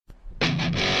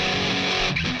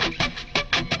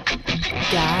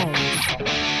Guys,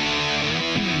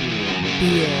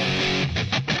 beer,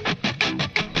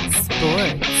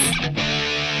 sports.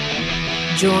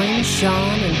 Join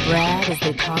Sean and Brad as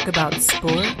they talk about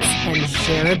sports and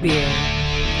share a beer.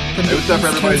 From Hey, what's up,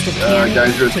 everybody?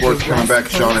 Guys, here at Sports coming back.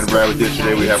 Sean and Brad with you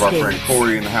today. We have our friend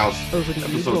Corey in the house. Over to you,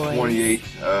 Episode boys. 28,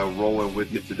 rolling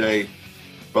with you today.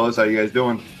 Fellas, how you guys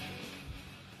doing?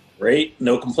 Great.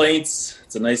 No complaints.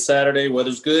 It's a nice Saturday.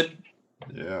 Weather's good.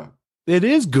 Yeah. It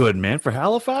is good, man. For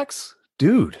Halifax,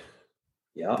 dude.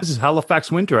 Yeah, This is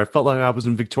Halifax winter. I felt like I was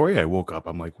in Victoria. I woke up.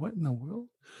 I'm like, what in the world?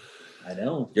 I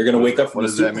know. You're going to wake up from What the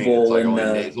does that Super mean? Bowl It's like and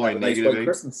it's only have a nice negative white 8?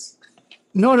 Christmas.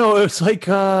 No, it's like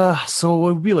so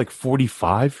it would be like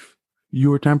 45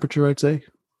 your temperature, I'd say.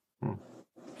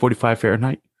 45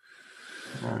 Fahrenheit.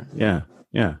 All right.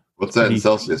 Yeah. What's that in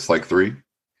Celsius? Like 3?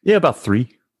 Yeah, about 3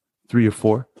 or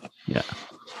 4. Yeah.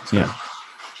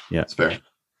 That's fair.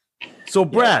 So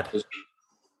Brad,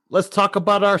 let's talk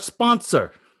about our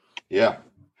sponsor. Yeah.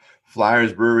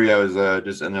 Flyers Brewery. I was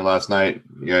just in there last night.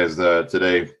 You guys,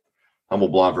 today, humble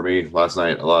blonde for me. Last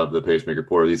night, a lot of the Pacemaker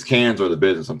Porter. These cans are the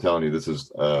business. I'm telling you, this is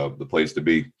the place to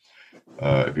be.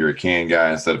 If you're a can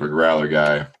guy instead of a growler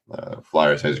guy,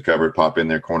 Flyers has you covered. Pop in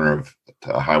there, corner of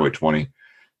Highway 20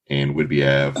 and Whidbey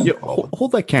Ave. Yeah,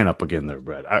 hold that can up again there,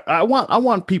 Brad. I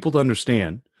want people to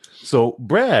understand. So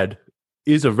Brad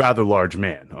is a rather large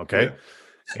man, okay?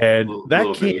 Yeah. And that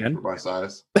Little big can for my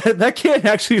size. that can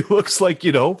actually looks like,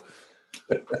 yeah,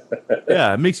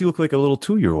 it makes you look like a little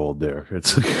 2-year-old there.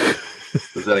 It's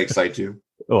Does that excite you?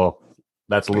 oh,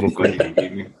 that's a little Like you creepy. can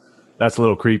beat me That's a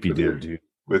little creepy, dude.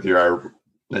 with your.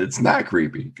 It's not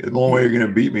creepy. The only way you're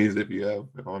gonna beat me is if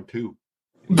I'm 2.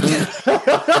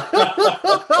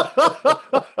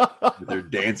 With their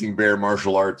dancing bear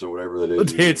martial arts or whatever that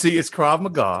is. Dancing is Krav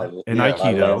Maga and Yeah, I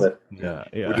love Aikido. it.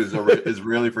 Yeah. Which is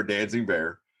really for dancing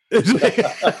bear.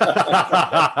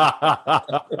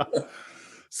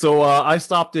 So I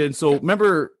stopped in. So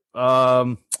remember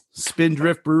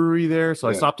Spindrift Brewery there? So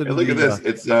I Yeah. stopped in. Hey, look at this.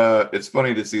 It's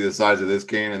funny to see the size of this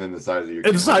can and then the size of your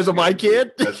And the size of my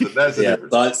can? That's the Yeah,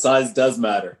 difference. size does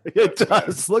matter. It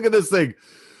does. Look at this thing.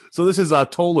 So this is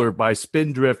Toller by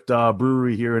Spindrift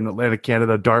Brewery here in Atlantic,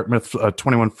 Canada, Dartmouth,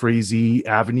 21 Frazee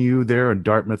Avenue there in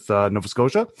Dartmouth, Nova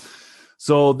Scotia.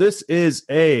 So this is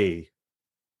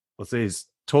let's say it's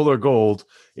Toller Gold.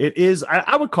 It is,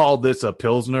 I would call this a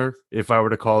Pilsner if I were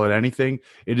to call it anything.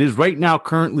 It is right now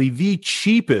currently the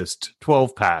cheapest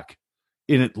 12-pack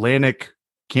in Atlantic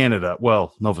Canada.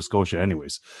 Well, Nova Scotia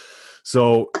anyways.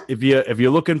 So if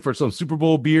you're looking for some Super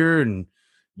Bowl beer and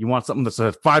you want something that's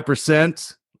at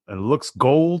 5%, and it looks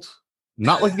gold,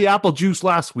 not like the apple juice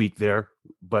last week there,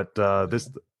 but this,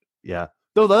 yeah.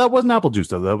 No, that wasn't apple juice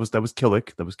though. That was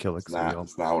Killick. That was Killick.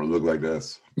 It's not what it looked like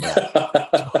this.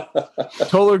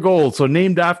 Toller Gold. So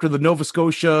named after the Nova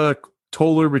Scotia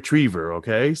Toller Retriever.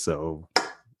 Okay, so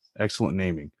excellent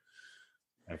naming.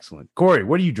 Excellent. Corey,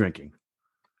 what are you drinking?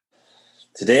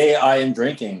 Today I am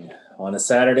drinking on a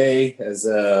Saturday as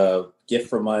a gift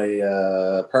from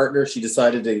my partner. She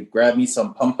decided to grab me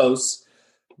some Pump House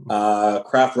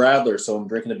craft radler, so I'm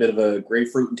drinking a bit of a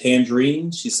grapefruit and tangerine.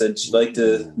 She said she'd like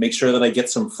to make sure that I get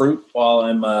some fruit while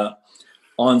I'm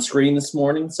on screen this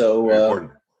morning. So Very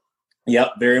important. yeah,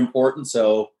 very important.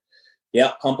 So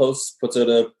yeah, Pump House puts out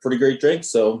a pretty great drink,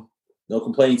 so no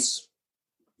complaints.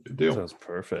 Good deal. Sounds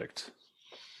perfect.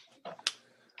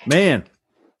 Man,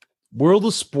 world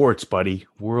of sports, buddy.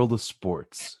 World of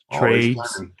sports. Always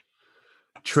Trades. fun.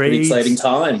 Pretty Trades. exciting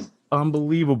time.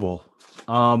 Unbelievable.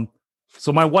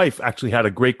 So my wife actually had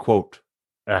a great quote.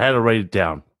 I had to write it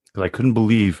down because I couldn't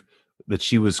believe that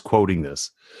she was quoting this.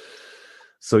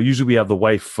 So usually we have the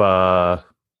wife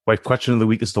question of the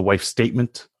week. This is the wife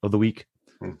statement of the week.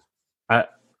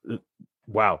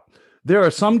 Wow. There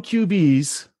are some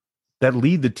QBs that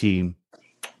lead the team,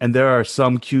 and there are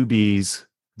some QBs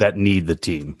that need the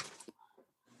team.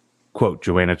 Quote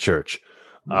Joanna Church.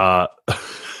 I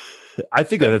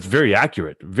think that's very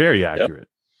accurate. Very accurate.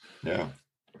 Yeah.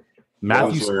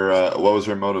 Matthew, What was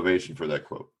her motivation for that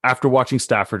quote? after watching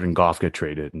Stafford and Goff get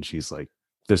traded, and she's like,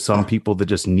 there's some people that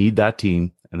just need that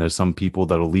team, and there's some people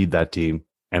that'll lead that team,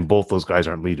 and both those guys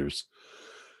aren't leaders.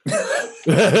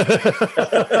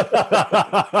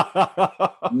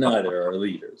 Neither are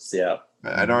leaders. Yeah.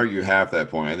 I'd argue half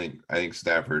that point. I think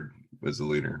Stafford was the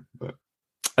leader, but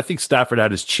I think Stafford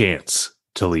had his chance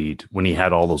to lead when he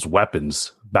had all those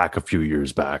weapons back a few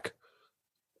years back,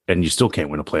 and you still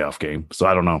can't win a playoff game. So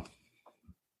I don't know.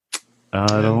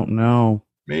 I don't know.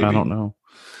 maybe. I don't know.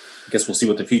 I guess we'll see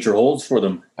what the future holds for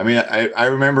them. I mean, I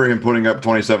remember him putting up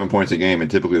 27 points a game,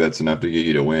 and typically that's enough to get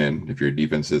you to win if your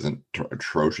defense isn't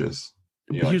atrocious.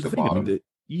 You know, Here's like the the thing. I mean, bottom.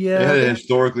 They had a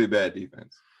historically bad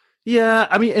defense. Yeah,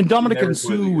 I mean, and Dominic never and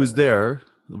put it Sue was together.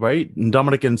 there, right? And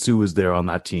Dominic and Sue was there on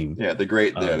that team. Yeah, the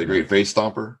great face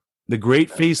stomper. The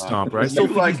great face stomper. I still You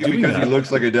think like he's him doing because that. he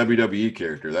looks like a WWE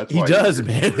character. That's He why does,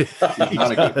 man. He's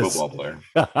not a good football player.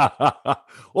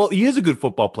 Well, he is a good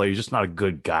football player. He's just not a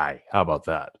good guy. How about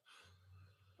that?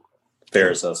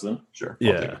 Fair assessment. Sure.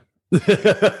 I'll take Yeah.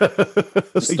 it.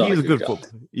 He's not a a good good guy. football.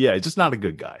 Yeah, just not a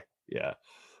good guy. Yeah.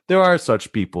 There are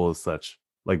such people as such,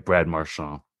 like Brad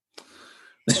Marchand.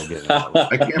 We'll get into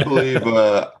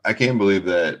that. I can't believe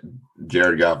that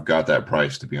Jared Goff got that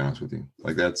price, to be honest with you.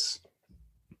 Like that's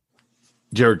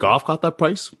Jared Goff got that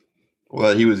price?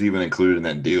 well, he was even included in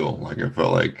that deal. Like I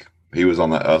felt like he was on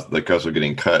the cusp of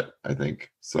getting cut, I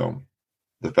think. So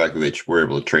the fact that they were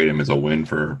able to trade him is a win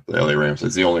for the LA Rams.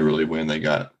 It's the only really win they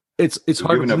got. It's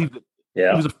hard to giving up- believe that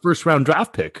Yeah. he was a first round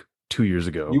draft pick 2 years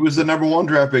ago. He was the number one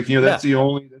draft pick. That's the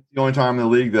only time in the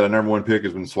league that a number one pick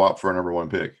has been swapped for a number one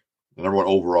pick. The number one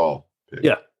overall pick.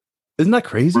 Yeah. Isn't that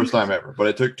crazy? First time ever. But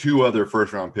it took 2 other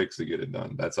first round picks to get it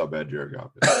done. That's how bad Jared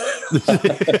Goff is.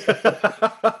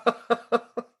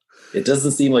 It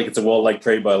doesn't seem like it's a well-liked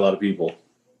trade by a lot of people.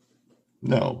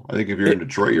 No, I think if you're in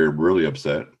Detroit, you're really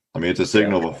upset. I mean, it's a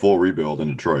signal of a full rebuild in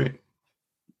Detroit.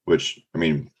 Which, I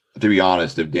mean, to be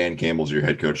honest, if Dan Campbell's your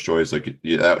head coach choice, like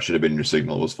that should have been your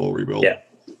signal was full rebuild. Yeah.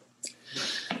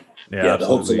 Yeah, the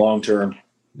hopes are absolutely. long-term.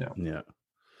 Yeah.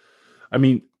 I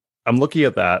mean, I'm looking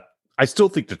at that. I still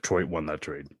think Detroit won that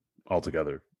trade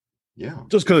altogether. Yeah.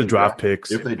 Just because of draft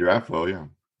picks. If they draft well, yeah.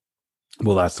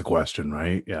 Well, that's the question,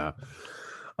 right? Yeah.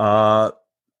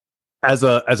 As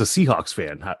a Seahawks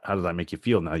fan, how does that make you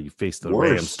feel now? You faced the Worse.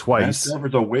 Rams Matt twice.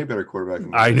 Stafford's a way better quarterback.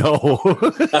 Than I know.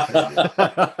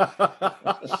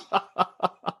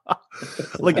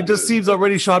 Like it just seems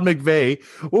already Sean McVay.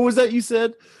 What was that you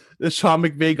said? That Sean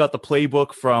McVay got the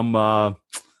playbook from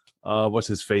what's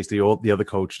his face? The other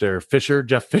coach there,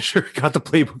 Jeff Fisher got the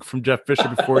playbook from Jeff Fisher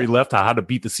before he left how to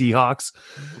beat the Seahawks.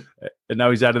 And now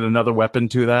he's added another weapon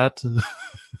to that.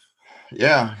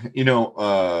 Yeah.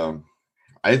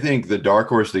 I think the dark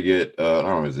horse to get, I don't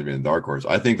know if it's even a dark horse.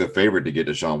 I think the favorite to get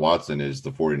Deshaun Watson is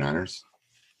the 49ers.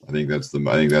 I think that's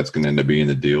going to end up being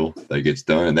the deal that gets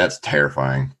done. And that's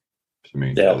terrifying to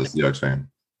me, as a Seahawks fan.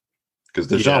 Because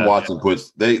Deshaun Watson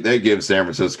they give San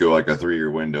Francisco like a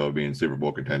 3-year window of being Super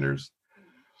Bowl contenders.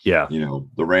 Yeah.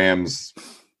 The Rams,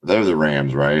 they're the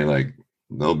Rams, right? Like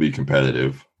they'll be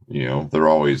competitive. They're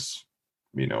always,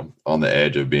 on the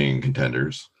edge of being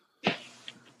contenders.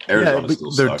 Arizona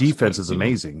still their sucks, defense but, is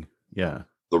amazing. Yeah.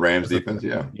 The Rams defense,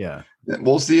 yeah. Yeah.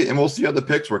 We'll see, and we'll see how the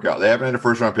picks work out. They haven't had a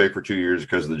first-round pick for 2 years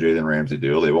because of the Jalen Ramsey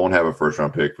deal. They won't have a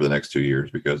first-round pick for the next 2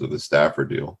 years because of the Stafford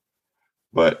deal.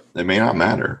 But it may not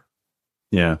matter.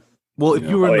 Yeah. Well, if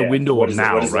you were in the window of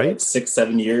now, right?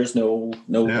 6-7 years, no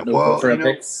well, first round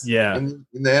picks. Yeah. In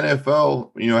the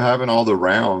NFL, having all the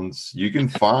rounds, you can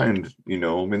find,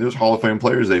 there's Hall of Fame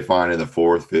players they find in the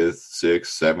 4th, 5th, 6th,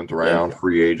 7th round,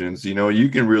 free agents. You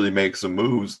can really make some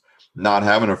moves not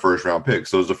having a first round pick.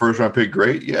 So is the first round pick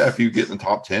great? Yeah, if you get in the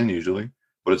top 10 usually,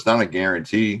 but it's not a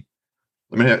guarantee.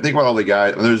 I mean, think about all the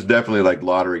guys. There's definitely like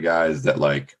lottery guys that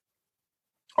like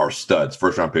are studs,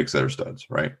 first round picks that are studs,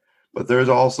 right? But there's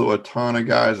also a ton of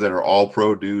guys that are all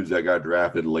pro dudes that got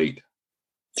drafted late.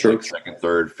 True. Like second,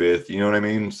 third, fifth. You know what I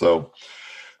mean? So,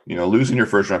 losing your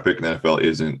first round pick in the NFL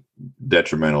isn't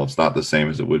detrimental. It's not the same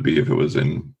as it would be if it was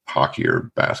in hockey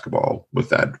or basketball with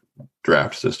that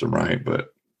draft system, right?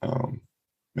 But,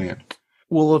 man.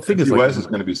 Well, the thing is, US is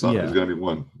going to be something. yeah. It's going to be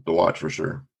one to watch for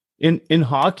sure. In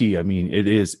hockey, I mean,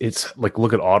 it's like,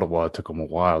 look at Ottawa. It took them a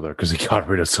while there because they got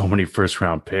rid of so many first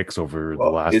round picks over the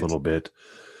last little bit.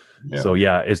 Yeah. So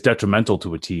it's detrimental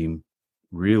to a team,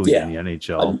 really, in the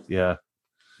NHL. Yeah,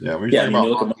 when you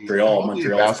look at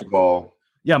Montreal. Basketball.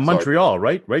 Yeah, Montreal,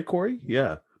 right, Corey?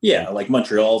 Yeah. Yeah, like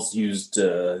Montreal's used,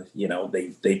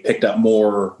 they picked up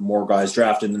more guys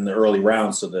drafted in the early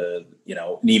rounds. So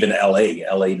and even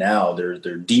LA now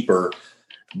they're deeper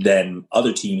than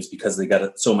other teams because they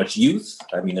got so much youth.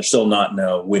 I mean, they're still not in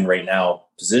a win right now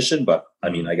position, but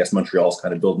I mean, I guess Montreal's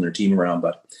kind of building their team around.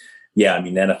 But yeah, I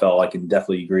mean, the NFL, I can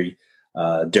definitely agree.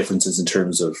 Differences in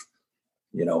terms of,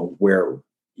 where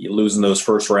you're losing those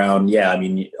first round. Yeah, I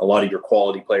mean, a lot of your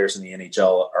quality players in the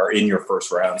NHL are in your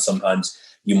first round. Sometimes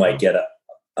you might get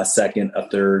a second, a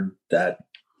third that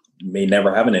may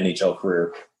never have an NHL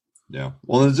career. Yeah.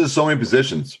 Well, there's just so many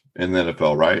positions in the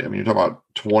NFL, right? I mean, you're talking about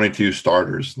 22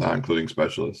 starters, not including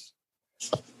specialists.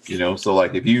 So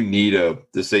like if you need a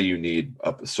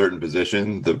certain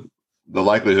position, the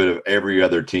likelihood of every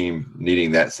other team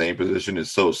needing that same position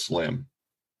is so slim.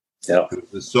 Yeah.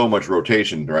 There's so much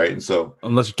rotation, right? And so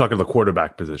Unless you're talking the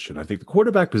quarterback position. I think the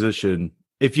quarterback position,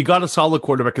 if you got a solid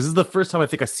quarterback, because this is the first time I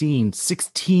think I've seen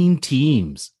 16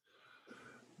 teams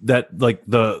that like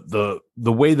the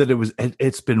way that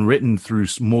it's been written through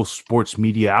most sports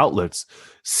media outlets,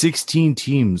 16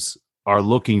 teams are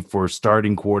looking for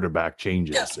starting quarterback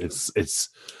changes. Yeah.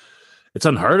 It's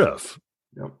unheard of.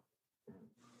 Yep.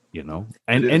 You know,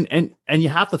 and you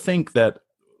have to think that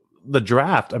the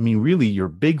draft, I mean, really your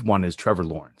big one is Trevor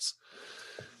Lawrence.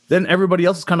 Then everybody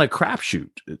else is kind of a crapshoot.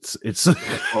 It's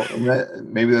well,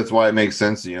 maybe that's why it makes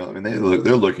sense. You know, I mean,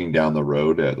 they're looking down the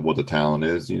road at what the talent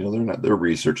is. You know, they're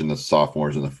researching the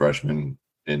sophomores and the freshmen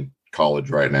in college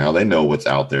right now. They know what's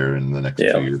out there in the next 2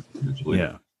 years. Potentially.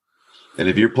 Yeah. And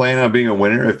if you're planning on being a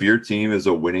winner, if your team is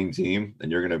a winning team, then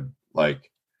you're gonna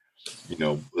you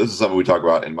know, this is something we talk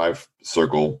about in my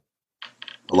circle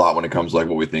a lot when it comes to like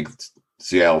what we think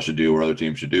Seattle should do or other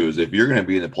teams should do. Is if you're going to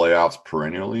be in the playoffs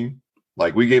perennially,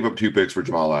 like we gave up 2 picks for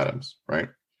Jamal Adams, right?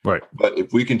 Right. But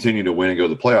if we continue to win and go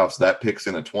to the playoffs, that pick's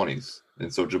in the 20s,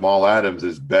 and so Jamal Adams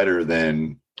is better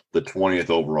than the 20th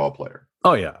overall player.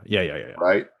 Oh yeah.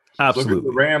 Right. Absolutely. So if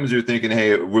the Rams, you're thinking,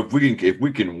 hey, if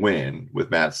we can win with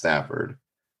Matt Stafford,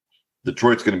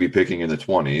 Detroit's going to be picking in the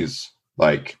 20s.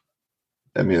 Like,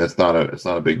 I mean, it's not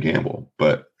a big gamble,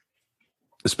 but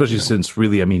especially since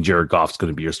really, I mean, Jared Goff's going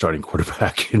to be your starting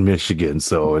quarterback in Michigan,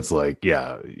 so it's like,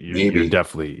 yeah, you're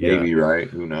definitely maybe right.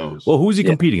 Who knows? Well, who's he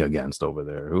competing against over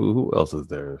there? Who else is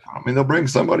there? I mean, they'll bring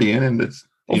somebody in, and it's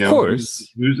of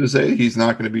course. Who's to say he's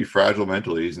not going to be fragile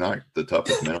mentally? He's not the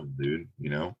toughest mental dude, you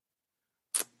know.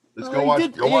 Let's go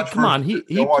watch. Go watch. Come on, he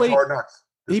played Hard Knocks.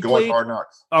 Watch Hard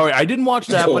Knocks. All right, I didn't watch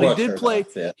that, but he did play.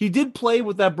 Knocks, yeah. He did play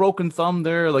with that broken thumb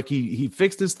there. Like he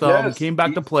fixed his thumb, came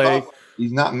back to play. Tough.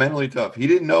 He's not mentally tough. He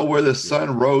didn't know where the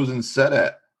sun rose and set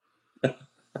at.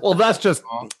 Well, that's just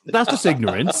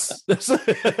ignorance. That's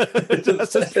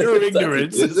just pure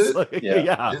ignorance. Is it? Like,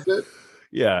 Yeah. Is it?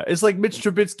 Yeah, it's like Mitch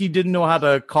Trubisky didn't know how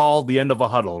to call the end of a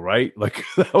huddle, right? Like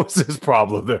that was his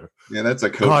problem there. Yeah, that's a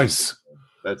coach. Guys.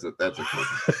 That's a coach.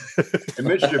 And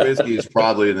Mitch Trubisky is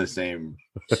probably in the same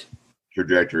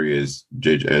trajectory as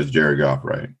Jared Goff,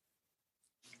 right?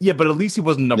 Yeah, but at least he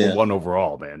wasn't number 1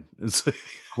 overall, man. It's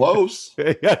close.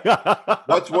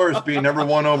 What's worse, being number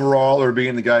 1 overall or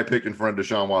being the guy picked in front of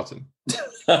Deshaun Watson?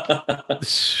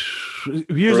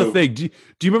 Here's the thing. Do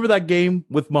you remember that game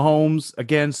with Mahomes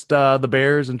against the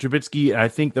Bears and Trubisky? And I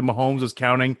think that Mahomes was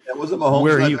counting. Yeah, was it Mahomes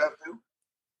where that draft too?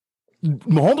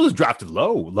 Mahomes was drafted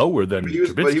lower than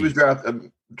Trubisky. But he was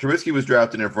drafted. Trubisky was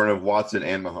drafted in front of Watson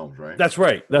and Mahomes, right? That's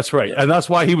right. Yeah. And that's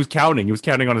why he was counting. He was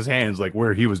counting on his hands, like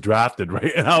where he was drafted,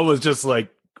 right? And I was just like,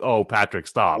 "Oh, Patrick,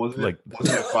 stop!" Wasn't like,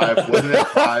 it 5? Wasn't it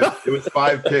 5? It was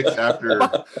 5 picks after.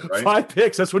 Right? 5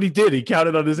 picks. That's what he did. He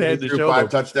counted on his hands to show 5 him.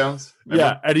 touchdowns. Remember?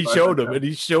 Yeah, and he showed him, and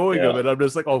he's showing him, and I'm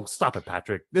just like, "Oh, stop it,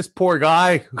 Patrick! This poor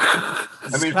guy."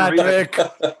 I mean, Patrick.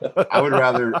 I would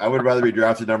rather be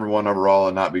drafted number 1 overall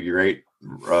and not be great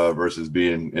versus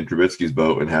being in Trubisky's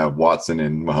boat and have Watson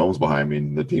and Mahomes behind me,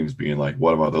 and the team's being like,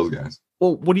 "What about those guys?"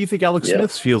 Well, what do you think Alex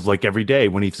Smith feels like every day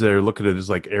when he's there looking at his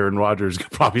like Aaron Rodgers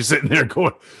probably sitting there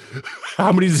going,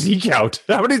 "How many does he count?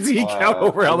 How many does he count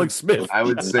over Alex Smith?" I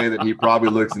would say that he probably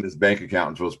looks in his bank account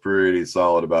and feels pretty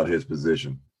solid about his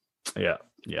position. Yeah.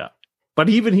 But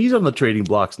even he's on the trading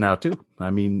blocks now too.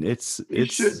 I mean, it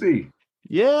should be.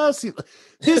 Yes,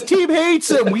 his team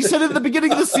hates him. We said at the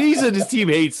beginning of the season, his team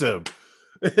hates him.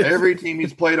 Every team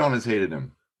he's played on has hated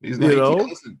him. He's not.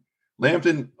 Listen,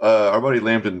 Lampton, our buddy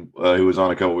Lampton, who was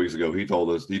on a couple weeks ago, he told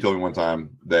me one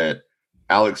time that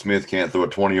Alex Smith can't throw a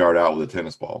 20-yard out with a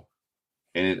tennis ball,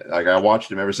 and I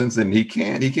watched him ever since then. He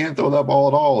can't throw that ball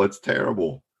at all. It's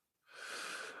terrible.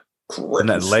 And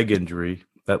that leg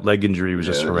injury was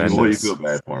just horrendous. Well, you feel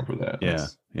bad for him for that. Yeah.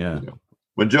 You know.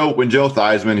 When Joe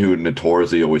Theismann, who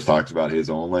notoriously always talks about his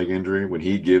own leg injury, when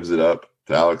he gives it up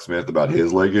to Alex Smith about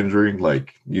his leg injury,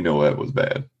 like, you know, that was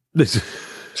bad.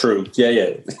 True.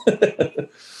 Yeah.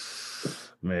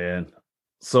 Man.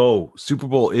 So Super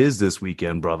Bowl is this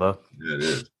weekend, brother. Yeah, it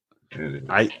is.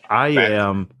 I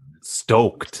am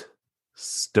stoked.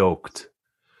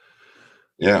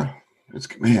 Yeah.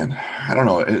 Man, I don't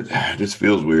know. It just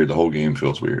feels weird. The whole game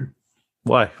feels weird.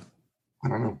 Why? I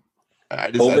don't know. I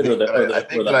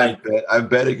think I've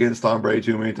bet against Tom Brady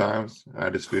too many times. I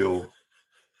just feel.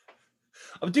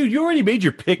 Dude, you already made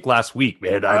your pick last week,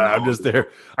 man. I'm just there.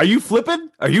 Are you flipping?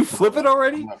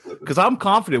 Already? Because I'm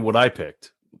confident what I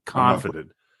picked.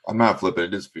 Confident. I'm not flipping.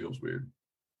 It just feels weird.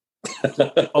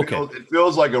 Okay. It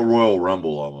feels like a Royal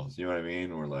Rumble almost. You know what I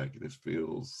mean? Or like this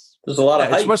feels. There's a lot of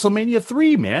hype. It's WrestleMania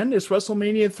 3, man. It's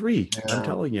WrestleMania 3. Yeah. I'm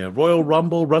telling you. Royal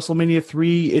Rumble, WrestleMania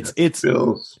 3. It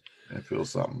feels. I feel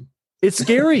something. It's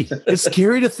scary. It's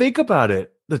scary to think about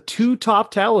it. The two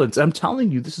top talents. I'm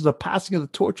telling you, this is a passing of the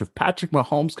torch. If Patrick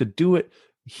Mahomes could do it,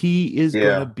 he is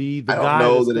going to be the I don't guy.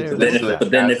 know that's that it's there.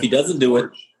 But then if he doesn't do it,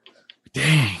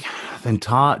 Dang, then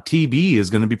TB is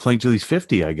going to be playing till he's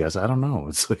 50, I guess. I don't know.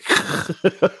 It's like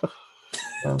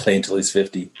play until he's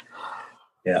 50.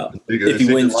 Yeah. If If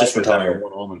he wins, just retire.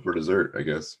 One almond for dessert, I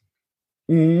guess.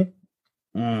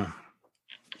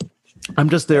 I'm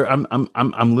just there.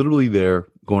 I'm literally there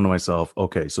going to myself,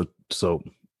 okay, so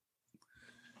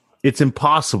it's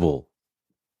impossible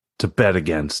to bet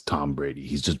against Tom Brady.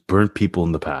 He's just burnt people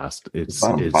in the past. It's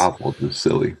not impossible. It's just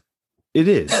silly. It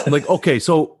is. Like, okay,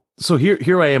 so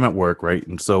here I am at work, right?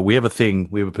 And so we have a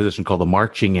position called the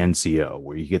marching NCO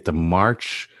where you get to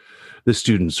march the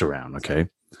students around, okay?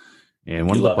 And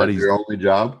one of the buddies, your only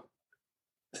job?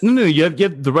 No, you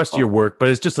have the rest of your work, but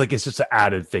it's just an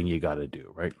added thing you got to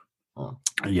do, right? Oh.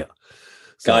 Yeah.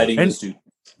 So,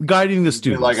 guiding the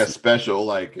students. Like a special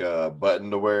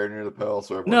button to wear near the pedal.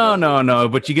 So no,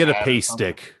 but you get a pay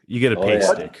stick. You get a pay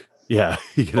stick. Yeah,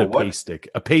 you get a pay stick.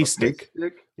 A pay stick.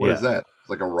 What is that? It's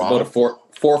like a rod. About a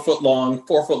 4 foot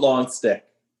long stick.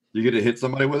 You get to hit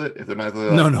somebody with it if they're not.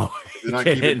 No. If they're not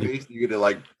keeping pace, you get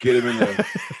to get him in the.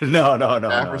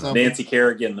 No. Nancy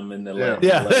Kerrigan them in the leg.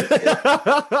 Yeah.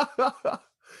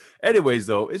 Anyways,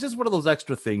 though, it's just one of those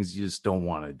extra things you just don't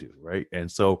want to do, right?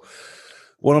 And so,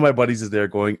 one of my buddies is there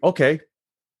going, "Okay,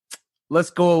 let's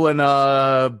go and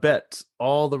bet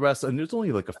all the rest." And there's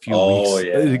only like a few weeks.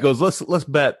 Yeah. He goes, "Let's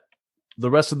bet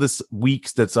the rest of this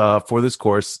weeks that's for this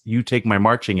course. You take my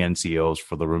marching NCOs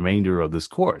for the remainder of this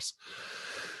course."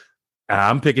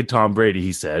 I'm picking Tom Brady,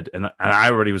 he said, and I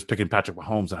already was picking Patrick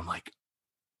Mahomes, and I'm like,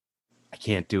 I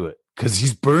can't do it because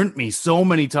he's burnt me so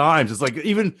many times. It's like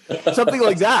even something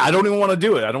like that. I don't even want to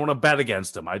do it. I don't want to bet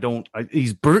against him.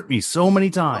 He's burnt me so many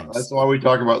times. That's why we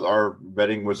talk about our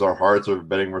betting with our hearts or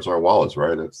betting with our wallets,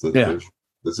 right? This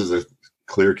is a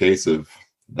clear case of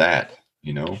that.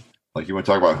 Like you want to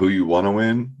talk about who you want to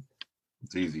win,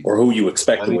 it's easy, or who you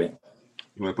expect to win.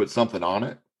 You want to put something on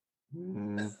it.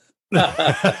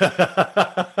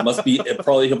 Must be he'll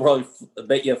probably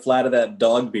bet you a flat of that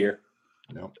dog beer.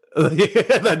 No.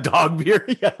 That dog beer.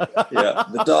 Yeah,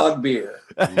 the dog beer.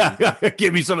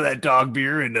 Give me some of that dog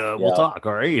beer and we'll talk.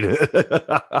 All right.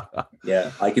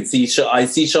 Yeah, I see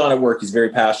Sean at work. He's very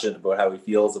passionate about how he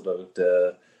feels about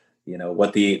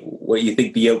what you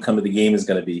think the outcome of the game is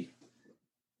going to be.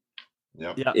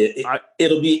 Yep. Yeah,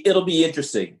 it'll be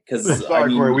interesting because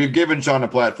Corey, we've given Sean a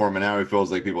platform, and now he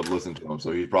feels like people listen to him,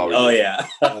 so he's probably. Oh yeah.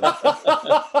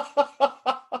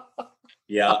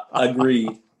 Yeah,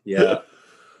 agree. Yeah.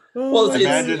 Well,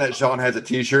 imagine that Sean has a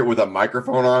T-shirt with a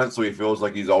microphone on it, so he feels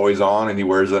like he's always on, and he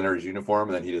wears it under his uniform,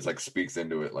 and then he just speaks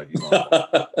into it like he's on.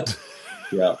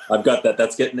 Yeah, I've got that.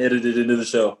 That's getting edited into the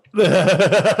show.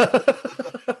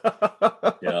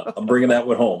 Yeah, I'm bringing that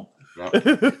one home. Yeah.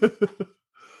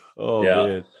 Oh yeah.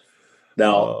 Man.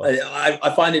 Now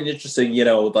I find it interesting,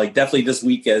 definitely this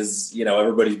week as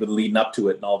everybody's been leading up to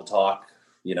it and all the talk,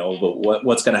 but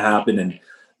what's going to happen and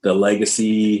the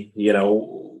legacy,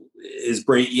 is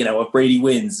Brady, if Brady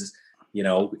wins,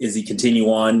 is he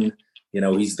continue on,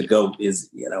 he's the GOAT, is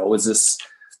this,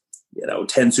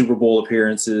 10 Super Bowl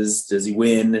appearances, does he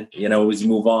win, does he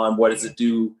move on? What does it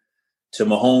do to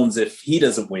Mahomes if he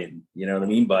doesn't win? You know what I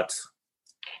mean? But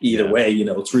either way,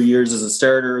 3 years as a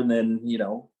starter, and then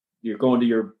you're going to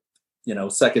your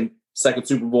second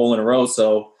Super Bowl in a row.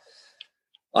 So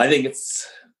I think it's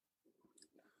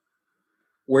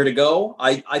where to go.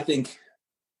 I think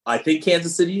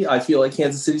Kansas City. I feel like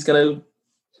Kansas City's going to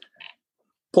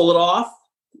pull it off.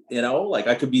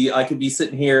 I could be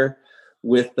sitting here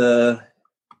with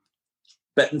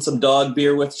betting some dog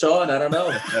beer with Sean. I don't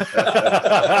know.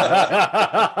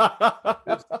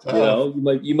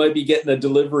 You might be getting a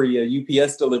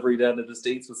UPS delivery down to the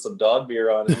States with some dog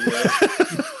beer on it.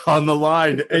 On the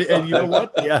line. And you know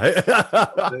what? Yeah.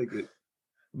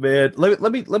 Man,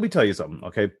 let me tell you something.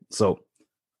 Okay. So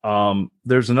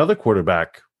there's another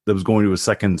quarterback that was going to his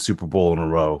second Super Bowl in a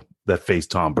row that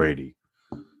faced Tom Brady.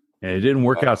 And it didn't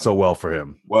work out so well for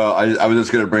him. Well, I was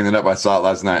just going to bring that up. I saw it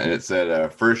last night, and it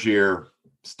said first year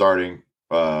starting,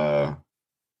 that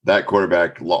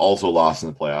quarterback also lost in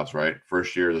the playoffs, right?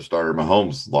 First year as a starter,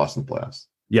 Mahomes lost in the playoffs.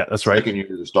 Yeah, that's right. Second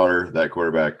year as a starter, that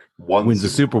quarterback wins the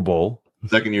Super Bowl.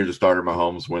 Second year as a starter,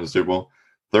 Mahomes wins the Super Bowl.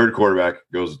 Third quarterback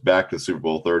goes back to the Super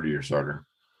Bowl, third year starter,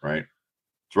 right?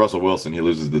 It's Russell Wilson. He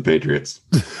loses to the Patriots.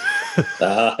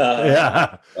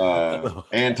 Yeah.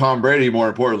 And Tom Brady, more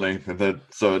importantly.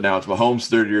 So now it's Mahomes'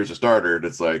 third year as a starter.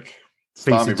 It's like,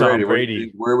 Facing Tom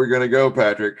Brady. Where are we going to go,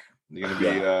 Patrick? You're going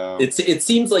to be. It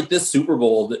seems like this Super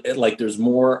Bowl, like there's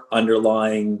more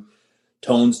underlying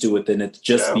tones to it than it's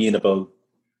just being about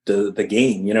the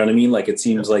game. You know what I mean? Like it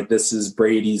seems like this is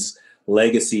Brady's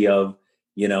legacy of,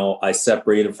 I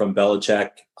separated from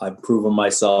Belichick. I've proven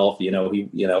myself.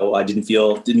 I didn't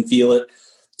feel it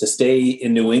to stay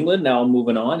in New England. Now I'm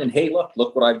moving on. And hey,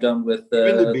 look what I've done with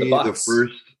the Bucs. The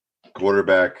first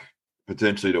quarterback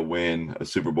potentially to win a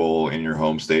Super Bowl in your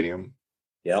home stadium.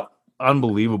 Yep.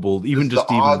 Unbelievable. Even the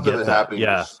odds of it happening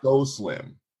are so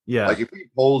slim. Yeah. Like if he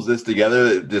pulls this together,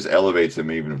 it just elevates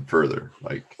him even further.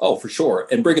 Like, oh, for sure.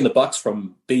 And bringing the Bucs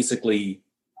from basically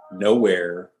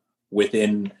nowhere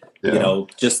within,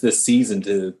 just this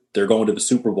season they're going to the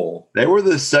Super Bowl. They were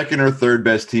the second or third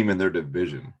best team in their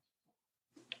division.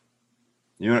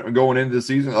 Going into the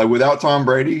season, like without Tom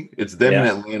Brady, it's them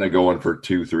and Atlanta going for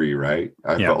 2-3, right?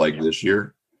 I felt like this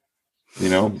year,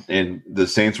 and the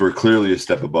Saints were clearly a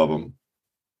step above them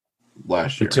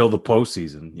last year until the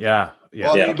postseason. Yeah.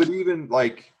 Well, I mean, but even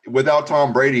like without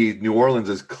Tom Brady, New Orleans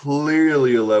is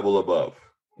clearly a level above.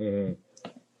 Mm-hmm.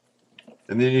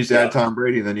 And then you just add Tom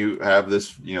Brady, and then you have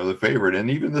this, the favorite, and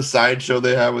even the sideshow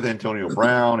they have with Antonio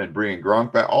Brown and bringing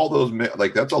Gronk back. All those,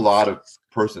 like that's a lot of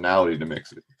personality to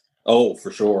mix it. Oh,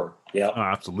 for sure. Yeah. Oh,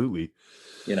 absolutely.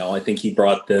 I think he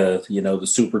brought the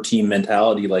super team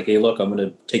mentality. Like, hey, look, I'm going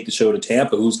to take the show to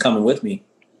Tampa. Who's coming with me?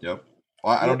 Yep.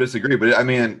 Well, I don't disagree, but I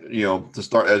mean, to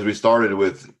start as we started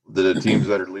with the teams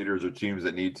that are leaders or teams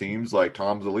that need teams, like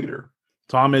Tom's a leader.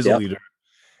 Tom is a leader.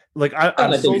 Like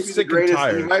I'm so sick and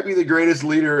tired. He might be the greatest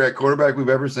leader at quarterback we've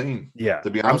ever seen. Yeah, to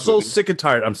be honest, I'm so sick and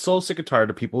tired. I'm so sick and tired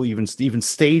of people even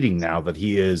stating now that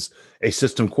he is a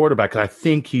system quarterback. I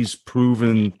think he's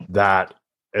proven that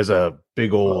as a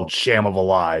big old sham of a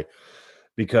lie.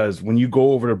 Because when you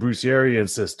go over to Bruce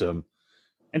Arians' system,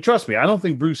 and trust me, I don't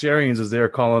think Bruce Arians is there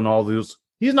calling all those.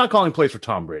 He's not calling plays for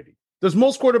Tom Brady. There's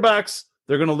most quarterbacks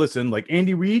they're going to listen, like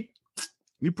Andy Reid.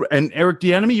 And Eric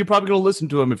Bieniemy, you're probably going to listen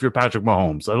to him if you're Patrick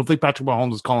Mahomes. I don't think Patrick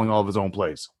Mahomes is calling all of his own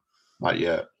plays. Not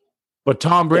yet. But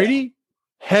Tom Brady,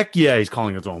 heck yeah, he's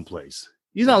calling his own plays.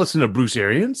 He's not listening to Bruce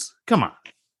Arians. Come on.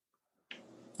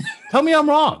 Tell me I'm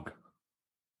wrong.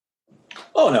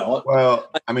 Oh, no. Well,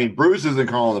 I mean, Bruce isn't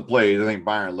calling the plays. I think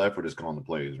Byron Leftwich is calling the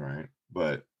plays, right?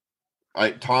 But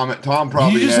Tom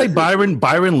probably. Did you just say Byron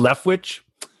Leftwich?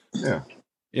 Yeah.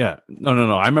 Yeah.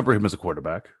 No. I remember him as a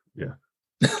quarterback. Yeah.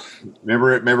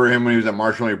 Remember him when he was at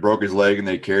Marshall and he broke his leg and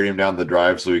they carried him down the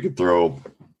drive so he could throw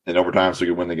in overtime so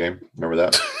he could win the game? Remember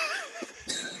that?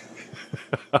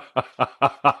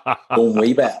 Going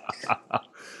way back.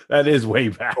 That is way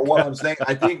back. But what I'm saying,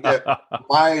 I think that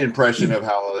my impression of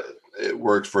how it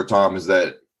works for Tom is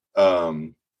that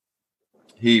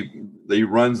he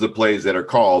runs the plays that are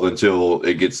called until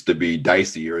it gets to be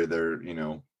dicey or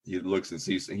he looks and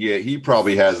sees. He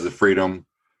probably has the freedom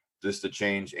just to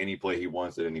change any play he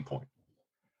wants at any point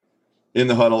in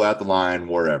the huddle, at the line,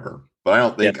 wherever. But I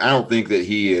don't think that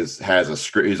he has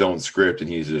his own script and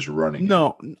he's just running.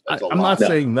 No, I'm not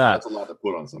saying that. That's a lot to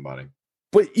put on somebody.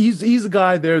 But he's a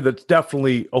guy there that's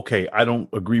definitely okay. I don't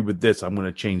agree with this. I'm going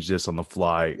to change this on the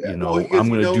fly. I'm going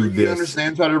to do this. He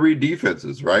understands how to read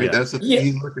defenses, right? Yeah. That's the thing.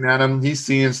 He's looking at him. He's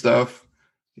seeing stuff.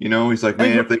 He's like,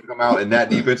 man, if they come out in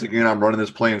that defense again, I'm running this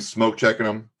play and smoke checking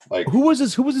them. Like, who was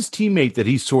his teammate that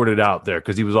he sorted out there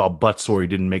because he was all butt sore he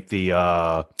didn't make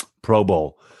the Pro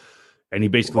Bowl, and he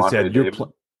basically said,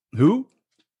 "Who?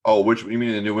 Oh, which you mean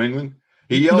in New England?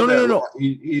 He yelled no.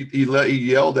 He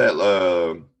yelled at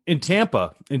in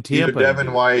Tampa, either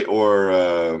Devin White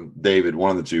or David,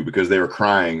 one of the two, because they were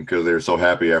crying because they were so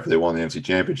happy after they won the NFC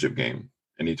Championship game,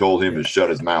 and he told him to shut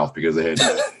his mouth because they had.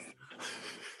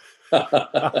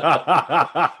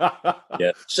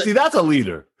 Yeah. See, that's a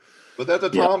leader. But that's a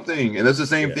Tom thing, and that's the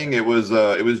same thing. It was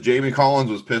Jamie Collins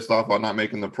was pissed off on not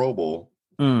making the Pro Bowl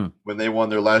when they won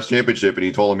their last championship, and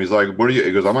he told him, he's like, "What are you?"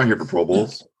 He goes, "I'm not here for Pro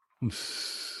Bowls. You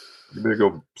better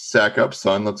go sack up,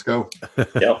 son. Let's go.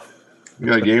 Yep, you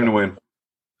got a game to win."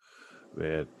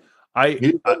 Man,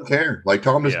 he doesn't care. Like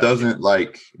Tom just doesn't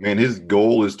like. Man, his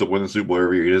goal is to win the Super Bowl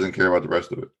every year. He doesn't care about the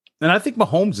rest of it. And I think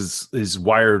Mahomes is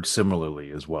wired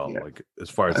similarly as well. Yeah. Like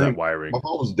as far as that wiring,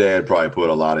 Mahomes' dad probably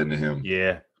put a lot into him.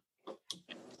 Yeah.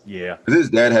 Because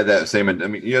his dad had that same. I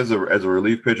mean, he has as a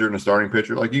relief pitcher and a starting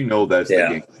pitcher. Like that's the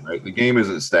game, right? The game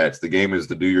isn't stats. The game is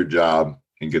to do your job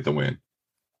and get the win.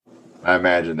 I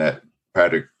imagine that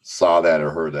Patrick saw that or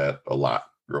heard that a lot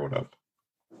growing up.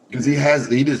 Because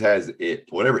he just has it,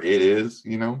 whatever it is,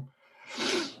 Yeah,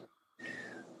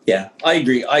 I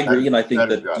agree, and I think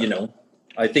that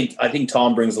I think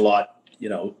Tom brings a lot,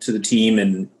 to the team,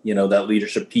 and that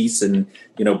leadership piece, and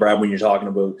Brad, when you're talking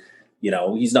about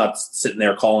he's not sitting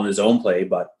there calling his own play,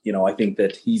 but, I think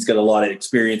that he's got a lot of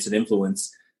experience and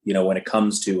influence, when it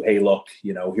comes to, hey, look,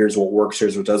 here's what works,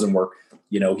 here's what doesn't work.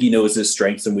 He knows his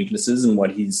strengths and weaknesses and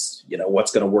what he's,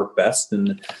 what's going to work best.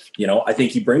 And, I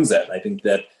think he brings that. I think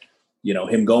that,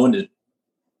 him going to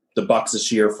the Bucks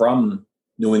this year from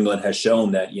New England has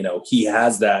shown that, he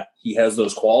has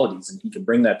those qualities and he can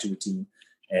bring that to a team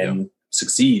and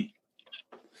succeed.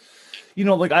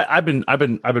 Like I've been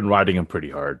riding him pretty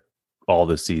hard all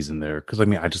this season there because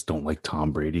I just don't like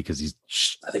Tom Brady because he's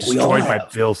destroyed my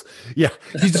Bills. Yeah,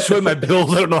 he's destroyed my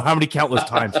Bills. I don't know how many countless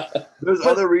times. There's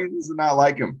other reasons to not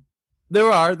like him.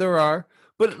 There are,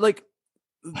 but like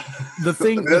the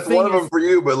thing. That's one of them for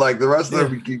you, but like the rest of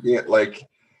them, you can't like.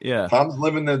 Yeah, Tom's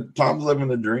living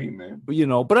the dream, man.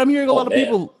 But I'm hearing a lot of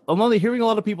people. I'm only hearing a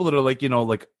lot of people that are like,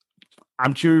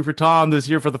 I'm cheering for Tom this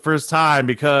year for the first time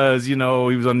because he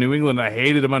was on New England. I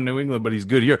hated him on New England, but he's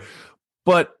good here.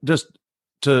 But just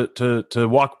to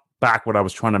walk back, what I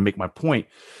was trying to make my point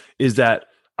is that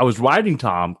I was riding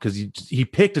Tom because he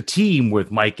picked a team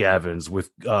with Mike Evans, with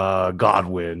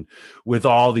Godwin, with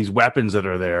all these weapons that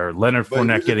are there. Leonard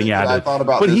Fournette getting added,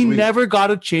 but he never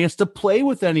got a chance to play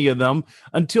with any of them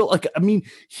until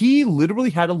he literally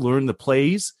had to learn the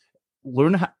plays,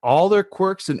 learn all their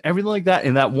quirks and everything like that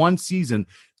in that one season.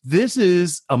 This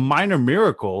is a minor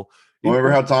miracle.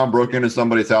 Remember how Tom broke into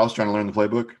somebody's house trying to learn the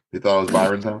playbook? He thought it was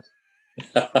Byron's house.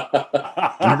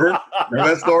 Remember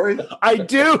that story? I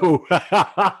do.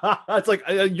 It's like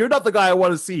you're not the guy I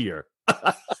want to see here.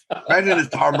 Imagine if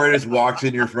Tom Brady just walks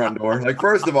in your front door. Like,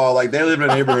 first of all, like they live in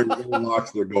a neighborhood where no one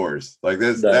locks their doors. Like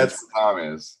this, that's what Tom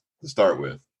is to start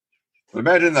with. But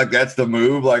imagine like that's the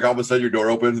move. Like all of a sudden your door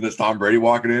opens and it's Tom Brady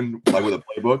walking in, like with a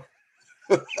playbook.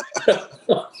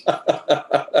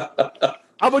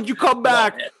 How about you come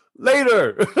back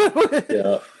later?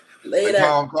 Yeah. Later. Like,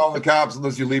 I'm calling the cops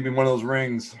unless you leave me one of those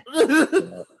rings.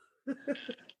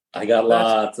 I got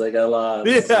lots. Yeah. You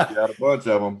got a bunch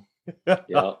of them.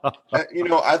 Yeah.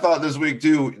 I thought this week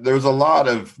too, there was a lot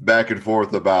of back and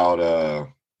forth about,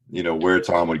 where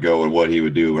Tom would go and what he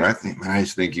would do. And I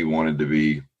just think he wanted to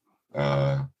be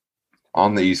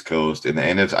on the East Coast in the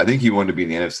NFC. I think he wanted to be in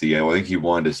the NFC. I think he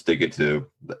wanted to stick it to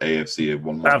the AFC at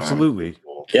one more time. Absolutely.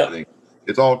 Yeah. I think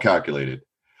it's all calculated.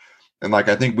 And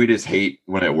I think we just hate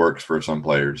when it works for some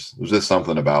players. There's just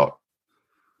something about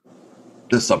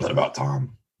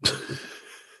Tom.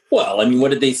 Well,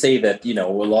 what did they say that, a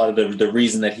lot of the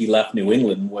reason that he left New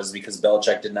England was because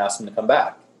Belichick didn't ask him to come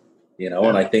back, and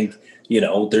I think,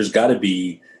 there's got to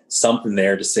be something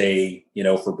there to say,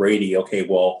 for Brady, okay,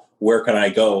 well, where can I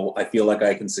go? I feel like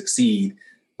I can succeed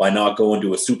by not going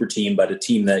to a super team, but a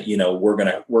team that, we're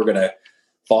going to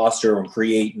foster and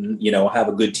create and, have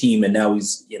a good team. And now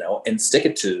he's, and stick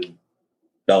it to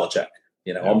Belichick.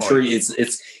 I'm sure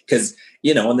it's because,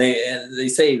 and they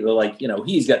say they're like,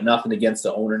 he's got nothing against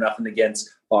the owner, nothing against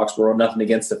Foxborough, nothing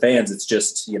against the fans. It's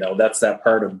just, that's that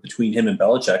part of between him and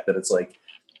Belichick that it's like,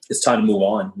 it's time to move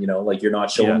on. You're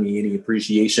not showing me any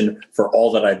appreciation for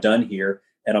all that I've done here.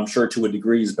 And I'm sure to a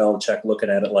degree is Belichick looking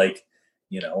at it like,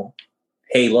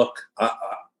 hey, look,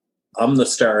 I'm the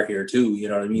star here too. You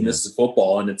know what I mean? This is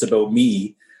football and it's about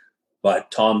me.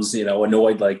 But Tom's,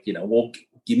 annoyed, like, well,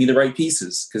 give me the right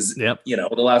pieces. Because,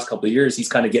 the last couple of years, he's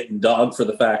kind of getting dogged for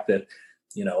the fact that,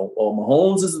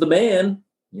 Mahomes is the man.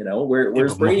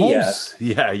 Where's Brady at?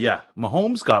 Yeah.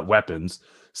 Mahomes got weapons.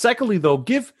 Secondly, though,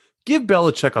 give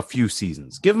Belichick a few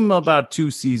seasons. Give him about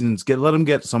 2 seasons. Let him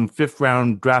get some 5th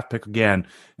round draft pick again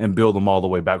and build them all the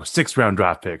way back. 6th round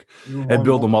draft pick and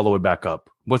build them all the way back up.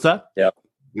 What's that? Yeah.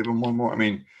 Give him one more.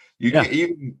 You can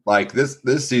even like this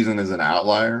season is an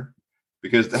outlier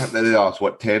because they lost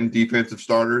 10 defensive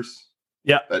starters.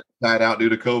 Yeah, that died out due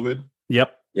to COVID.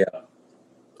 Yep. Yeah.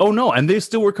 Oh no, and they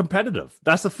still were competitive.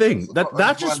 That's the thing.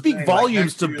 That should speak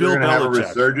volumes to Bill Belichick. Have a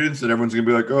resurgence, and everyone's gonna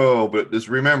be like, "Oh," but just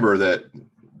remember that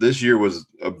this year was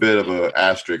a bit of an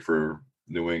asterisk for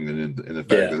New England in the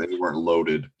fact that they weren't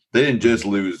loaded. They didn't just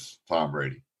lose Tom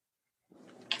Brady.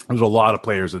 There's a lot of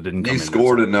players that didn't come in. He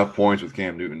scored enough points with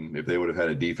Cam Newton if they would have had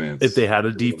a defense. If they had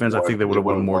a defense, I think they would have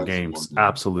won more games.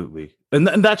 Absolutely. And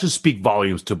that should speak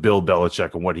volumes to Bill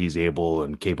Belichick and what he's able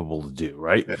and capable to do,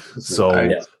 right? Yeah.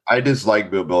 So I dislike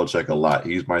Bill Belichick a lot.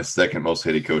 He's my second most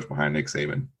hated coach behind Nick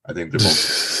Saban. I think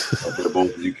they're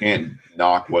both you can't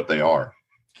knock what they are.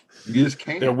 You just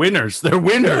can't. They're winners. They're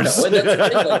winners. That's the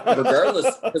thing,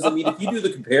 regardless, because if you do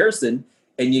the comparison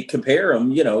and you compare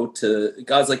them, to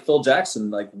guys like Phil Jackson,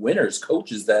 like winners,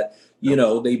 coaches that,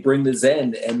 they bring the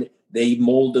zen and they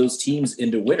mold those teams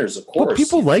into winners, of course. Well,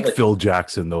 people like Phil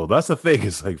Jackson, though. That's the thing.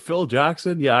 It's like Phil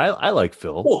Jackson. Yeah, I like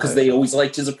Phil. Well, because they always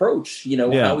liked his approach,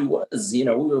 Yeah. how he was, we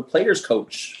were a player's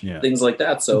coach, things like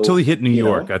that. So until he hit New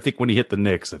York, I think when he hit the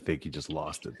Knicks, I think he just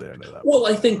lost it there. Well,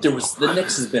 I think the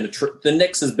Knicks has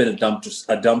been a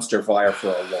dumpster fire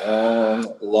for a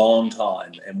long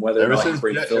time, and whether or not you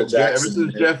bring Phil Jackson,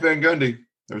 ever since Jeff Van Gundy,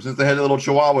 ever since they had a little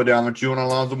Chihuahua down there chewing on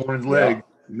Alonzo Mourning's leg,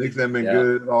 the Knicks haven't been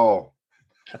good at all.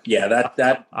 Yeah,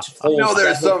 that whole,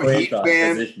 there's some Heat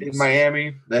fan in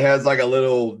Miami that has like a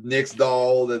little Knicks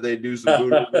doll that they do some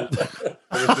voodoo with.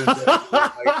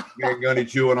 Like Van Gundy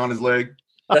chewing on his leg.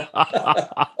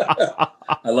 I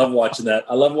love watching that.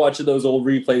 I love watching those old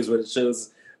replays when it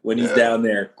shows when he's down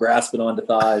there grasping onto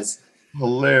thighs.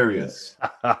 Hilarious.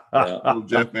 Little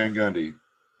Jeff Van Gundy.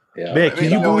 Yeah. Man,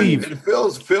 can you believe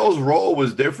Phil's role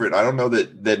was different? I don't know that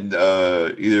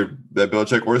either that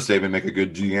Belichick or Saban make a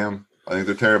good GM. I think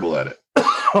they're terrible at it.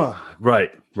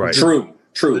 Right. True.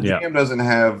 The GM doesn't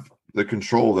have the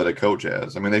control that a coach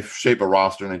has. I mean, they shape a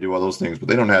roster and they do all those things, but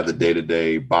they don't have the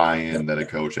day-to-day buy-in that a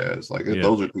coach has. Like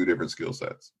those are two different skill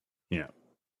sets. Yeah.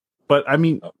 But I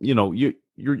mean,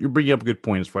 you're bringing up a good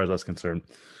point as far as that's concerned.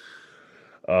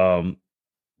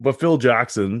 But Phil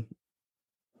Jackson,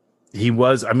 he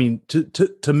was, I mean,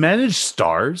 to manage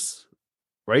stars,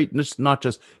 right? It's not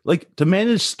just like to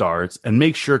manage stars and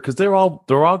make sure, because they're all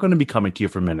going to be coming to you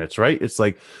for minutes, right? It's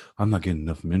like, I'm not getting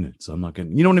enough minutes. I'm not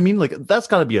getting, you know what I mean? Like that's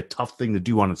got to be a tough thing to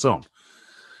do on its own,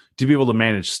 to be able to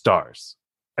manage stars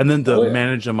and then to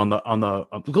manage them on the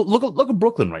look at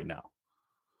Brooklyn right now.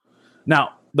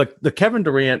 Now, the Kevin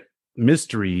Durant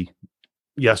mystery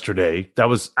yesterday, that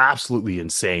was absolutely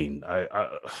insane.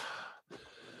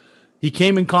 He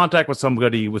came in contact with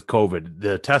somebody with COVID.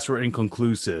 The tests were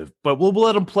inconclusive, but we'll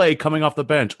let him play coming off the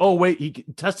bench. Oh, wait, he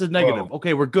tested negative. Whoa.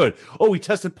 Okay, we're good. Oh, he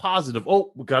tested positive.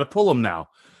 Oh, we got to pull him now.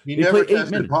 He never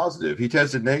tested positive. He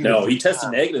tested negative. No, he tested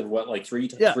negative, like three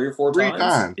or four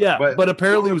times? Yeah, but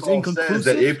apparently it was inconclusive.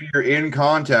 That if you're in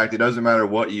contact, it doesn't matter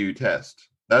what you test.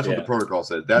 That's what the protocol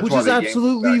said. That's which is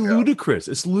absolutely ludicrous.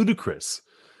 It's ludicrous.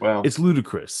 Well, it's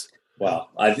ludicrous.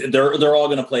 Well, they're all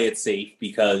going to play it safe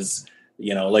because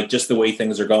like just the way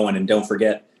things are going. And don't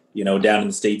forget, down in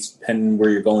the States, depending where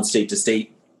you're going state to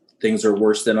state, things are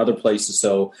worse than other places.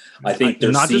 So I think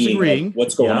they're seeing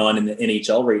what's going on in the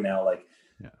NHL right now. Like,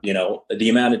 the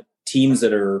amount of teams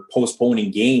that are postponing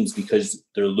games because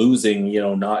they're losing,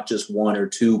 not just one or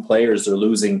two players, they're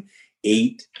losing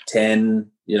 8, 10,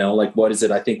 like what is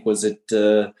it? I think, was it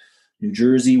New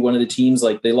Jersey, one of the teams,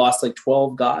 like they lost like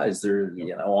 12 guys. They're,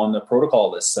 on the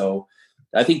protocol list. So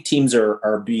I think teams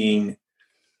are being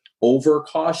over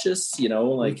cautious,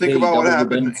 like think about what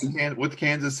happened with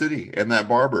Kansas City and that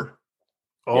barber.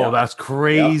 Oh, that's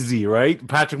crazy, right?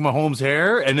 Patrick Mahomes'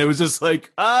 hair, and it was just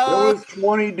like, there was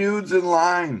 20 dudes in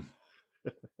line.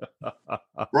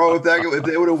 Bro, if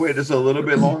they would have waited just a little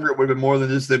bit longer, it would have been more than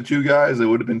just them two guys. It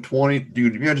would have been 20.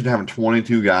 Dude, imagine having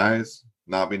 22 guys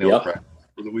not being able to practice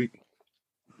for the week.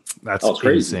 That's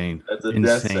crazy. Insane. That's a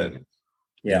death sentence.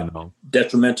 Yeah,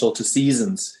 detrimental to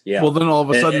seasons. Yeah. Well, then all of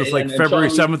a sudden it's like February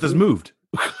 7th is moved.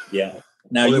 Yeah.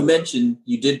 Now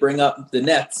you did bring up the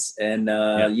Nets and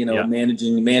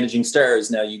managing stars.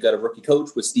 Now you got a rookie coach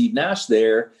with Steve Nash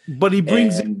there, but he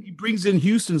brings in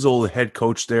Houston's old head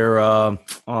coach there. Now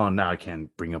I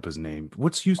can't bring up his name.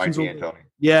 What's Houston's old? D'Antoni.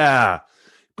 Yeah,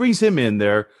 brings him in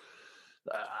there.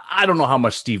 I don't know how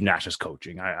much Steve Nash is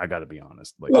coaching. I got to be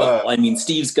honest.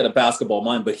 Steve's got a basketball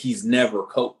mind, but he's never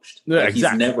coached. Exactly.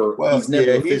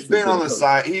 He's been on the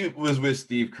side. He was with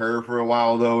Steve Kerr for a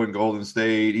while though in Golden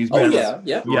State. He's been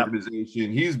the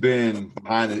organization. He's been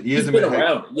behind it. He hasn't been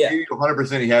around.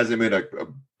 100%. He hasn't been a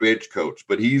bitch coach,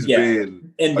 but he's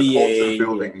been NBA a culture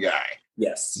building guy.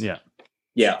 Yes. Yeah.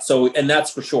 Yeah. So, and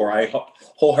that's for sure. I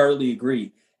wholeheartedly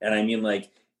agree. And I mean,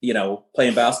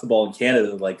 playing basketball in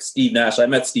Canada, like Steve Nash, I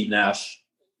met Steve Nash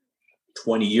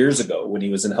 20 years ago when he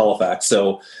was in Halifax.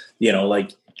 So,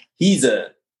 he's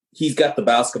got the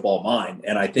basketball mind.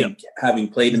 And I think having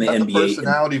played in the NBA, the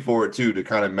personality for it too, to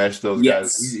kind of mesh those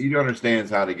guys. He understands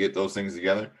how to get those things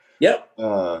together. Yep.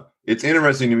 It's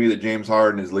interesting to me that James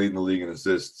Harden is leading the league in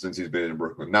assists since he's been in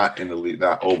Brooklyn, not in the league,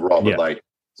 not overall, but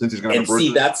since he's gone to Brooklyn.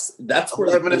 See, that's where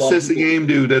 11 assists a game,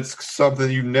 dude. That's something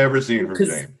you've never seen from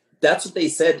James. That's what they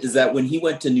said, is that when he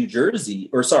went to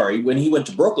when he went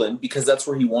to Brooklyn, because that's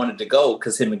where he wanted to go,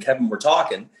 because him and Kevin were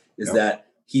talking, that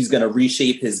he's going to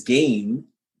reshape his game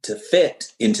to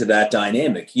fit into that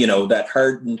dynamic, that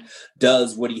Harden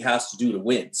does what he has to do to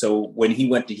win. So when he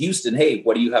went to Houston, hey,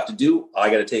 what do you have to do?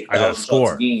 I got to take 1,000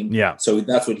 shots a game. Yeah. So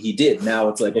that's what he did. Now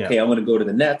it's like, okay, I'm going to go to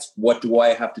the Nets. What do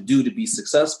I have to do to be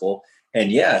successful?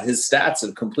 And yeah, his stats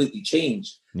have completely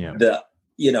changed. Yeah.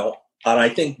 And I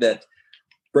think that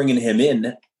bringing him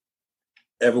in,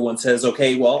 everyone says,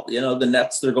 okay, well, the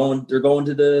Nets, they're going to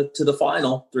the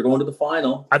final. They're going to the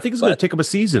final. I think it's going to take them a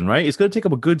season, right? It's going to take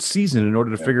them a good season in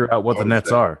order to figure out what the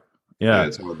Nets are. Yeah.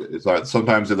 It's hard.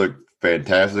 Sometimes they look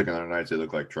fantastic, and other nights they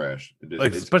look like trash.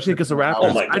 Especially because the Raptors.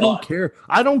 Oh my God.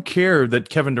 I don't care that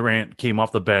Kevin Durant came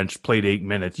off the bench, played 8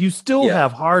 minutes. You still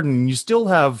have Harden. You still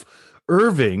have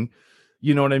Irving.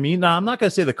 You know what I mean? Now, I'm not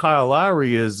going to say that Kyle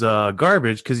Lowry is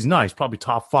garbage because he's not. He's probably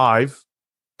top 5,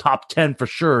 top 10 for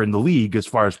sure in the league as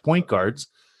far as point guards.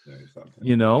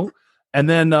 And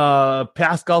then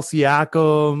Pascal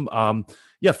Siakam.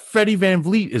 Freddie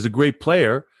VanVleet is a great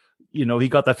player. He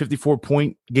got that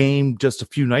 54-point game just a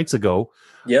few nights ago.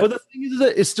 Yep. But the thing is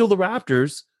that it's still the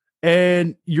Raptors,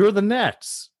 and you're the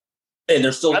Nets. And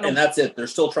they're still, and that's it. They're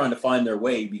still trying to find their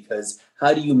way, because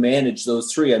how do you manage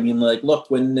those three? I mean, like, look,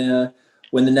 when the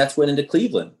Nets went into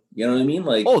Cleveland, you know what I mean?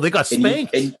 Like, they got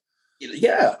spanked. And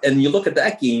you look at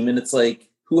that game, and it's like,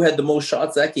 who had the most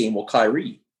shots that game? Well,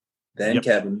 Kyrie, then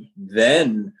Kevin,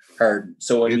 then Harden.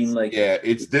 So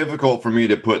it's difficult for me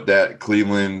to put that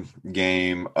Cleveland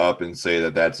game up and say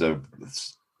that that's a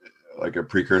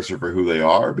precursor for who they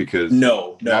are, because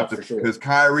for sure. Because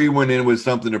Kyrie went in with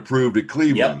something to prove to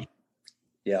Cleveland.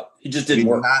 Yeah, he just didn't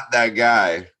work. Not that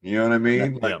guy. You know what I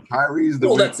mean? Kyrie's the.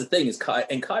 Well, that's the thing, is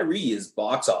Kyrie is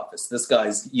box office. This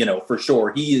guy's, for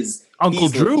sure. He is Uncle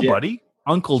Drew, legit. Buddy.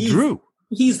 Uncle Drew.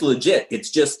 He's legit.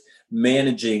 It's just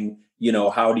managing.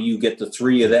 How do you get the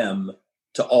three of them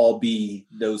to all be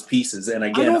those pieces? And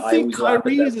again, I don't think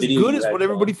Kyrie is as good as what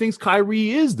everybody thinks Kyrie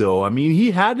is, though. I mean,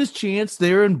 he had his chance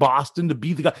there in Boston to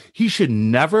be the guy. He should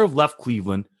never have left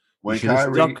Cleveland. When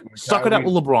Kyrie stuck it out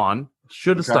with LeBron.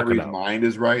 Should have stuck it out. Mind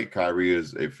is right. Kyrie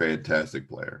is a fantastic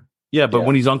player. Yeah, but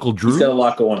when he's Uncle Drew, he's got a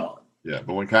lot going on. Yeah,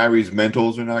 but when Kyrie's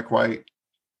mentals are not quite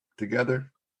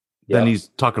together, then he's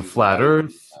talking flat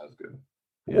earth.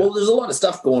 Yeah. Well, there's a lot of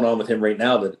stuff going on with him right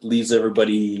now that leaves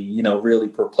everybody, really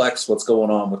perplexed what's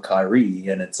going on with Kyrie.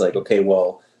 And it's like, okay,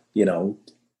 well,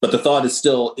 but the thought is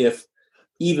still, if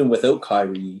even without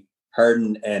Kyrie,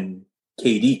 Harden and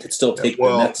KD could still take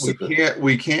the Nets.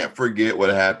 We can't forget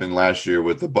what happened last year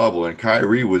with the bubble, and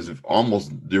Kyrie was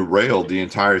almost derailed the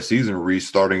entire season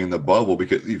restarting in the bubble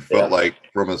because he felt like,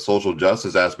 from a social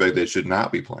justice aspect, they should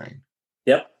not be playing.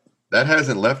 Yep. That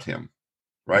hasn't left him.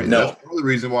 Right. No. That's part of the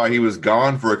reason why he was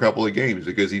gone for a couple of games,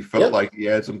 because he felt like he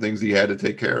had some things he had to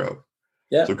take care of.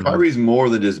 Yeah. So Kyrie's more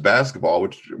than just basketball,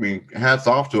 which, I mean, hats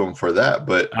off to him for that.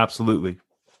 But absolutely,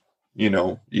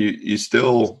 you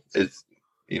still, it's,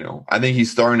 I think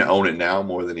he's starting to own it now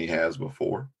more than he has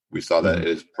before. We saw that at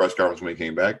his press conference when he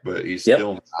came back, but he's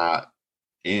still not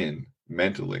in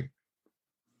mentally.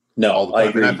 No, I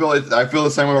agree. And I feel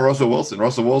the same way with Russell Wilson.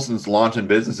 Russell Wilson's launching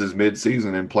businesses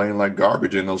mid-season and playing like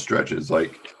garbage in those stretches.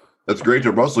 Like, that's great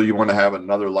to Russell. You want to have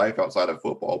another life outside of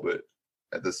football, but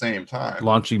at the same time,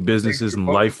 launching businesses and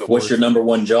life. What's your number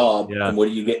one job? Yeah. And what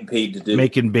are you getting paid to do?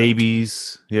 Making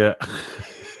babies. Yeah.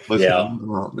 Listen,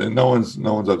 no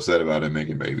one's upset about him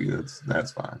making babies.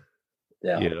 That's fine.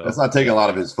 Yeah. That's not taking a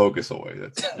lot of his focus away.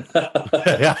 That's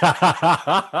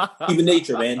human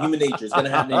nature, man. Human nature is gonna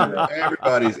happen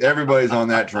anyway. Everybody's on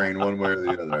that train one way or the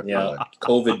other.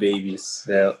 COVID babies.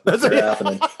 Yeah, they're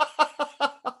happening.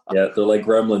 Yeah, they're like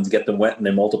gremlins. Get them wet and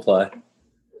they multiply.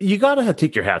 You got to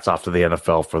take your hats off to the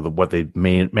NFL for what they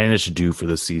managed to do for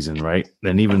this season, right?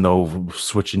 And even though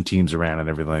switching teams around and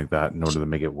everything like that in order to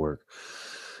make it work.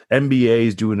 NBA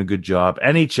is doing a good job.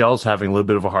 NHL's having a little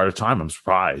bit of a harder time. I'm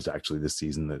surprised, actually, this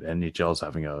season that NHL's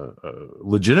having a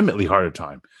legitimately harder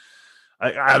time.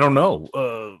 I don't know.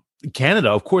 Canada,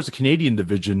 of course, the Canadian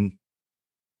division,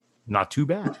 not too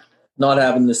bad. Not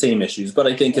having the same issues, but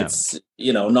I think it's,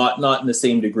 not in the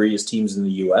same degree as teams in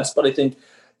the U.S., but I think,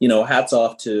 hats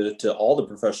off to all the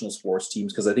professional sports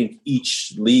teams, because I think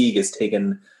each league has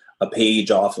taken a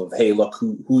page off of, hey, look,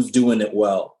 who's doing it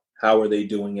well? How are they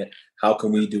doing it? How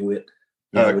can we do it?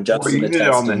 You hit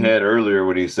it on the head earlier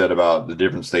when he said about the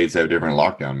different states have different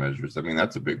lockdown measures. I mean,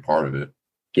 that's a big part of it.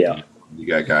 Yeah. You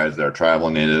got guys that are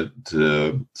traveling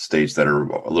into states that are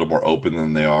a little more open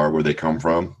than they are where they come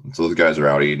from. So those guys are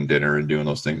out eating dinner and doing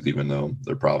those things, even though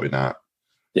they're probably not.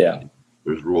 Yeah.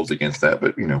 There's rules against that.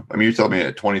 But, you're telling me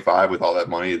at 25 with all that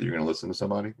money that you're going to listen to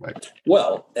somebody?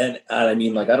 Well, and I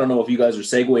mean, I don't know if you guys are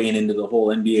segueing into the whole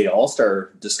NBA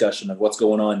All-Star discussion of what's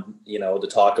going on, the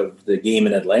talk of the game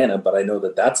in Atlanta, but I know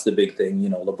that that's the big thing.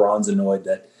 LeBron's annoyed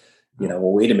that, well,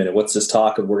 wait a minute, what's this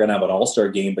talk of we're going to have an All-Star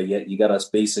game, but yet you got us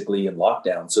basically in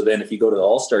lockdown. So then if you go to the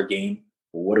All-Star game,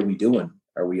 well, what are we doing?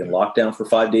 Are we in lockdown for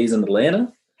 5 days in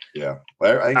Atlanta? Yeah,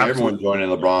 well, I think everyone Absolutely. joined in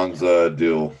LeBron's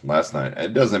deal last night.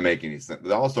 It doesn't make any sense.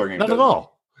 The All-Star game Not at doesn't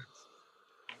all.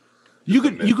 make You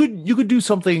sense. you could do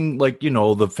something like,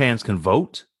 the fans can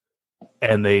vote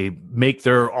and they make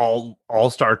their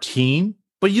all-star team,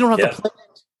 but you don't have Yeah. to play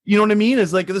it. You know what I mean?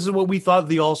 It's like, this is what we thought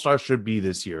the All-Star should be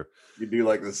this year. You do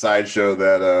like the sideshow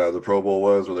that the Pro Bowl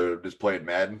was, where they're just playing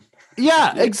Madden.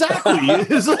 Yeah, exactly.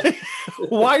 It's like,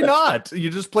 why not? You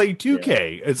just play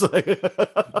 2K. It's like,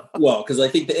 Well, because I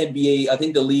think the NBA, I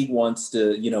think the league wants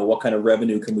to, what kind of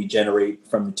revenue can we generate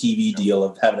from the TV deal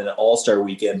of having an All-Star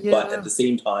weekend? But Yeah. at the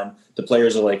same time, the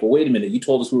players are like, well, wait a minute, you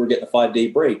told us we were getting a 5-day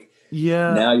break.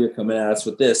 yeah. Now you're coming at us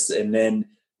with this, and then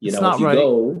It's if not you right.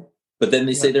 go, but then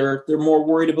they say they're more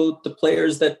worried about the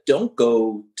players that don't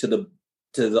go to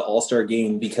the All-Star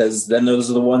game, because then those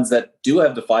are the ones that do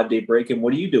have the 5-day break. And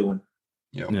what are you doing?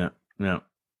 Yeah. You No,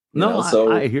 know,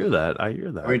 so- I hear that. I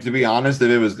hear that. I mean, to be honest,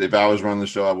 if I was running the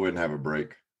show, I wouldn't have a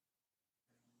break.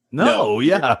 no,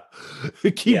 yeah.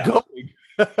 Keep Yeah. going.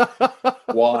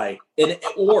 Why?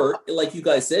 Or like you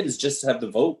guys said, is just to have the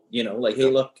vote. Like, hey,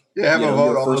 look, Yeah, have You a know, vote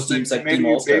your on first those team, things. second Maybe, team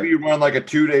All-Star. maybe you run like a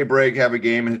 2-day break, have a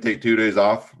game, and take 2 days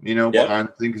off. Yep. Behind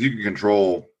the thing, because you can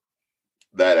control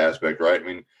that aspect, right? I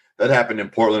mean, that happened in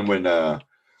Portland when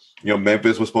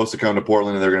Memphis was supposed to come to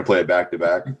Portland and they're going to play it back to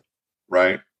back,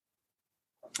 right?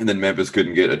 And then Memphis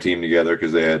couldn't get a team together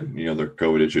because they had their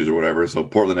COVID issues or whatever. So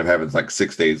Portland have having like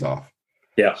 6 days off.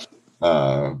 Yeah.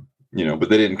 But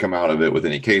they didn't come out of it with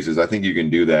any cases. I think you can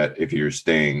do that if you're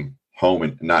staying home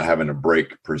and not having a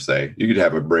break per se. You could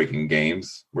have a break in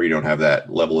games where you don't have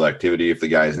that level of activity if the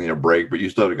guys need a break, but you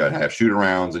still got to have shoot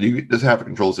arounds and you just have to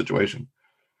control the situation.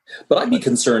 But I'd be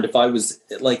concerned if I was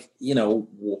like,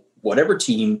 whatever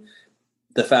team.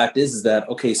 The fact is that,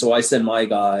 okay, so I send my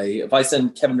guy, if I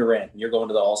send Kevin Durant, and you're going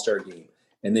to the All-Star game,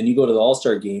 and then you go to the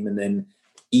All-Star game, and then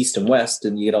East and West,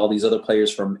 and you get all these other players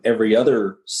from every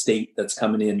other state that's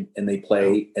coming in and they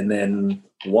play, and then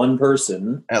one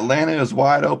person. Atlanta is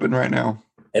wide open right now.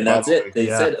 And that's it. They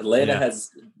Yeah. said Atlanta Yeah.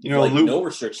 has Lou, no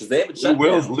restrictions. They haven't shut Lou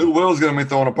down. Will's going to be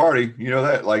throwing a party. You know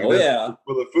that? Like, Oh, that's yeah.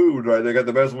 for the food, right? They got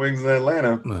the best wings in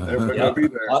Atlanta. Everybody Yeah. going to be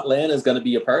there. Atlanta is going to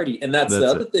be a party. And that's the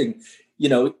That's other thing.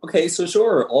 Okay, so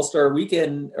sure, All-Star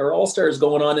weekend or All-Star is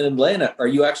going on in Atlanta. Are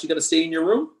you actually going to stay in your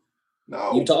room?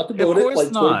 No. You talked about Of it, course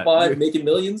like not. 25, making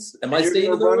millions. Am I You're staying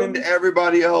going in to the run room? into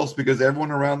everybody else because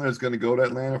everyone around there is going to go to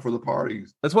Atlanta for the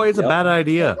parties. That's why it's a Yep. bad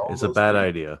idea. Like all It's a those bad things.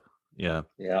 idea. Yeah.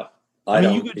 Yeah. I I mean,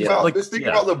 don't. you could yeah. just, like, Just think yeah.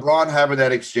 about LeBron having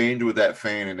that exchange with that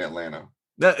fan in Atlanta.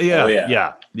 Yeah. Oh,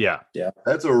 yeah. Yeah.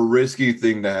 That's a risky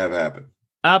thing to have happen.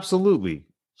 Absolutely.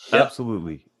 Yep.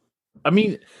 Absolutely. I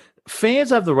mean,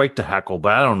 fans have the right to heckle,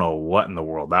 but I don't know what in the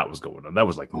world that was going on. That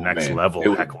was like Oh, next man. level It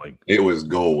was- heckling. It was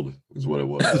gold, is what it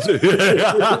was.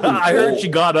 I heard she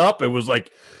got up and was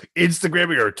like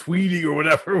Instagramming or tweeting or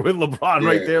whatever with LeBron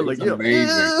right there. it Like, was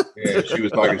amazing. Yeah, she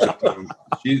was talking shit to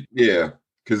him.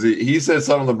 Because he said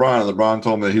something to LeBron, and LeBron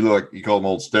told him that he looked like, he called him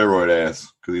old steroid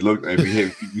ass because he looked.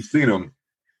 If you seen him,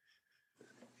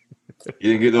 he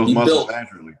didn't get those He muscles built.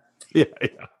 naturally. yeah.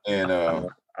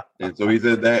 And so he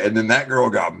said that, and then that girl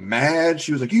got mad.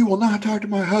 She was like, "You will not talk to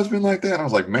my husband like that." And I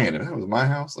was like, "Man, if that was my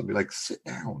house, I'd be like, sit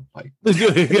down." Like, That's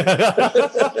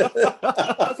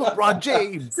LeBron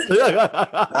James.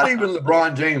 not even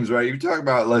LeBron James, right? You talk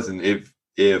about, listen, if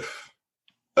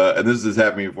and this has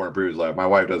happened to me before in a previous life. My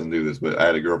wife doesn't do this, but I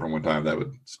had a girlfriend one time that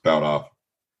would spout off.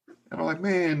 And I'm like,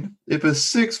 man, if a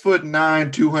 6'9",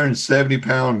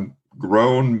 270-pound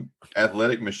grown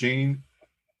athletic machine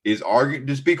is arguing,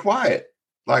 just be quiet.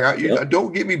 Like,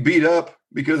 don't get me beat up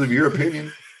because of your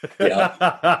opinion. Yeah.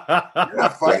 You're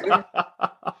not fighting.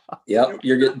 Yep.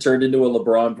 You're getting turned into a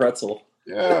LeBron pretzel.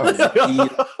 Yeah.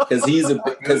 Because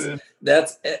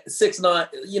that's 6'9".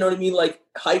 You know what I mean? Like,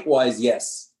 height wise,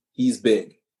 yes, he's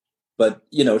big. But,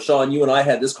 Sean, you and I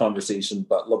had this conversation,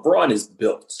 but LeBron is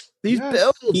built. He's Yes.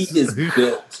 built. He is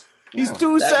built. He's Yeah.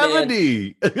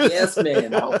 270. Yes,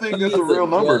 man. I don't think He that's is a real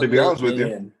number, to be well-built honest with you.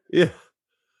 man. Yeah.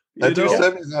 That You know?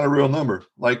 270 is not a real number.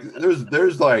 Like, there's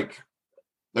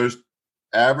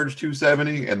average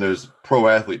 270 and there's pro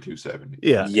athlete 270.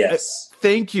 Yeah. Yes.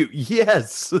 Thank you.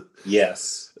 Yes.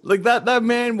 Yes. Like that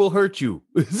man will hurt you.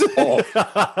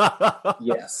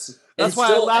 Yes. That's And why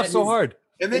still I laugh at so his- hard.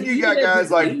 And then And you got even at guys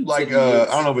his like age like that he I is.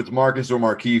 don't know if it's Marcus or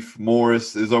Markeith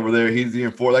Morris is over there. He's the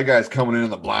enforcer. That guy's coming in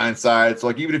on the blind side. So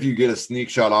like even if you get a sneak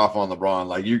shot off on LeBron,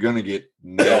 like you're gonna get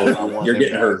nailed. by one of You're them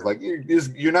getting guys. hurt. Like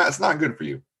you're not. It's not good for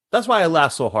you. That's why I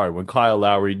laughed so hard when Kyle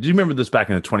Lowry. Do you remember this back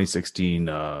in the 2016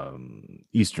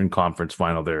 Eastern Conference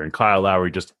Final there? And Kyle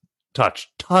Lowry just touched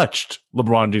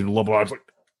LeBron James. LeBron's like,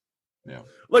 Yeah.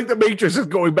 like the Matrix is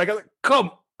going back. I'm like,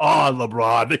 come on,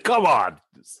 LeBron, come on,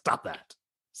 stop that.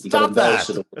 You got to Stop embellish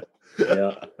that. it a little.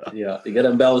 Yeah. You got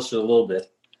to embellish it a little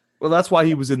bit. Well, that's why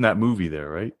he was in that movie there,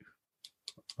 right?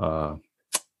 I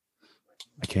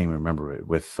can't even remember it.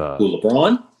 With Who,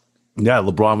 LeBron? yeah,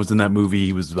 LeBron was in that movie.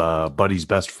 He was Buddy's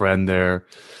best friend there.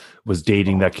 Was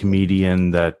dating that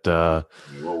comedian that. What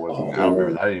was it? I don't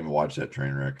remember. I didn't even watch that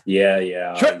train wreck. Yeah.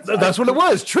 That's what it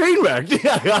was. Train wreck.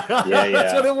 Yeah.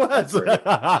 That's what it was.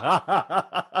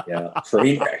 Yeah,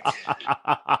 train wreck.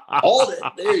 Hold it.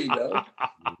 There you go.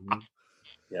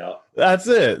 Yeah. That's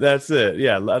it.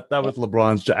 Yeah, that was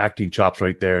LeBron's acting chops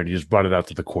right there, and he just brought it out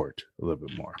to the court a little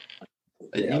bit more.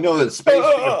 You know that Space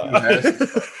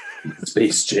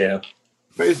Jam.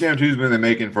 Space Jam 2's been in the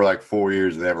making for like 4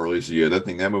 years. They haven't released it yet.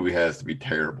 That movie has to be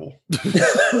terrible. It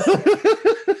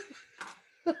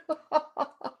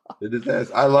just has.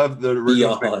 I love the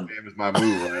original Space Jam is my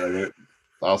movie. Right?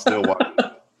 I'll still watch it.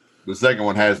 The second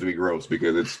one has to be gross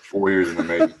because it's 4 years in the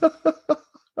making.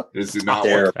 This is not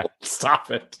terrible.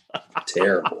 Stop it.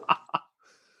 Terrible. All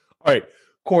right,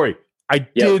 Corey. I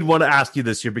did want to ask you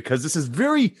this here because this is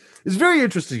very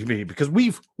interesting to me because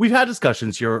we've had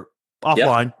discussions here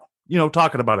offline,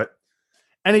 talking about it.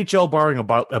 NHL borrowing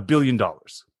about $1 billion.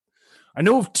 I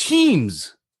know of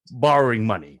teams borrowing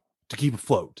money to keep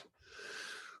afloat,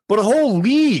 but a whole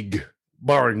league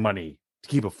borrowing money to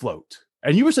keep afloat.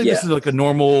 And you were saying this is like a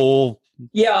normal.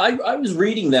 Yeah, I was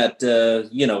reading that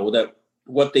that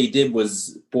what they did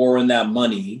was borrowing that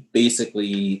money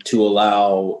basically to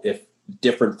allow if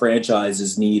different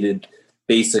franchises needed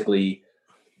basically,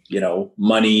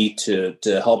 money to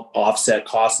help offset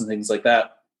costs and things like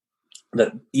that.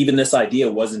 That even this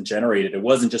idea wasn't generated. It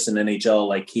wasn't just an NHL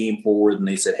like came forward and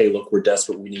they said, "Hey, look, we're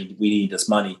desperate. We need this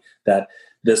money." That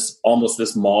this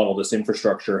model, this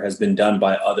infrastructure has been done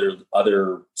by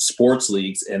other sports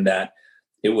leagues, and that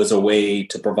it was a way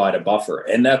to provide a buffer.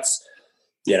 And that's,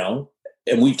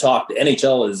 and we've talked.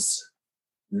 NHL is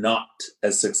not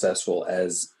as successful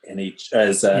as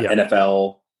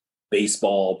NFL,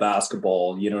 baseball,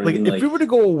 basketball. You know what I mean? If we were to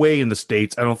go away in the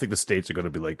States, I don't think the states are going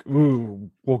to be like, "Ooh,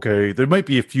 okay." There might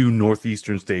be a few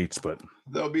northeastern states, but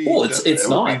they'll be. Well, it's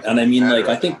not. And I mean, I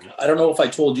don't know if I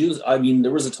told you. I mean,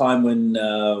 there was a time when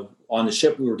on the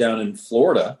ship we were down in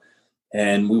Florida,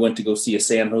 and we went to go see a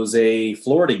San Jose,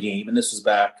 Florida game, and this was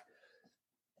back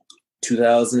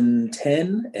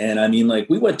 2010. And I mean,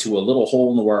 we went to a little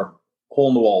hole in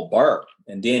the wall bar,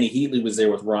 and Danny Heatley was there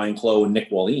with Ryan Clough and Nick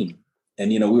Wallin. And,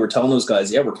 we were telling those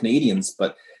guys, we're Canadians,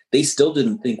 but they still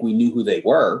didn't think we knew who they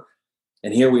were.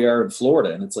 And here we are in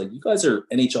Florida. And it's like, you guys are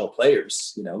NHL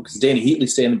players, because Danny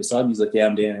Heatley's standing beside me. He's like, "Yeah,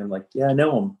 I'm Danny." I'm like, "Yeah, I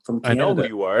know him from Canada." I know who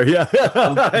you are. Yeah.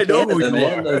 I know who you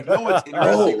are. What's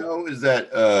interesting, though, is that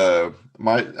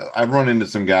I've run into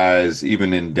some guys,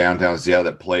 even in downtown Seattle,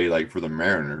 that play, for the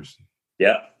Mariners.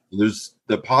 Yeah.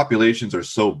 The populations are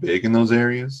so big in those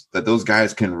areas that those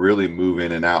guys can really move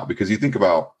in and out. Because you think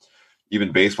about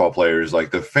even baseball players,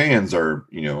 the fans are,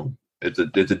 it's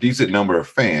a decent number of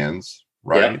fans,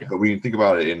 right? Yeah. But when you think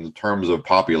about it in terms of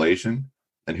population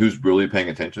and who's really paying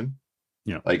attention,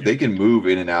 they can move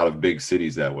in and out of big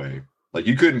cities that way.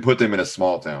 You couldn't put them in a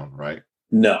small town, right?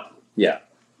 No. Yeah.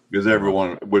 Because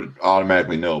everyone would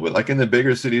automatically know. But in the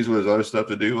bigger cities where there's other stuff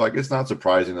to do, it's not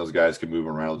surprising those guys can move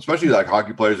around, especially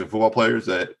hockey players and football players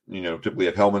that, typically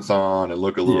have helmets on and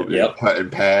look a little bit and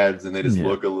pads, and they just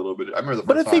look a little bit. I remember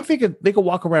But I think they could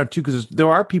walk around too, because there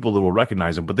are people that will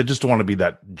recognize them, but they just don't want to be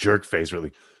that jerk face,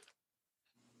 really.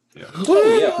 Yeah.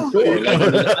 Oh yeah, for sure.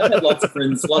 I've had lots of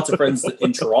friends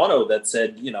in Toronto that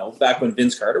said, back when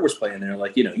Vince Carter was playing there,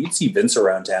 you'd see Vince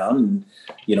around town, and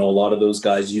a lot of those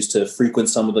guys used to frequent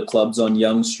some of the clubs on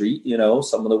Yonge Street.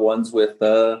 Some of the ones with,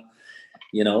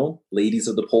 ladies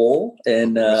of the pole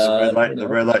and the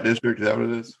red light district. Is that what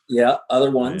it is? Yeah,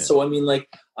 other ones. So I mean,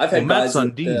 I've had guys. Matt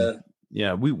Sundin.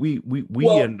 Yeah, we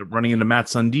ended up running into Matt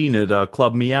Sundin at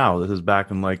Club Meow. This is back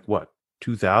in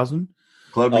 2000.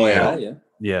 Club Meow.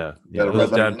 Yeah. Yeah, it was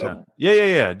downtown.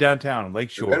 Yeah, downtown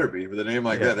Lakeshore. It better be with a name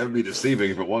like that. That would be deceiving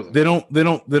if it wasn't. They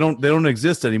don't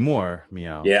exist anymore.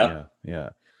 Meow. Yeah.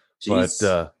 But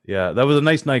that was a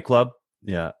nice nightclub.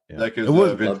 Yeah. Like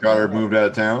Vince Carter moved out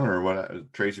of town, or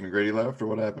what? Tracy McGrady left, or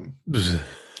what happened?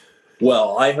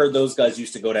 Well, I heard those guys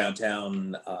used to go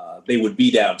downtown. They would be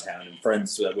downtown, and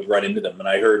friends would run into them. And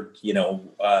I heard,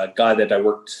 a guy that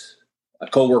a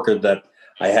coworker that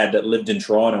I had that lived in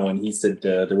Toronto, and he said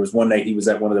there was one night he was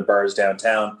at one of the bars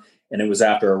downtown, and it was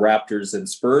after a Raptors and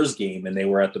Spurs game, and they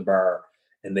were at the bar,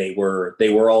 and they were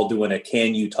all doing a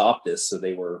 "Can you top this?" So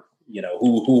they were,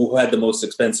 who had the most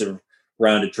expensive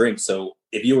round of drinks. So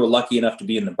if you were lucky enough to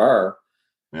be in the bar,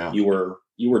 you were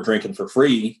drinking for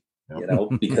free. you know,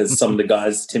 because some of the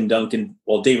guys, Tim Duncan,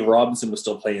 well, David Robinson was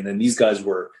still playing, and these guys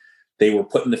were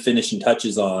putting the finishing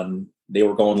touches on. They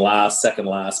were going second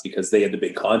last because they had the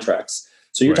big contracts.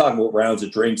 So you're talking about rounds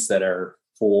of drinks that are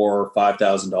 $4,000 or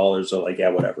 $5,000. So like, yeah,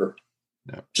 whatever.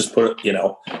 Yeah. Just put it, you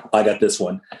know, I got this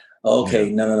one. Okay,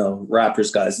 no.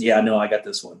 Raptors guys. Yeah, no, I got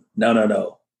this one.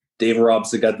 No. David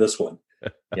Robinson got this one.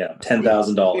 Yeah,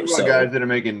 $10,000. So guys that are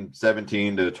making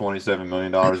 $17 to $27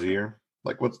 million a year.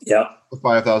 Like what's the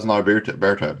 $5,000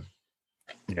 bear tab?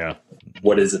 Yeah.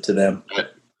 What is it to them?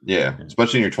 Yeah,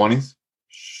 especially in your 20s.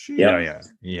 Yeah.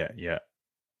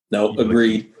 No,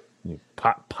 agreed.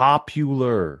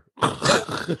 Popular.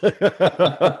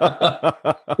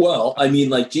 Well, I mean,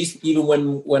 like, geez, even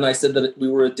when I said that we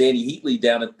were at Danny Heatley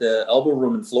down at the Elbow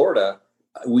Room in Florida,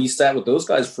 we sat with those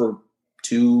guys for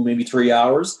 2, maybe 3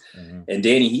 hours, and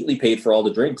Danny Heatley paid for all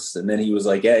the drinks. And then he was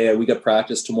like, yeah, we got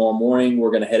practice tomorrow morning.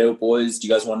 We're going to head out, boys. Do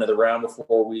you guys want another round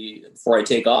before I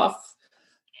take off?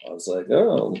 I was like,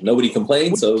 oh, nobody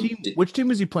complained. Which team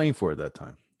was he playing for at that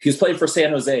time? He was playing for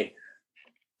San Jose.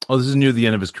 Oh, this is near the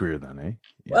end of his career then, eh?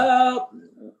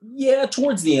 Yeah,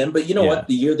 towards the end. But you know what?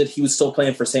 The year that he was still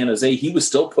playing for San Jose, he was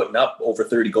still putting up over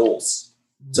 30 goals.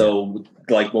 So,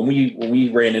 like, when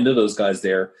we ran into those guys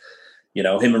there, you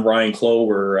know, him and Ryan Clough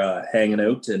were hanging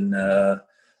out, and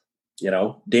you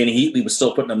know, Danny Heatley was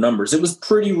still putting up numbers. It was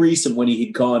pretty recent when he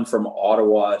had gone from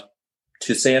Ottawa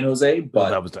to San Jose,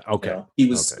 but that was okay. You know, he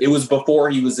was. Okay. It was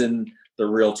before he was in the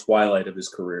real twilight of his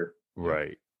career.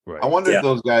 Right. I wonder if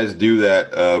those guys do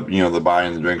that. You know, the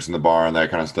buying the drinks in the bar and that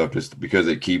kind of stuff, just because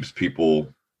it keeps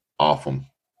people off them.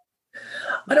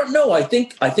 I don't know. I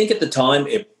think at the time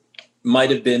it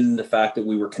might have been the fact that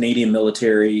we were Canadian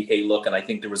military. Hey, look, and I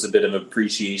think there was a bit of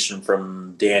appreciation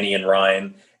from Danny and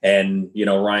Ryan, and you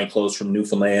know, Ryan Clogh's from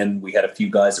Newfoundland. We had a few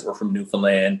guys that were from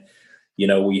Newfoundland. You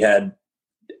know, we had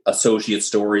associate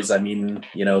stories. I mean,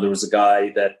 you know, there was a guy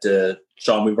that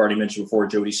Sean, we've already mentioned before,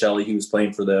 Jody Shelley. He was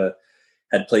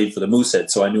had played for the Moosehead,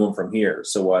 so I knew him from here.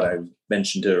 So what I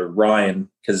mentioned to Ryan,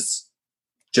 because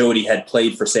Jody had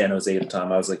played for San Jose at the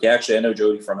time, I was like, yeah, actually, I know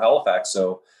Jody from Halifax.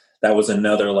 So that was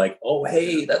another like, oh,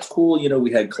 hey, that's cool. You know,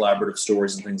 we had collaborative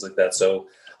stories and things like that. So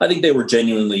I think they were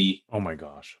genuinely, oh my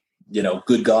gosh, you know,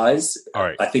 good guys. All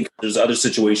right. I think there's other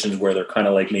situations where they're kind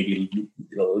of like, maybe, you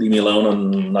know, leave me alone.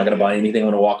 I'm not going to buy anything.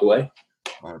 I'm going to walk away.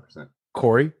 100%.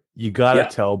 Corey, you got to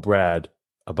tell Brad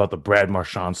about the Brad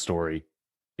Marchand story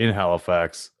in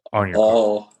Halifax on your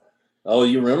car. Oh,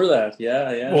 you remember that?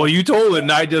 Yeah. Well, you told it,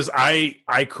 and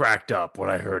I cracked up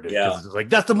when I heard it. Yeah. It was like,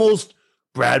 that's the most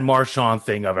Brad Marchand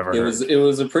thing I've ever heard. It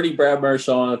was a pretty Brad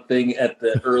Marchand thing at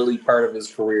the early part of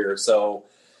his career. So,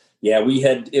 yeah,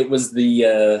 it was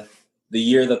the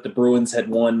year that the Bruins had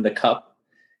won the Cup,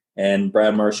 and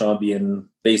Brad Marchand being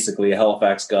basically a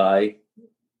Halifax guy.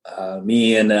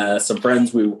 Me and some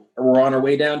friends, we were on our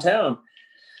way downtown.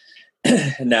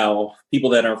 Now, people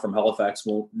that aren't from Halifax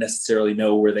won't necessarily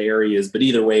know where the area is, but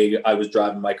either way, I was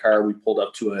driving my car. We pulled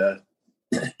up to a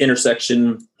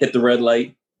intersection, hit the red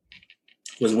light,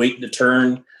 was waiting to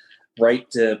turn right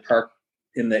to park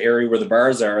in the area where the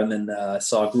bars are, and then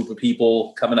saw a group of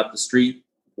people coming up the street,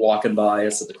 walking by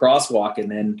us at the crosswalk, and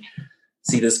then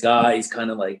see this guy. He's kind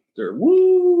of like, they're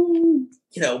woo,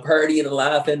 you know, partying and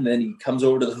laughing. And then he comes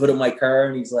over to the hood of my car,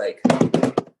 and he's like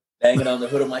banging on the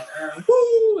hood of my car,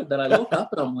 woo! And then I look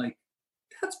up, and I'm like,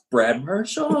 that's Brad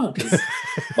Marchand.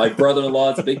 My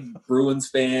brother-in-law is a big Bruins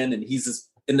fan, and he's just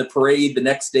in the parade the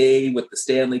next day with the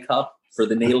Stanley Cup for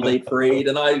the Natal Day parade.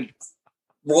 And I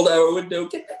rolled out a window,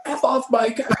 get the F off my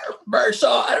car,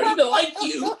 Marchand. I don't even like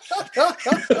you.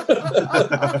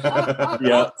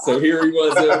 Yeah, so here he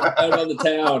was out on the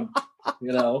town,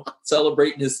 you know,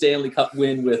 celebrating his Stanley Cup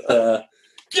win with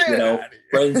you know,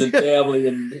 friends and family,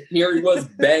 and here he was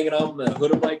banging on the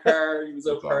hood of my car. He was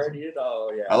out partying.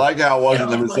 Oh yeah. I like how it wasn't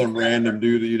them as some random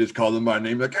dude that you just called him by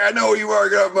name, like, I know who you are,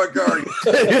 get off my car.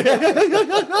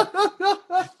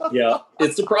 Yeah,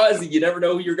 it's surprising. You never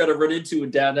know who you're going to run into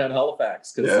in downtown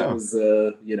Halifax, because it was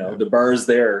you know, the bars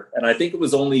there. And I think it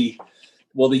was only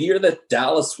the year that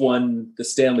Dallas won the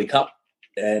Stanley Cup,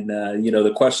 and you know,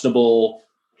 the questionable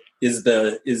is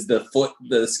the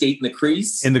skate in the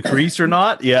crease or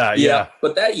not? Yeah.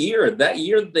 But that year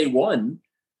they won,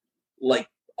 like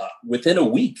within a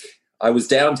week, I was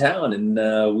downtown, and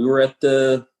we were at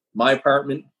my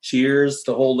apartment. Cheers,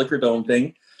 the whole Liquor Dome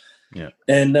thing. Yeah,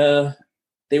 and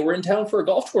they were in town for a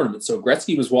golf tournament. So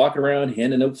Gretzky was walking around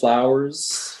handing out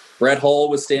flowers. Brett Hull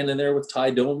was standing there with Ty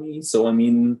Domi. So I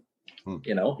mean,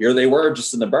 you know, here they were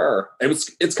just in the bar.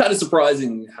 It's kind of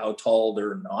surprising how tall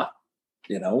they're not.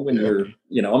 when you're,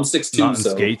 I'm 6'2", Not in so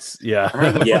skates. Yeah. I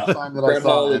remember the Yeah. first time that I Brett saw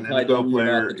Hall an and Ty NFL Domi are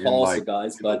player not the in tallest like of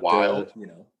guys, in the but wild.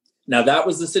 Now that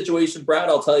was the situation, Brad.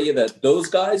 I'll tell you that those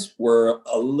guys were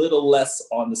a little less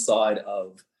on the side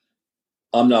of,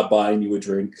 I'm not buying you a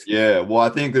drink. Yeah, well, I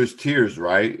think there's tiers,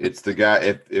 right? It's the guy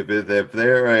if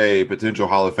they're a potential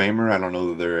Hall of Famer, I don't know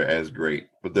that they're as great,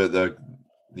 but they're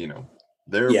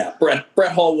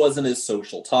Brett Hall wasn't as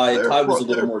social. Ty was a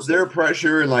little more social. Their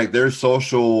pressure and like their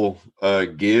social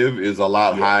give is a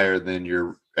lot higher than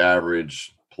your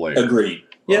average player. Agreed.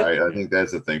 Yeah, right? I think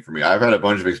that's the thing for me. I've had a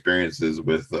bunch of experiences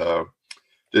with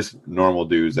just normal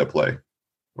dudes that play,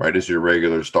 right? It's your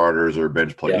regular starters or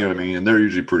bench play, you know what I mean? And they're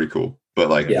usually pretty cool. But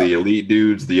like the elite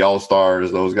dudes, the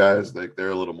all-stars, those guys, like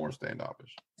they're a little more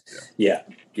standoffish. Yeah.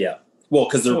 Well,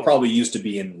 because they're probably used to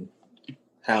being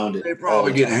hounded. They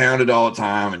probably get hounded all the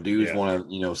time, and dudes want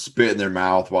to, spit in their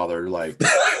mouth while they're like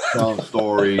telling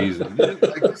stories. And,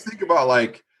 like, just think about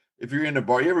like if you're in a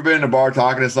bar. You ever been in a bar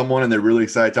talking to someone and they're really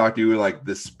excited to talk to you, and like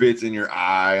the spits in your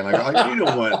eye, and like you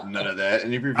don't want none of that.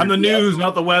 And if you're I'm the news,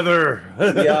 not the weather.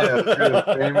 if you're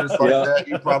famous like that,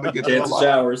 you probably get chance of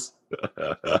showers.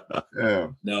 Yeah.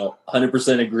 No,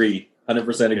 100% agree.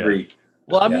 100% agree.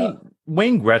 Well, I mean,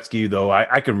 Wayne Gretzky, though,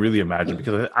 I can really imagine,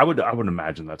 because I would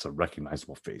imagine that's a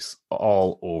recognizable face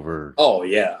all over. Oh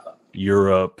yeah,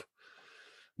 Europe,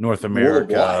 North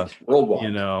America, worldwide.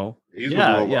 He's a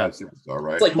worldwide superstar,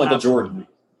 right? It's like Michael Jordan.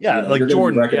 Like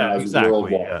Jordan. Yeah, exactly.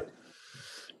 Worldwide.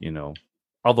 Yeah.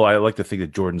 Although I like to think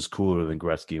that Jordan's cooler than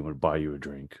Gretzky and would buy you a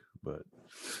drink, but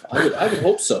I would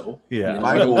hope so. Yeah.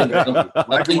 I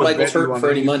don't think Michael's hurting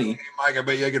for any money. Hey, Mike, I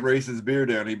bet you I could race his beer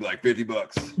down. He'd be like $50.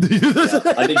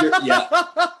 I think you're.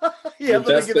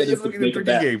 But they get a drinking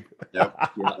game. Yep.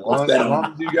 As long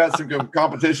as you got some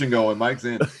competition going, Mike's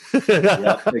in.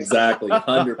 Exactly.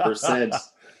 100%.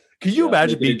 Can you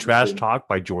imagine being trash talked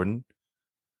by Jordan?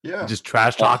 Yeah. Just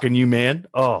trash talking you, man.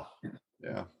 Oh.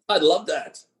 Yeah. I'd love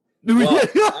that. Well,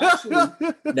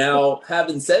 actually, now,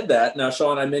 having said that,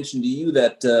 Sean, I mentioned to you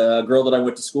that a girl that I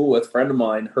went to school with, a friend of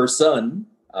mine, her son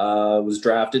was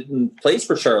drafted and plays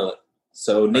for Charlotte.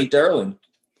 So Nate Darling.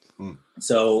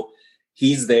 So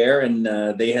he's there, and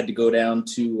they had to go down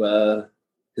to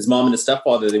his mom and his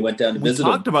stepfather. They went down to visit him.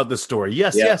 We talked about this story.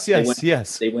 Yes.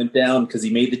 They went down because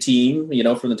he made the team,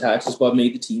 from the taxi squad,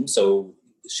 made the team. So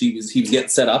he was getting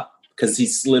set up because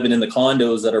he's living in the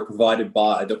condos that are provided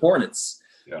by the Hornets.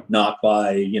 Not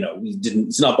by,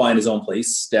 he's not buying his own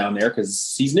place down there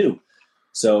because he's new.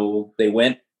 So they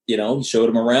went, he showed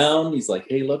him around. He's like,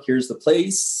 hey, look, here's the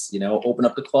place, open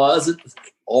up the closet,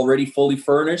 already fully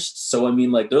furnished. So, I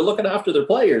mean, like, they're looking after their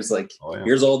players. Like,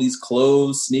 here's all these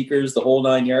clothes, sneakers, the whole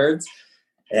 9 yards.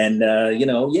 And,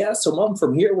 so Mom,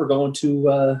 from here, we're going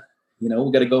to, we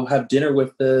got to go have dinner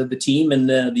with the team and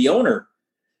the owner.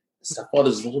 The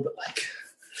stepfather's a little bit like,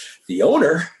 the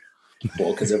owner?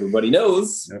 Well, because everybody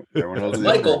knows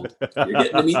Michael. You're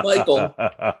getting to meet Michael.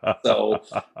 So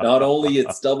not only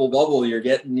it's double bubble, you're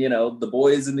getting, the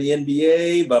boys in the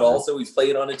NBA, but also he's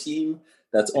playing on a team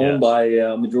that's owned by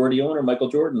majority owner Michael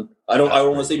Jordan. I don't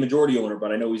want to say majority owner,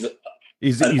 but I know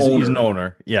he's an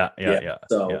owner. Yeah.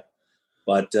 So,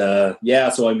 but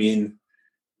so I mean,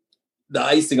 the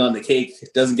icing on the cake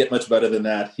doesn't get much better than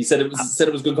that. He said it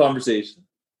was good conversation.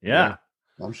 Yeah,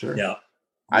 I'm sure. Yeah.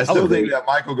 I still think that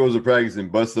Michael goes to practice and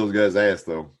busts those guys' ass,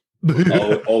 though.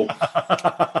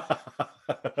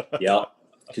 Yeah.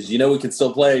 Because we can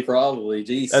still play, probably.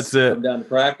 Jeez. That's it. Come down to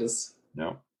practice.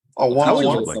 No. Oh,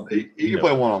 one-on-one. You can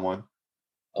play one-on-one.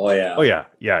 Oh, yeah. Oh, yeah.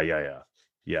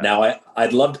 Yeah. Now,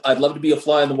 I'd love to be a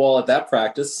fly on the wall at that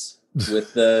practice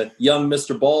with young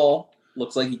Mr. Ball.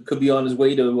 Looks like he could be on his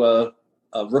way to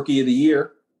a Rookie of the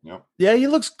Year. Yep. Yeah, he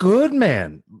looks good,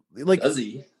 man. Like, does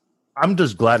he? I'm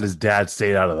just glad his dad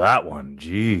stayed out of that one.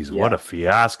 Jeez, what a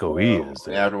fiasco he is.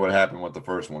 After what happened with the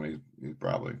first one, he's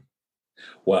probably.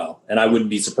 Well, and I wouldn't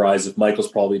be surprised if Michael's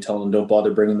probably telling him, don't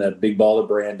bother bringing that big baller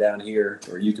brand down here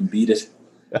or you can beat it.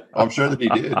 I'm sure that he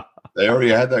did. They already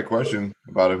had that question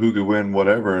about who could win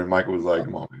whatever, and Michael was like,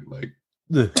 come on, man. Like,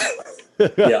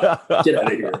 yeah, get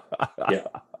out of here. Yeah.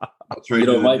 I'll trade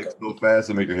you Michael so fast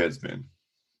and make your head spin.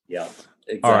 Yeah,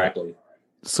 exactly. Right.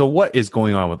 So what is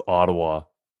going on with Ottawa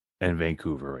and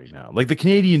Vancouver right now? Like the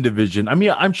Canadian division, I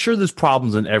mean, I'm sure there's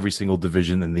problems in every single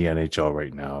division in the NHL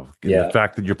right now. The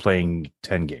fact that you're playing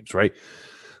 10 games, right?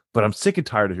 But I'm sick and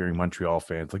tired of hearing Montreal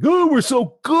fans like, oh, we're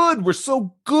so good. We're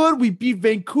so good. We beat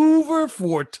Vancouver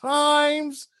 4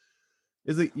 times.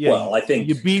 Is it? Yeah. Well, I think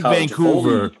you beat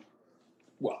Vancouver.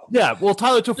 Toffoli, well,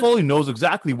 Tyler Toffoli knows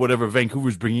exactly whatever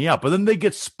Vancouver's bringing out, but then they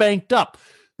get spanked up.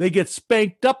 The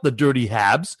dirty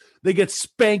Habs. They get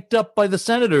spanked up by the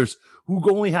Senators,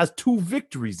 who only has 2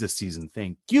 victories this season.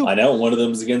 Thank you. I know one of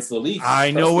them is against the Leafs.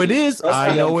 I know it is.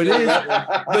 I know it is.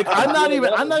 Like I'm not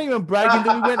even bragging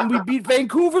that we went and we beat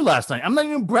Vancouver last night. I'm not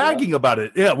even bragging about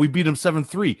it. Yeah, we beat them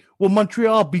 7-3. Well,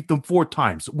 Montreal beat them 4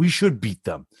 times. We should beat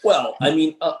them. Well, I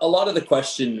mean, a lot of the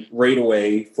question right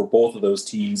away for both of those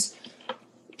teams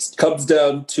comes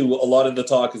down to a lot of the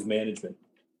talk is management.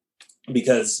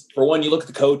 Because for one, you look at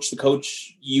the coach,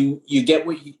 you get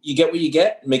what you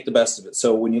get and make the best of it.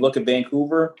 So when you look at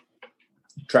Vancouver,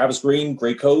 Travis Green,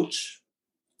 great coach.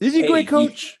 Is he a great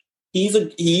coach? He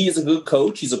is a good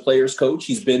coach. He's a player's coach.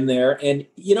 He's been there. And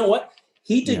you know what?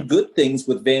 He did good things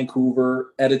with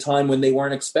Vancouver at a time when they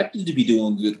weren't expected to be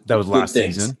doing good. That was last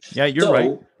season. Yeah, you're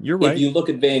right. You're right. If you look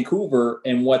at Vancouver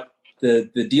and what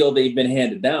the deal they've been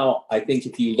handed now, I think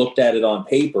if you looked at it on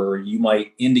paper, you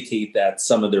might indicate that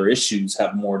some of their issues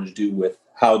have more to do with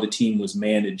how the team was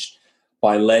managed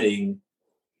by letting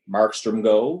Markstrom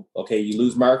go. Okay, you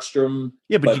lose Markstrom,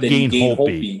 but then you gain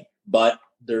Holtby. But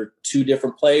they're 2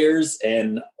 different players,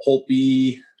 and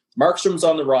Markstrom's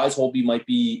on the rise. Holtby might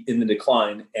be in the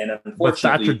decline, and unfortunately, but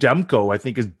Thatcher Demko, I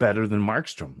think, is better than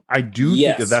Markstrom. I do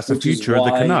think that's the future of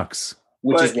the Canucks.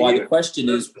 Which is why the question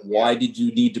is, why did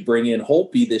you need to bring in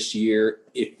Holtby this year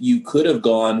if you could have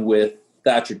gone with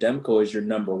Thatcher Demko as your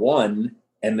number 1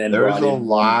 and then there's a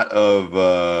lot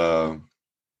of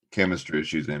chemistry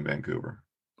issues in Vancouver.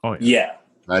 Oh yeah.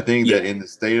 I think that in the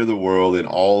state of the world, in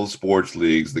all sports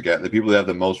leagues, the people that have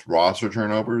the most roster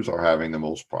turnovers are having the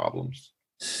most problems.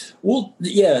 Well,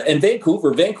 yeah, and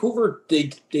Vancouver, they like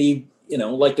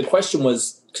the question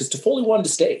was because Toffoli wanted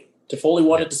to stay. Toffoli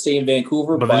wanted to stay in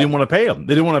Vancouver, but they didn't want to pay him.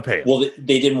 Well,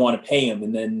 they didn't want to pay him,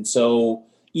 and then so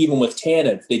even with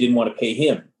Tanev, they didn't want to pay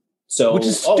him. So which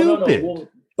is stupid. Well,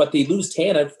 but they lose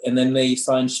Tanev, and then they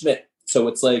sign Schmidt. So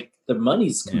it's like the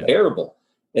money's comparable.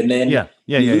 And then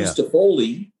you lose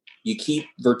Toffoli, you keep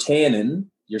Virtanen,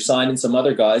 you're signing some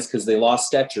other guys because they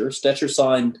lost Stetcher. Stetcher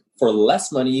signed for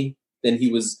less money than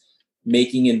he was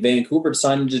making in Vancouver to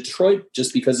sign in Detroit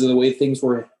just because of the way things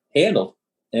were handled.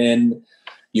 And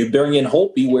you bring in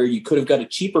Holtby where you could have got a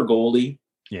cheaper goalie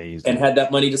and had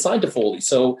that money to sign Toffoli.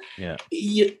 So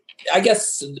I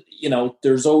guess,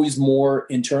 there's always more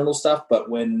internal stuff, but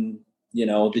when, the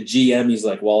GM, he's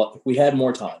like, well, if we had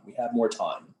more time.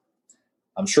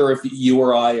 I'm sure if you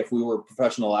or I, if we were a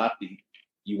professional athlete,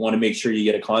 you want to make sure you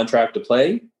get a contract to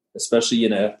play, especially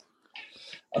in a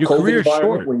COVID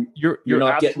environment where you're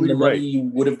not getting the money you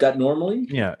would have got normally.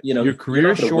 Yeah. Your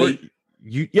career is short.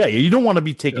 You don't want to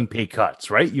be taking pay cuts,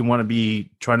 right? You want to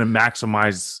be trying to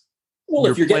maximize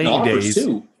your if you're getting offers days.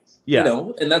 Too.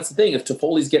 And that's the thing. If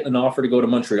Toffoli's getting an offer to go to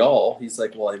Montreal, he's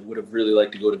like, well, I would have really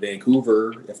liked to go to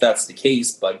Vancouver if that's the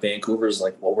case. But Vancouver's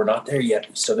like, well, we're not there yet.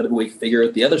 We still got to figure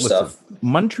out the other stuff.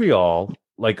 Montreal,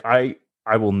 I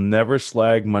will never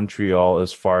slag Montreal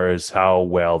as far as how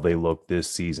well they look this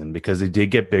season because they did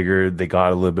get bigger. They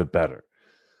got a little bit better.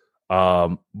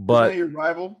 But is that your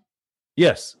rival?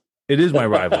 Yes, it is my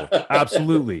rival.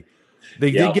 Absolutely.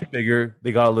 They did get bigger.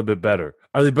 They got a little bit better.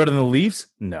 Are they better than the Leafs?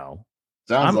 No.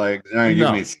 Sounds like they're not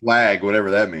giving me slag,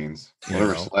 whatever that means.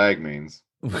 Whatever slag means.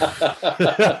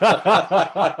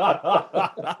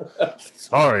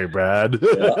 Sorry, Brad.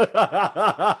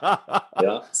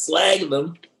 Slag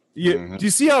them. Do you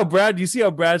see how Brad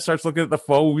starts looking at the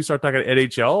phone when we start talking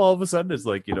NHL? All of a sudden, it's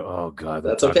like, oh god,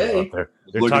 that's okay.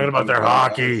 They're talking about their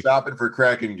hockey. Shopping for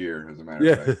Kraken gear, as a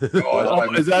matter of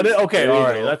fact. Is that it? Okay, all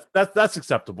right. That's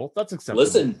acceptable. That's acceptable.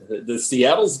 Listen, the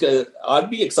Seattle's good. I'd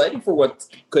be excited for what's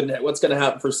going to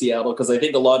happen for Seattle because I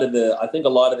think a lot of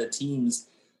the teams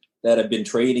that have been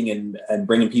trading and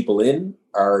bringing people in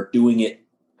are doing it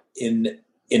in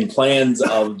plans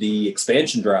of the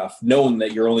expansion draft, knowing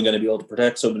that you're only going to be able to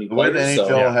protect so many players. The way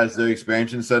the NHL has their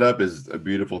expansion set up is a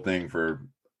beautiful thing for,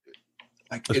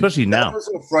 especially now. What's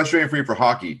so frustrating for you for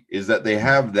hockey is that they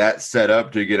have that set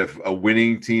up to get a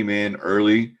winning team in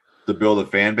early to build a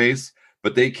fan base,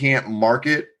 but they can't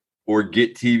market or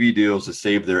get TV deals to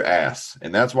save their ass,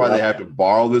 and that's why they have to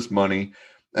borrow this money.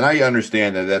 And I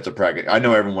understand that that's a practice. I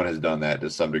know everyone has done that to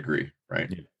some degree, right?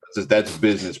 Yeah. That's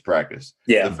business practice.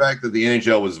 Yeah. The fact that the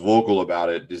NHL was vocal about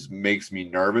it just makes me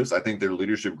nervous. I think their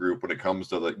leadership group, when it comes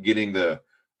to getting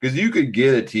because you could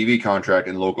get a TV contract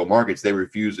in local markets, they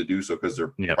refuse to do so because their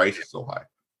price is so high.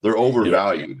 They're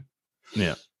overvalued.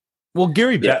 Yeah. Well,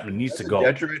 Gary Bettman needs to go.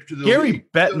 Gary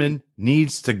Bettman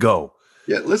needs to go.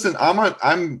 Yeah. Listen,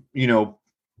 I'm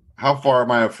how far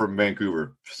am I from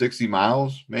Vancouver? 60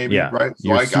 miles, maybe, right?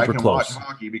 So I can watch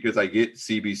hockey because I get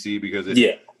CBC because it's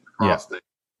across the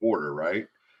border, right?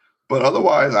 But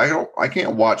otherwise, I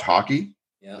can't watch hockey.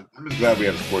 Yeah. I'm just glad we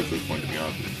have sports at this point, to be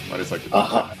honest with you. I just like to.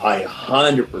 I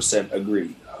 100%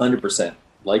 agree. 100%.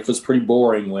 Life was pretty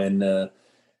boring when there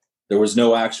was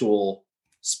no actual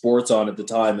sports on at the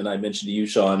time. And I mentioned to you,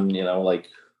 Sean, like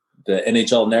the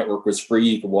NHL Network was free.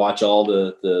 You could watch all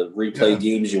the replay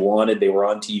games you wanted. They were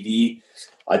on TV.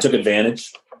 I took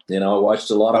advantage. I watched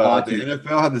a lot of hockey. The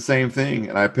NFL had the same thing,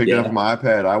 and I picked it up on my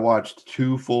iPad. I watched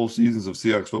 2 full seasons of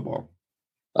Seahawks football.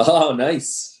 Oh,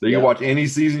 nice. So you can watch any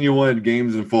season you wanted,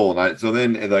 games in full. And so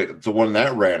when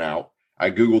that ran out,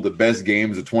 I Googled the best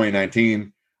games of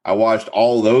 2019. I watched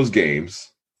all those games.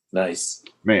 Nice.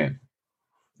 Man.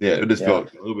 Yeah, it just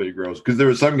felt a little bit gross. Because there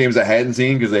were some games I hadn't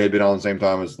seen because they had been on the same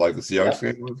time as like the Seahawks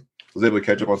game was. I was able to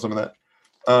catch up on some of that.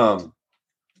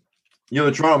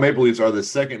 The Toronto Maple Leafs are the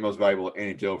second most valuable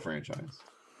NHL franchise.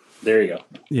 There you go.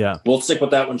 Yeah. We'll stick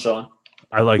with that one, Sean.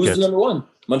 I like it. Who's the number one?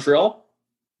 Montreal?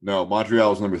 No,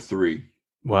 Montreal is number 3.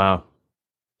 Wow.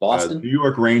 Boston? New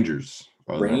York Rangers.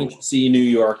 See, New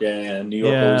York, and New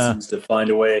York always seems to find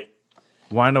a way.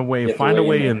 Find a way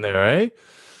in there, eh?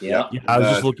 Yeah. I was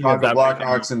just looking at that.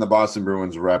 Blackhawks and the Boston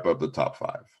Bruins wrap up the top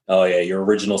 5. Oh, yeah, your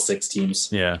original 6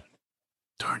 teams. Yeah.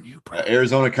 Darn you, bro.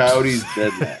 Arizona Coyotes,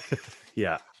 dead last.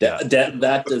 Yeah. That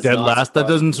does dead not last. That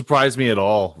doesn't surprise me at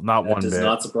all. Not one bit. That does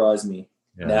not surprise me.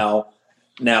 Yeah.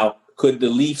 Now, could the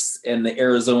Leafs and the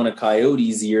Arizona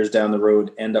Coyotes years down the road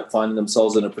end up finding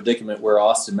themselves in a predicament where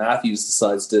Austin Matthews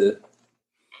decides to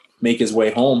make his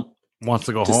way home? Wants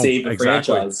to go to home. save the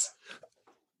franchise.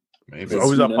 Maybe. There's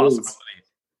always a possibility.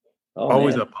 Oh,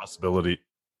 always man. a possibility.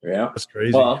 Yeah. That's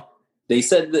crazy. Well, they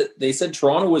said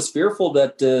Toronto was fearful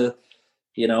that that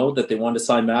they wanted to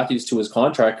sign Matthews to his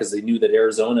contract because they knew that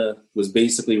Arizona was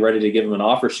basically ready to give him an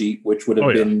offer sheet, which would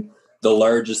have been the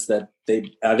largest that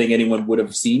I think anyone would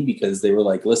have seen, because they were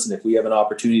like, listen, if we have an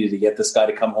opportunity to get this guy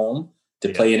to come home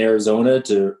to play in Arizona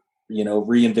to,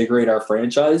 reinvigorate our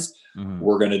franchise,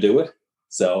 we're going to do it.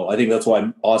 So I think that's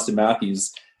why Austin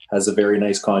Matthews has a very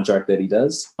nice contract that he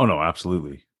does. Oh, no,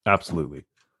 absolutely. Absolutely.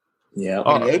 Yeah.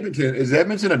 Is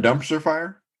Edmonton a dumpster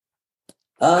fire?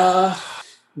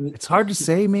 It's hard to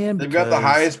say, man. They've got the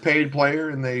highest paid player,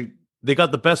 and they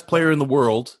got the best player in the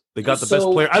world. They got the best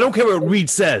player. I don't care what Reed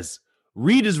says.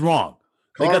 Reed is wrong.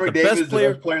 They got the best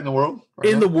player in the world.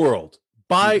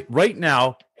 Mm-hmm. Right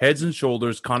now, heads and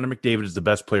shoulders, Connor McDavid is the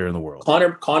best player in the world.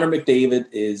 Connor McDavid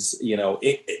is,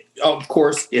 of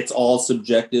course, it's all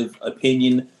subjective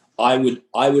opinion. I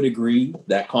would agree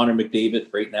that Connor McDavid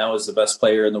right now is the best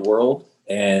player in the world,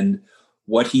 and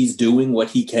what he's doing,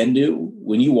 what he can do.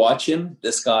 When you watch him,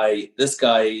 this guy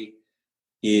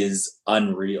is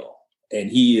unreal, and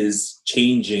he is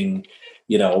changing.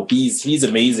 He's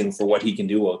amazing for what he can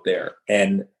do out there.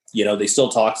 And they still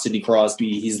talk Sidney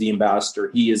Crosby. He's the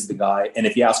ambassador. He is the guy. And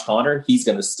if you ask Connor, he's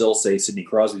going to still say Sidney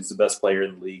Crosby's the best player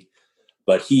in the league.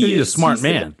 But he's a smart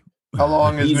man. How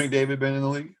long has McDavid been in the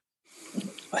league?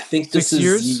 I think 6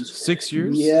 years. 6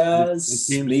 years. Yes,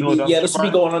 maybe. Yeah, this will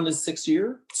be going on his 6th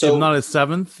year. So not his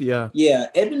 7th. Yeah. Yeah.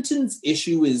 Edmonton's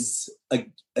issue is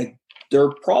their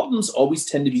problems always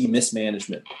tend to be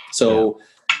mismanagement. So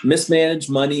mismanaged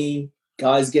money,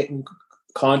 guys getting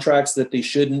contracts that they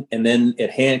shouldn't, and then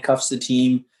it handcuffs the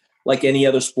team like any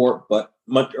other sport. But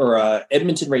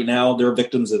Edmonton right now, they're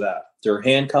victims of that. They're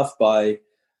handcuffed by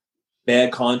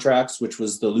bad contracts, which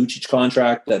was the Lucic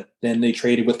contract that then they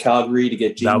traded with Calgary to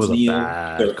get James Neal.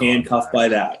 They're handcuffed by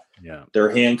that. Yeah. They're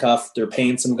handcuffed. They're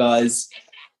paying some guys.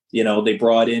 They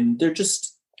brought in, they're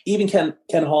just, even Ken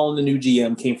Holland, the new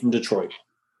GM, came from Detroit.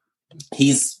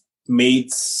 He's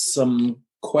made some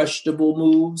questionable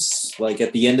moves. Like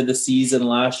at the end of the season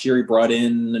last year, he brought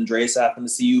in Andreas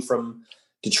Athanasiou from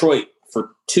Detroit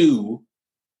for 2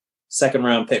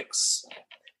 second-round picks.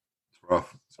 It's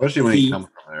rough, especially when he comes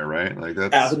from there, right? Like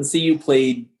that's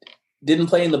Athanasiou didn't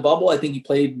play in the bubble. I think he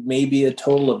played maybe a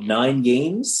total of 9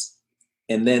 games,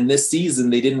 and then this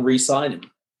season they didn't re-sign him.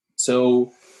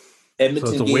 So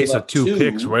Edmonton it's a waste of 2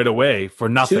 picks right away for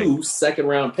nothing. 2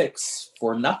 second-round picks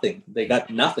for nothing. They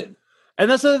got nothing. And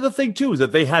that's the other thing, too, is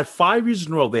that they had 5 years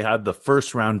in a row. They had the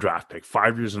first-round draft pick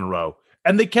 5 years in a row.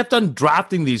 And they kept on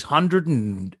drafting these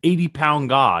 180-pound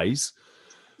guys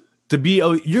to be,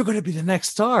 you're going to be the next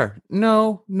star.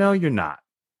 No, you're not.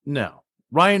 No.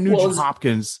 Ryan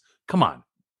Nugent-Hopkins, come on.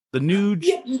 The Nuge.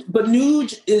 Yeah, but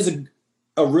Nuge is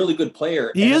a really good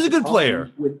player. He is a good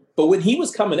player. But when he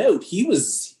was coming out, he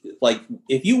was like,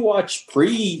 if you watch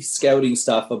pre-scouting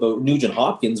stuff about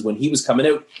Nugent-Hopkins, when he was coming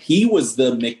out, he was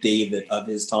the McDavid of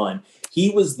his time. He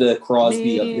was the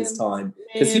Crosby of his time,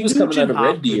 because he was coming out of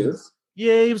Red Deer.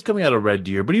 Yeah, he was coming out of Red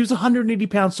Deer, but he was 180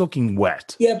 pounds soaking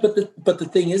wet. Yeah, but the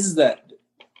thing is that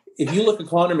if you look at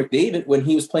Connor McDavid when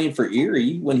he was playing for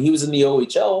Erie, when he was in the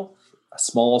OHL, a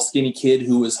small, skinny kid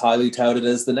who was highly touted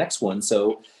as the next one.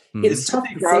 So it's tough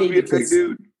to say because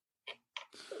dude.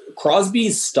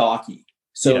 Crosby's stocky,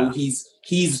 so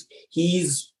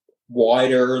he's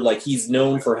wider. Like he's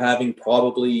known for having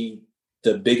probably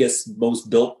the biggest, most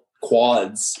built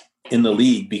quads in the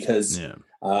league because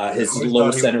his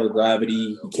low center of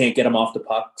gravity. You can't get him off the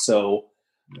puck. So,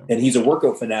 and he's a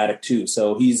workout fanatic too.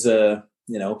 So he's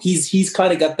he's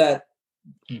kind of got that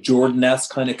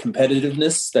Jordan-esque kind of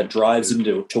competitiveness that drives him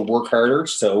to work harder.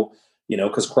 So,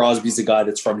 because Crosby's a guy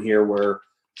that's from here where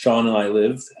Sean and I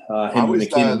lived. I always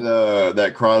thought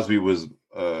that Crosby was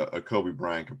a Kobe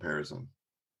Bryant comparison.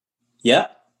 Yeah,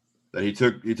 that he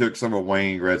took some of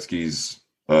Wayne Gretzky's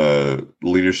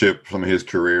leadership from his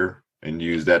career and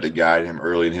used that to guide him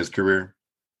early in his career.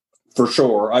 For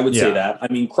sure, I would say that.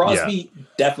 I mean, Crosby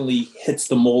definitely hits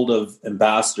the mold of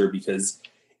ambassador because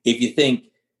if you think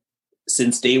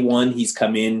since day one he's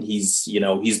come in, he's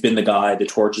been the guy. The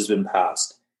torch has been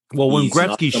passed. Well, when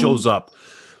Gretzky shows up.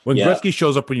 Gretzky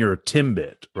shows up when you're a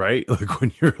Timbit, right? Like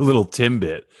when you're a little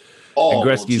Timbit. Oh, and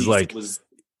Gretzky's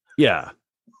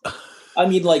I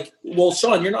mean,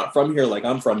 Sean, you're not from here like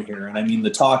I'm from here. And I mean,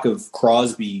 the talk of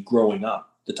Crosby growing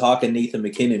up, the talk of Nathan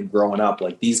McKinnon growing up,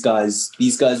 like these guys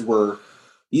were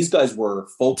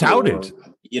folklore, touted.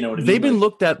 You know what I mean? They've been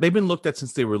looked at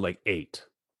since they were like 8.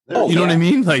 Oh, you know what I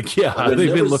mean? Like,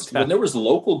 they've been looked at. When there was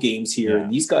local games here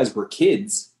and these guys were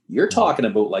kids, you're talking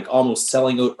about like almost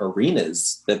selling out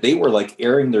arenas that they were like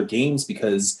airing their games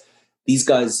because these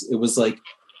guys, it was like,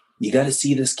 you got to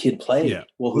see this kid play. Yeah.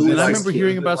 Well, I remember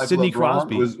hearing about Sidney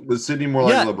Crosby. Was Sidney more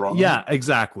like LeBron? Yeah,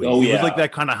 exactly. Oh, it was like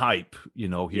that kind of hype, here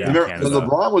in Canada.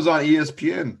 LeBron was on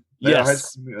ESPN.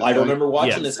 Yes. I remember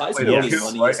watching this high school game on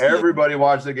ESPN. Everybody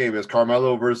watched the game. It's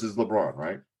Carmelo versus LeBron,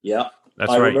 right? Yeah. That's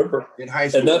right. I remember. In high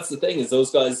school. And that's the thing is those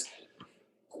guys,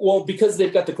 well, because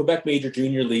they've got the Quebec Major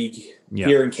Junior League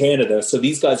here in Canada, so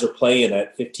these guys are playing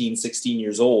at 15, 16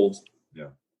 years old. Yeah.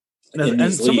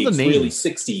 And some of the names, really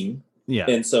 16. Yeah.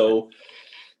 And so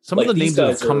some of the names that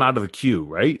have come out of the queue,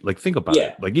 right? Like think about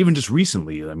it. Like even just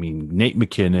recently, I mean, Nate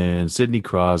McKinnon, Sidney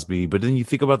Crosby, but then you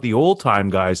think about the old time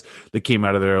guys that came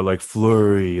out of there like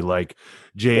Fleury, like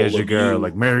Jay Ajagar,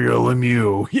 like Mario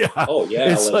Lemieux. Yeah. Oh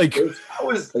yeah. It's like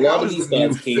how is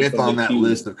Lemieux fifth on that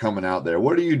list of coming out there?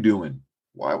 What are you doing?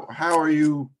 Why? How are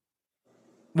you?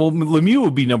 Well, Lemieux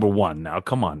would be number 1 now.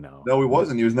 Come on now. No, he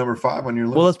wasn't. He was number 5 on your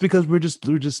list. Well, that's because we're just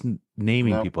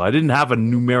naming people. I didn't have a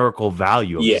numerical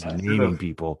value of just naming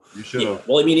people. You should have.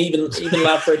 Well, I mean, even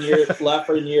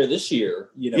Lafreniere this year,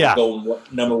 going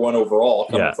number 1 overall,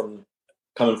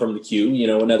 coming from the queue.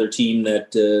 Another team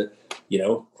that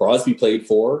Crosby played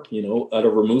for. Out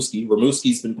of Rimouski.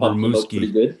 Rimouski's been pumping up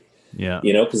pretty good. Yeah,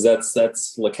 because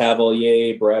that's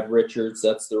Lecavalier, Brad Richards.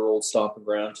 That's their old stomping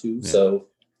ground too. Yeah. So.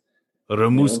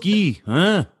 Rimouski,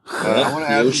 huh? I want to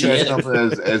ask you guys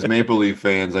something as Maple Leaf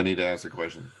fans. I need to ask a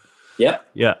question. Yeah.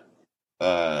 Yeah.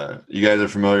 You guys are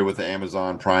familiar with the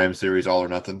Amazon Prime series All or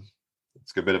Nothing?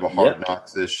 It's a bit of a Hard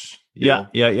Knocks-ish. Yeah.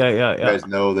 You guys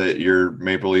know that your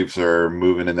Maple Leafs are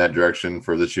moving in that direction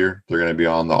for this year. They're going to be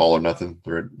on the All or Nothing.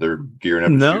 They're gearing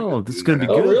up. No, this is going to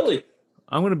be good. Oh, really?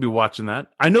 I'm going to be watching that.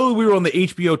 I know we were on the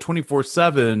HBO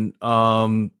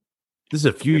 24/7. This is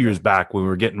a few years back when we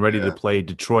were getting ready to play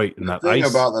Detroit in that thing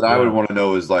ice. About that, I would want to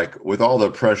know is like with all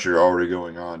the pressure already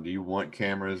going on, do you want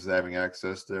cameras having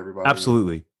access to everybody?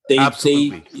 Absolutely. They,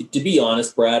 to be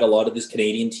honest, Brad, a lot of these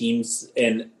Canadian teams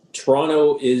and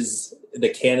Toronto is the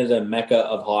Canada mecca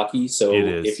of hockey. So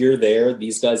if you're there,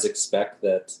 these guys expect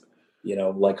that,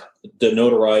 like the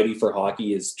notoriety for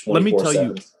hockey is 24/7. Let me tell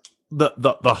you,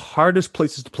 the hardest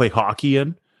places to play hockey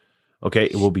in,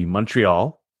 it will be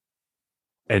Montreal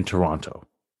and Toronto.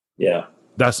 Yeah.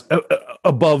 That's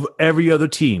above every other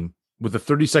team, with the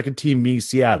 32nd team being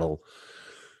Seattle,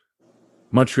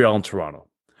 Montreal and Toronto.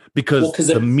 Because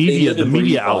the media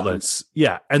outlets,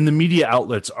 and the media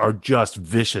outlets are just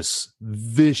vicious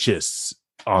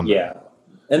on them. Yeah.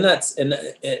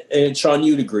 And Sean,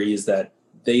 you'd agree is that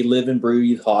they live and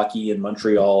breathe hockey in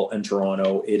Montreal and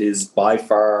Toronto. It is by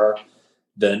far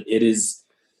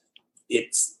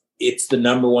it's the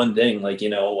number one thing. Like, I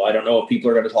don't know if people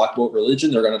are going to talk about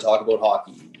religion, they're going to talk about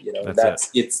hockey.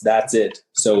 That's it.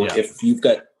 So if you've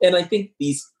got, and I think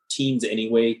these teams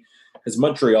anyway, because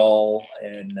Montreal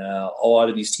and a lot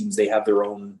of these teams, they have their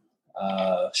own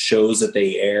shows that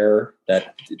they air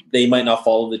that they might not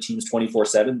follow the teams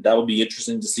 24/7. That would be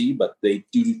interesting to see, but they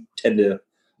do tend to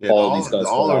follow these guys. The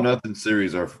All or Nothing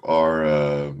series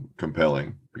are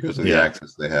compelling because of the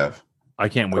access they have. I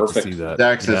can't wait to see that. The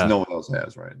access no one else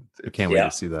has, right? I can't wait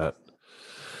to see that.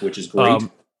 Which is great.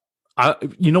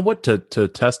 You know what? To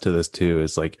attest to this too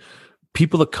is like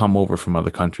people that come over from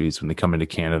other countries when they come into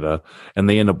Canada and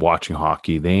they end up watching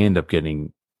hockey, they end up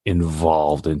getting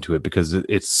involved into it because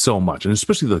it's so much, and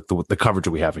especially the coverage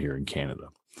that we have here in Canada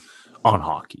on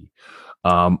hockey.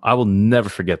 I will never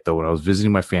forget though when I was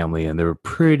visiting my family and they were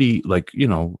pretty like,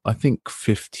 I think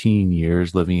 15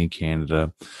 years living in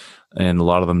Canada, and a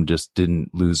lot of them just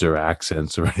didn't lose their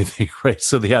accents or anything, right?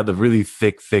 So they had the really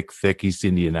thick East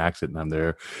Indian accent, and I'm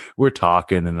there, we're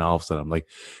talking, and all of a sudden I'm like,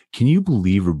 can you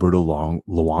believe Roberto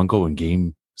Luongo in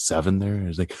Game 7 there? And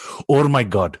it's like, oh my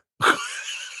god.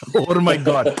 Oh my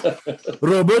god.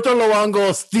 Roberto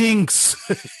Luongo stinks.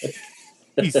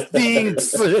 He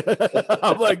stinks.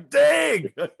 I'm like,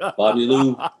 dang. Bobby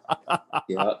Lou.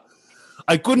 Yeah.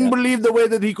 I couldn't believe the way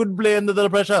that he could play under the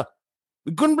pressure.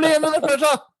 We couldn't play under the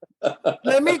pressure.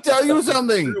 Let me tell you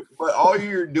something. But all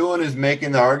you're doing is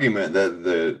making the argument that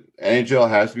the NHL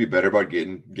has to be better about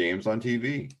getting games on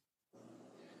TV.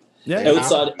 Yeah,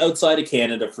 outside of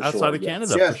Canada for sure. Outside of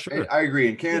Canada, yes, for sure. I agree.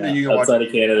 In Canada, you can watch outside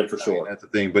of Canada for sure. That's the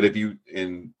thing. But I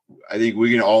think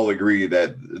we can all agree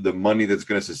that the money that's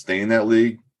going to sustain that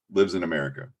league lives in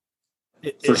America.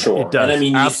 For sure. It does. And I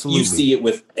mean, absolutely. you see it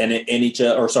with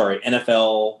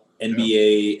NFL,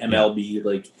 NBA, MLB,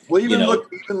 like even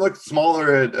look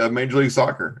smaller at Major League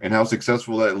Soccer and how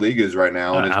successful that league is right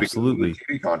now, and it's absolutely because of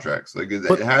the TV contracts. Like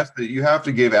you have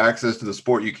to give access to the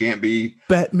sport. You can't be.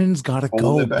 Bettman's got to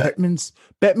go.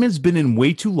 Bettman's been in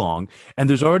way too long, and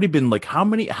there's already been like how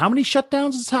many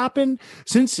shutdowns has happened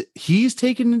since he's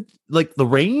taken like the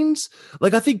reins?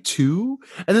 Like I think 2,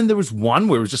 and then there was one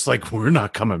where it was just like we're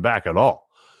not coming back at all.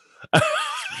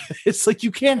 It's like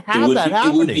you can't have that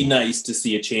happening. It would be nice to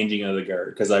see a changing of the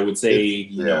guard because I would say,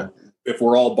 if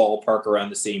we're all ballpark around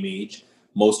the same age,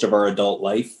 most of our adult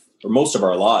life or most of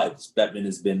our lives, Bettman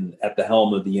has been at the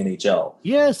helm of the NHL.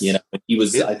 Yes, he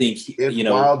was. I think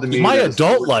wild to me my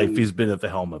adult life, he's been at the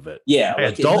helm of it. Yeah, my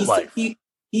adult life.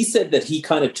 He said that he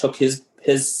kind of took his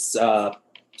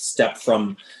step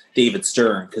from David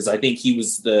Stern because I think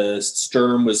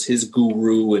Stern was his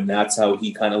guru, and that's how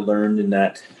he kind of learned in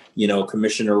that.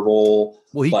 Commissioner role.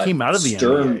 Well, he came out of the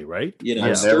NBA, right?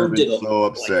 I've never been so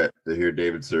upset to hear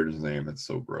David Stern's name. That's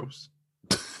so gross.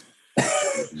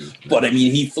 But I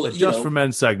mean, Just for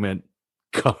Men segment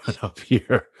coming up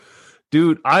here,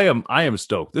 dude. I am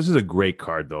stoked. This is a great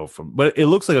card though. But it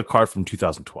looks like a card from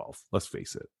 2012. Let's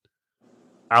face it.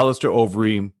 Alistair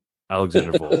Overeem,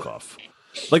 Alexander Volkov.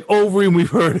 Like Overeem,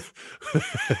 we've heard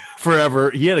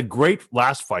forever. He had a great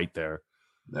last fight there.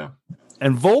 Yeah.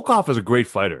 And Volkov is a great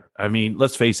fighter. I mean,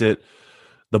 let's face it,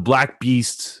 the Black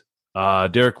Beast,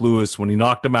 Derek Lewis, when he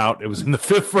knocked him out, it was in the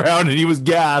 5th round and he was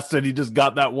gassed and he just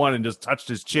got that one and just touched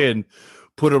his chin,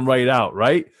 put him right out,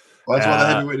 right? Well, that's why the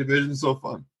heavyweight division is so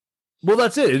fun. Well,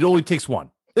 that's it. It only takes one.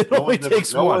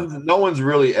 No one's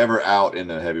really ever out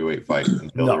in a heavyweight fight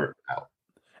until they're out.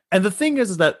 And the thing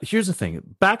is that here's the thing.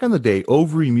 Back in the day,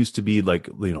 Overeem used to be like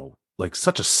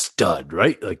such a stud,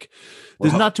 right? Like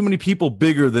there's not too many people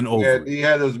bigger than Overeem. Yeah, he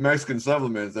had those Mexican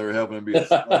supplements that were helping him be a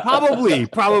stud.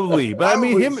 Probably. But I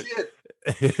mean, him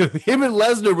and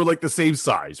Lesnar were like the same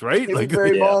size, right? Like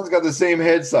Barry Bonds got the same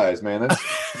head size, man.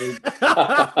 They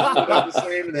got the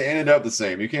same and they ended up the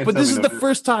same. You can't. But this is the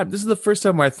first time. This is the first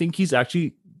time where I think he's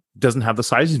actually doesn't have the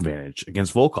size advantage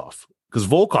against Volkov because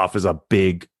Volkov is a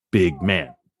big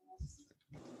man.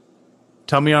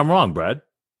 Tell me I'm wrong, Brad.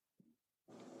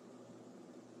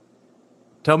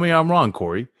 Tell me I'm wrong,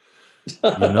 Corey.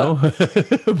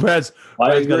 Brad's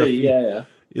I agree. Yeah.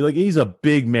 Like he's a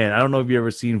big man. I don't know if you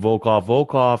ever seen Volkov.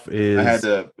 Volkov is. I had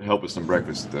to help with some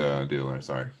breakfast dealer.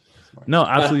 Sorry. No,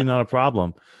 absolutely not a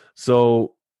problem.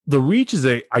 So the reach is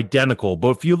identical, but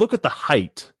if you look at the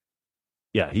height,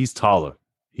 he's taller.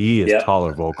 He is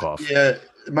taller, Volkov. Yeah,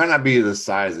 it might not be the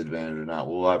size advantage or not.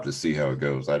 We'll have to see how it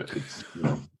goes.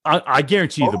 I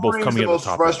guarantee you they're both coming at the top. The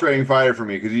most frustrating fighter for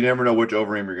me because you never know which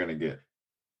Overeem you're going to get.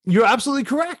 You're absolutely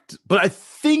correct. But I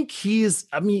think he's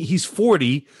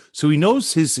 40, so he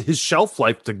knows his shelf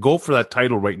life to go for that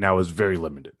title right now is very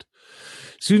limited.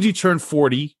 As soon as you turn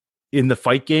 40 in the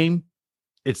fight game,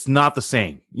 it's not the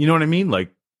same. You know what I mean?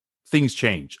 Like things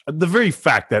change. The very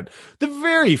fact that they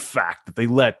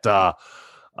let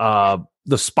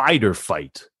the Spider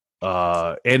fight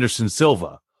Anderson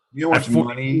Silva. You know how much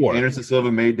money Anderson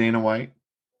Silva made Dana White?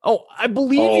 Oh, I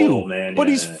believe you. Man, but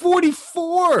he's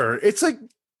 44. It's like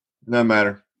doesn't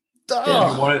matter.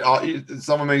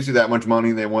 Someone makes you that much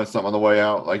money, they want something on the way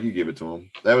out, like you give it to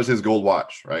him. That was his gold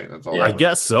watch, right? That's all. I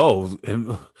guess so.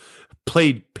 And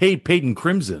paid Peyton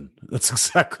Crimson. That's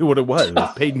exactly what it was. It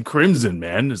was Peyton Crimson,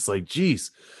 man. It's like,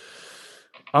 geez.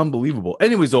 Unbelievable.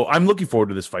 Anyways, though, I'm looking forward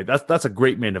to this fight. That's a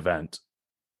great main event.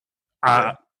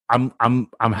 Yeah. I'm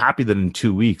happy that in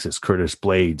 2 weeks it's Curtis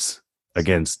Blades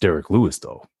against Derek Lewis,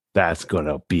 though. That's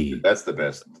gonna be That's the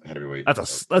best heavyweight.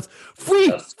 that's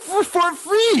free for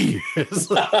free.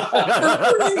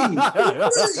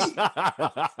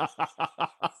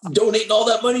 Donating all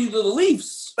that money to the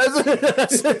Leafs.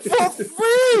 That's it for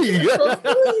free.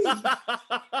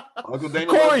 Uncle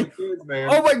Daniel Corey, loves the kids, man.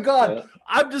 oh my God. Yeah.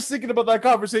 I'm just thinking about that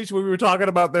conversation we were talking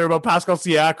about there about Pascal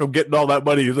Siakam getting all that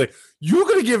money. He's like, you're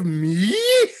going to give me?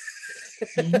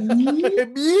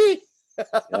 Me?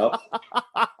 Yep.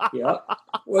 Yep.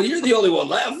 Well, you're the only one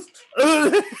left.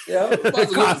 Yeah. Might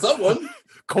as well give someone.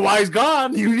 Kawhi's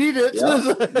gone. You need it. Yeah.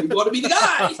 You want to be the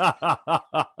guy.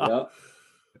 Yep.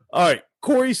 All right.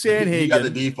 Corey You got the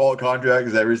Sanhagen. default contract,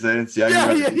 is that what you're saying? Yeah, you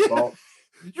got the default.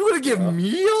 You're going to give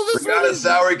me all this We got a money?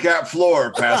 salary cap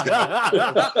floor, Pascal.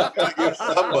 Gotta give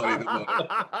somebody the money.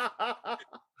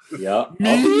 Yeah. Me?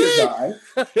 I'll be your guy.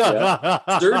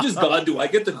 Yeah. Serge is gone. Do I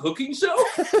get the cooking show?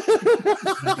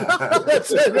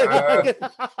 That's it.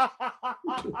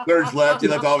 Serge left. He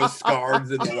left all his scarves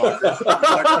in the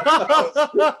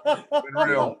locker. Been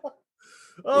real.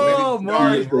 Oh, Maybe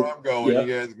my. scars where I'm going. Yeah.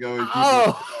 You guys go. and keep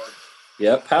Oh.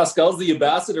 Yeah. Pascal's the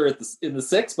ambassador in the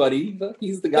six, buddy.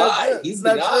 He's the guy. He's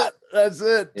the guy. That's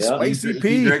it. Yeah. Spicy Is he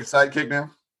P. Drake's sidekick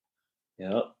now?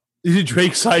 Yeah. Is he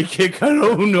Drake's sidekick? I don't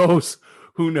know. Who knows?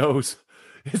 Who knows?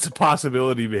 It's a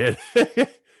possibility, man.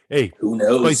 Hey, Who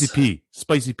knows? Spicy P.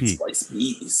 Spicy P.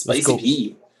 Spicy go. Spicy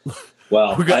P.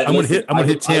 Well, I'm gonna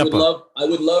hit Tampa. I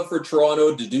would love for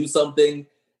Toronto to do something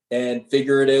and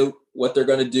figure it out what they're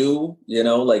going to do. You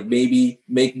know, like maybe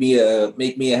make me a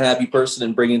happy person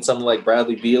and bring in something like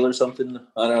Bradley Beal or something.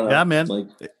 I don't know. Yeah, man. Like,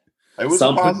 It was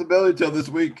Something. a possibility till this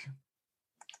week.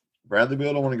 Bradley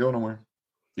Beal don't want to go nowhere.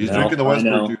 He's No, drinking the I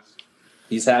know. Westbrook juice.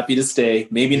 he's happy to stay.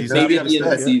 Maybe He's maybe happy at the end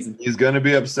of the to stay, season. He's going to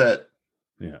be upset.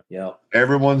 Yeah.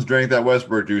 Everyone's drank that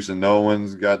Westbrook juice, and no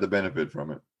one's got the benefit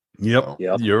from it. Yep. So,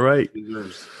 Yep. You're right. he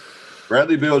deserves-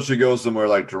 Bradley Beal should go somewhere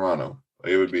like Toronto.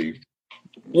 It would be.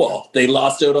 Well, they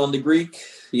lost out on the Greek.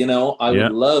 You know, I Yeah.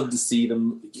 would love to see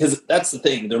them because that's the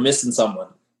thing. They're missing someone.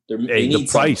 They Hey, need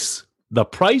the price. The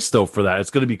price, though, for that, it's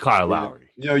going to be Kyle Lowry.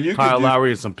 You know, you Kyle could do-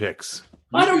 Lowry and some picks.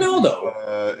 I don't know,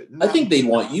 though. I think they'd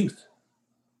want youth.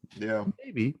 Yeah.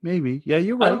 Maybe. Yeah,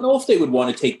 you're I right. don't know if they would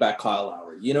want to take back Kyle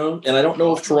Lowry, you know, and I don't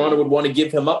know if Toronto would want to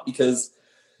give him up because,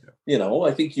 you know,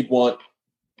 I think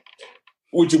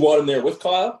would you want him there with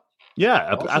Kyle? Yeah,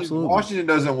 Washington- absolutely. Washington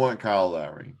doesn't want Kyle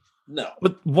Lowry. No.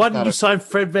 But why did Not you a- sign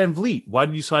Fred Van Vliet? Why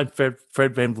did you sign Fred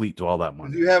Van Vliet to all that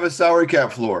money? You have a salary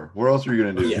cap floor. What else are you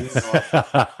going to do? Yes.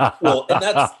 Well, and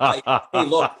that's like, hey,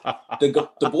 look,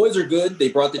 the boys are good. They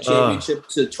brought the championship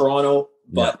to Toronto,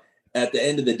 but at the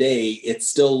end of the day, it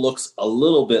still looks a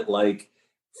little bit like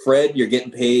Fred, you're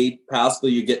getting paid. Pascal,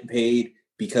 you're getting paid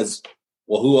because,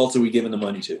 well, who else are we giving the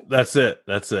money to? That's it.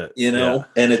 You know,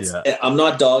 and it's I'm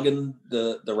not dogging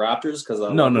the Raptors because I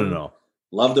Yeah. No.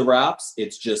 love the Raps.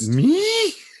 It's just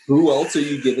Me? who else are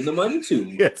you giving the money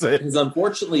to? That's it. Because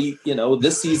unfortunately, you know,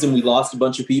 this season we lost a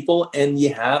bunch of people, and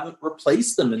you haven't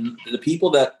replaced them. And the people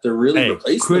that they're really Hey,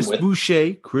 replacing Chris them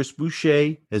with,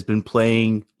 Boucher has been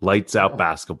playing lights out He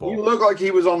basketball. looked like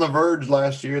he was on the verge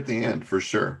last year at the end, for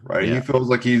sure. Right? Yeah. He feels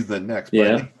like he's the next. But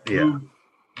Yeah. I think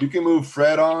you can move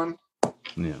Fred on.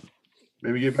 Yeah.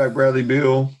 Maybe get back Bradley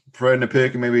Beal, Fred in the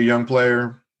pick, and maybe a young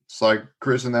player. It's like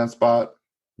Chris in that spot.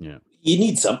 Yeah.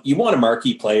 you want a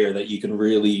marquee player that you can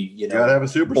really, you You got to know, have a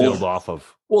super Build team. off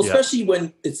of. well, Yeah. especially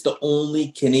when it's the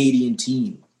only Canadian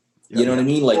team. Yeah. You know what I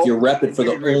mean? Like Well, you're repping for you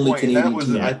the made a great only point, and Canadian that was,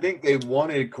 team. I think they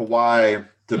wanted Kawhi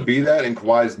to be that, and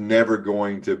Kawhi's never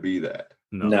going to be that.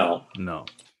 No,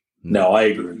 No. I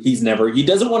agree. He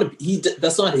doesn't want to.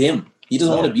 That's not him. He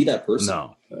doesn't No. want to be that person.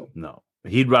 No.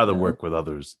 He'd rather No. work with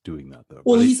others doing that, though.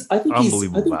 Well, But I think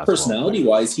unbelievable basketball personality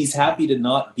wise, he's happy to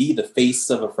not be the face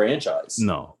of a franchise.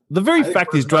 no. The very I think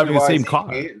fact he's driving the same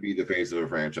car. He can't be the face of a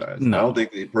franchise. No. I don't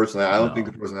think the personality. I don't No. think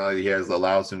the personality he has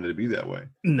allows him to be that way.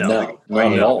 No. No,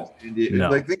 not at all. No.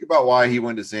 Like, think about why he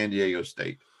went to San Diego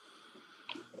State.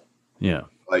 Yeah.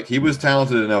 Like, he was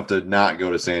talented enough to not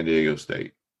go to San Diego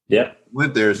State. Yep.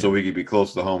 Went there so he could be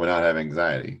close to home and not have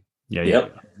anxiety. Yeah.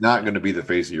 Yep. Not going to be the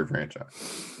face of your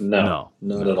franchise. No,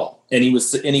 not at all. And he was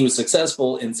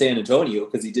successful in San Antonio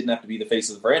because he didn't have to be the face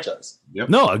of the franchise.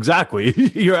 No, exactly.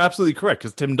 You're absolutely correct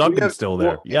because Tim Duncan's still there.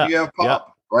 Well, Yeah. You have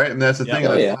Pop, right? And that's the Yeah. thing. Oh,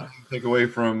 That's yeah. not to take away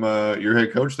from your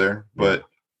head coach there, but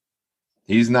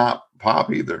he's not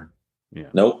Pop either.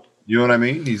 Nope. You know what I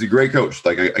mean? He's a great coach.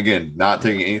 Like, again, not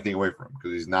taking anything away from him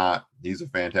because he's a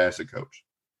fantastic coach.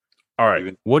 All right.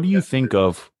 Even- What do you think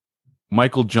of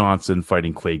Michael Johnson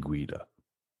fighting Clay Guida?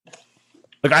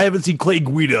 Like I haven't seen Clay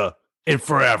Guida in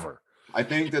forever. I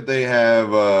think that they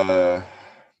have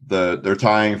they're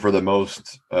tying for the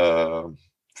most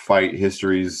fight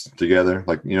histories together.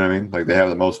 Like, you know what I mean? Like they have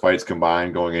the most fights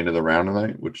combined going into the round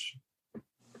tonight, which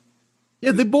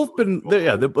Yeah, they've both been there.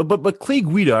 Yeah, but Clay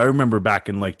Guida, I remember back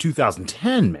in like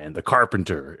 2010, man, the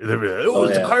Carpenter. It's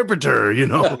the Carpenter, you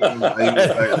know. I think it was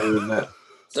back earlier than that.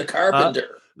 The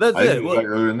Carpenter. That's I think it. it was back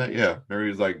earlier than that. Yeah, maybe he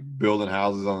was like building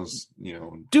houses on his,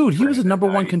 Dude, he was a number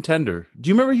one night. contender. Do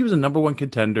you remember he was a number one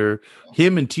contender?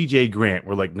 Him and TJ Grant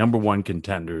were like number one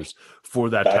contenders for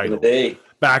that Back title in the day.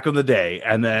 back in the day,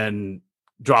 and then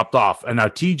dropped off. And now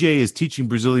TJ is teaching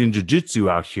Brazilian Jiu-Jitsu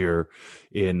out here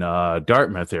in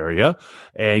Dartmouth area,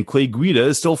 and Clay Guida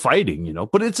is still fighting, you know,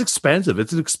 but it's expensive.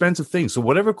 It's an expensive thing. So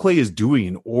whatever Clay is doing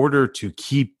in order to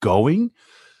keep going,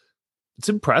 it's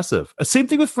impressive. Same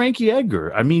thing with Frankie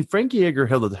Edgar. I mean, Frankie Edgar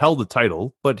held the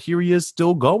title, but here he is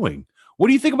still going. What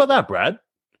do you think about that, Brad?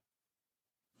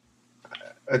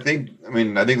 I think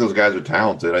those guys are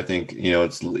talented. I think,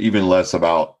 it's even less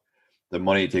about the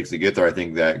money it takes to get there. I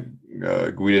think that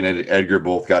Guida and Edgar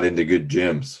both got into good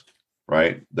gyms,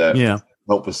 right? That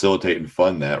help facilitate and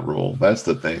fund that role. That's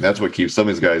the thing. That's what keeps some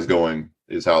of these guys going,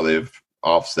 is how they've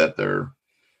offset their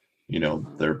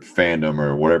fandom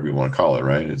or whatever you want to call it,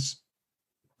 right?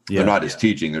 They're not just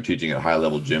teaching, they're teaching at high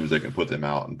level gyms that can put them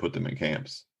out and put them in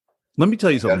camps. Let me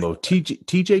tell you something though.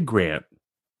 TJ Grant,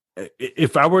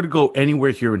 if I were to go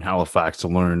anywhere here in Halifax to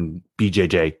learn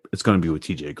BJJ, it's going to be with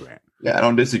TJ Grant. Yeah, I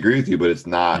don't disagree with you, but it's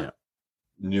not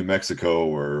New Mexico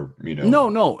or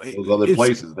no those other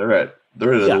places. They're at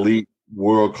elite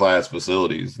world class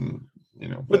facilities, and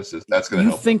that's going to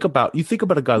help. You think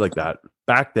about a guy like that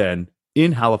back then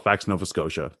in Halifax, Nova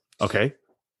Scotia. Okay,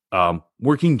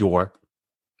 working door,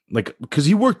 like because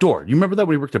he worked door. You remember that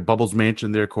when he worked at Bubbles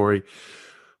Mansion there, Corey?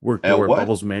 Worked door at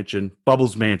Bubbles Mansion.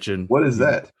 Bubbles Mansion. What is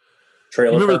that?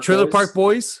 Remember the Trailer Park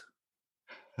Boys?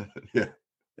 Yeah.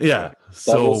 Yeah.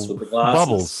 Bubbles with the glasses.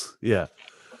 Bubbles. Yeah.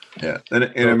 Yeah. And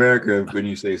in America, when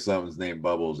you say something's named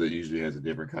Bubbles, it usually has a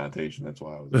different connotation. That's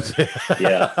why I was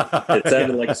Yeah. It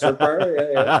sounded like a strip bar.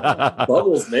 Yeah.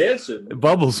 Bubbles Mansion.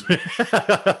 Bubbles.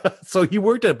 So he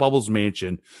worked at Bubbles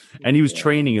Mansion and he was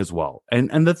training as well.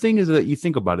 And the thing is that you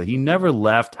think about it, he never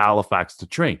left Halifax to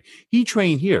train. He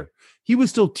trained here. He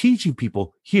was still teaching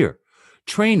people here,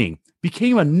 training,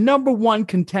 became a number one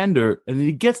contender, and then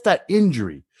he gets that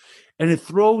injury. And it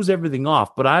throws everything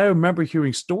off. But I remember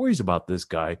hearing stories about this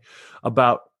guy,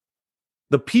 about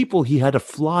the people he had to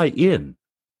fly in.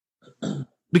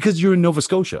 Because you're in Nova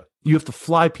Scotia. You have to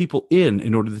fly people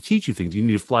in order to teach you things. You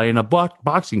need to fly in a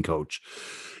boxing coach.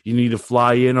 You need to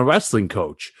fly in a wrestling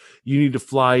coach. You need to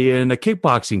fly in a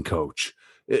kickboxing coach.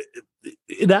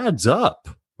 It adds up,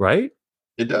 right?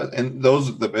 It does. And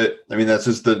that's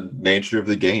just the nature of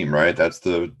the game, right? That's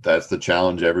the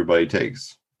challenge everybody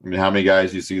takes. I mean, how many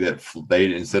guys you see that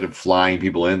they, instead of flying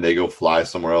people in, they go fly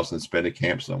somewhere else and spend a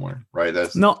camp somewhere, right?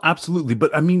 No, absolutely.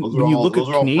 But I mean, when you look at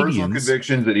Canadians, personal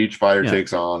convictions that each fighter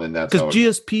takes on, and that's because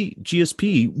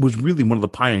GSP was really one of the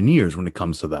pioneers when it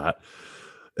comes to that,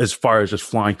 as far as just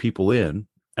flying people in,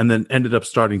 and then ended up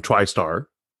starting TriStar,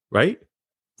 right?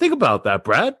 Think about that,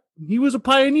 Brad. He was a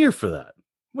pioneer for that.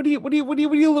 What are you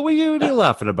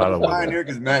laughing about? Pioneer,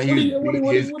 because Matt Hughes beat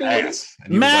his ass.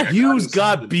 Matt Hughes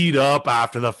got beat up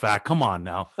after the fact. Come on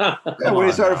now. When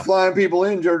he started flying people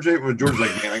in, George's like,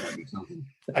 man, I gotta do something.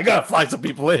 I gotta fly some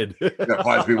people in. I gotta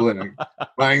fly some people in.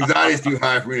 My anxiety's too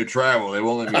high for me to travel. They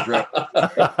won't let me travel.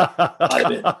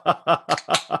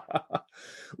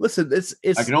 Listen, it's.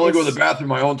 I can only go to the bathroom,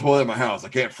 my own toilet in my house. I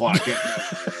can't fly.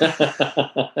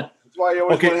 That's why he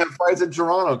always want to have fights in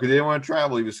Toronto, because he didn't want to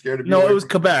travel. He was scared to be. No, it was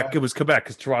Quebec. It was Quebec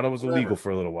because Toronto was illegal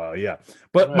for a little while. Yeah,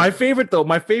 but my favorite though,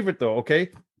 okay,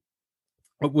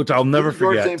 which I'll never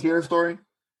forget. George St. Pierre story.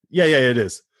 Yeah, it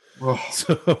is. Oh.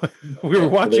 So we were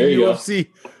watching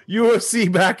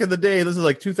UFC back in the day. This is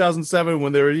like 2007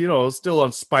 when they were, still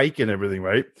on Spike and everything,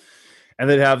 right? And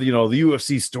they'd have, the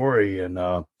UFC story, and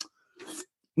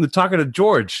they're talking to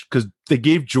George because they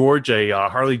gave George a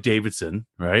Harley Davidson,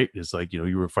 right? It's like,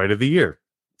 you were fight of the year.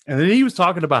 And then he was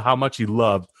talking about how much he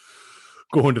loved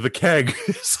going to the Keg.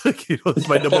 It's like, that's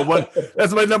my number one.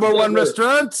 That's my number one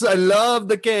restaurant. I love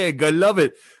the Keg. I love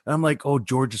it. And I'm like, oh,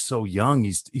 George is so young.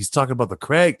 He's talking about the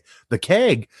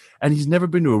Keg, and he's never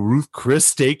been to a Ruth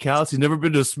Chris Steakhouse. He's never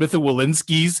been to Smith and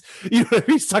Walensky's.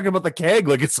 He's talking about the Keg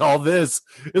like it's all this.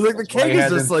 It's like the Keg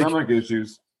is just like stomach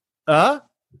issues. Huh?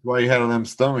 That's why he had all them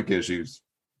stomach issues.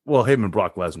 Well, him and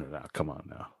Brock Lesnar now. Come on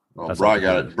now. Oh, Brock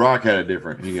got it. Brock had a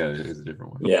different. He got it. It's a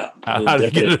different one. Yeah. How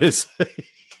did he get it?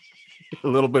 A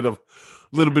little bit of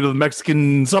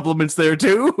Mexican supplements there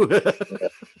too.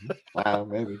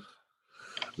 Maybe.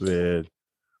 Man.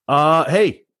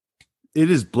 Hey,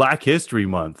 it is Black History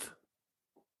Month.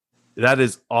 That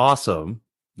is awesome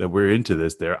that we're into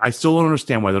this there. I still don't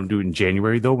understand why they don't do it in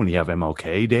January, though, when you have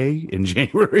MLK Day in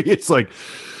January. It's like,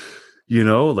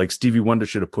 like Stevie Wonder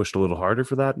should have pushed a little harder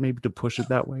for that, maybe to push it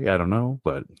that way. I don't know.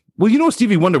 But, well,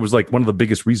 Stevie Wonder was like one of the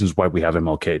biggest reasons why we have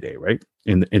MLK Day, right?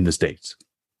 In the States.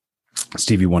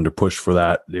 Stevie Wonder pushed for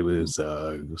that. It was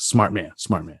smart man.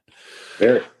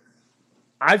 Very.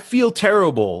 I feel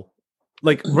terrible.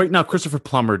 Like right now, Christopher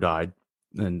Plummer died.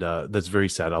 And that's very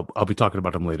sad. I'll be talking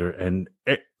about him later. And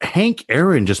Hank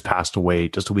Aaron just passed away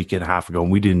just a week and a half ago,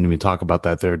 and we didn't even talk about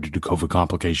that there due to COVID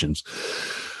complications.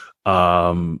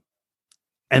 And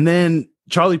then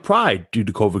Charlie Pride, due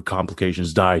to COVID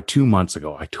complications, died 2 months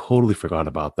ago. I totally forgot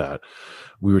about that.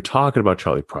 We were talking about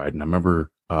Charlie Pride, and I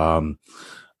remember all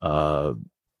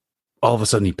of a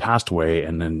sudden he passed away,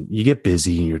 and then you get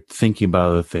busy and you're thinking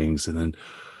about other things, and then,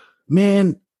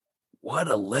 man, what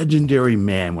a legendary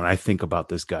man when I think about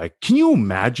this guy. Can you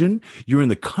imagine you're in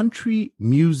the country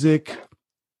music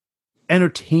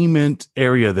entertainment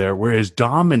area there where it's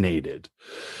dominated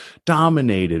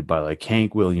by like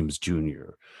Hank Williams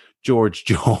Jr., George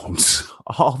Jones,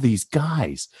 all these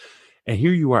guys. And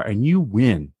here you are, and you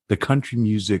win the country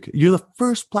music. You're the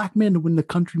first Black man to win the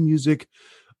country music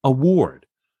award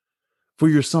for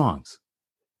your songs.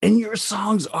 And your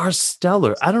songs are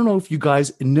stellar. I don't know if you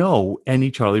guys know any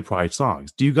Charlie Pride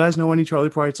songs. Do you guys know any Charlie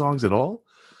Pride songs at all?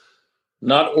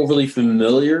 Not overly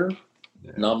familiar,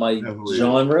 Yeah. not my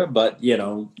genre, but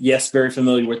yes, very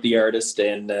familiar with the artist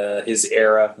and his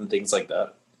era and things like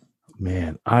that.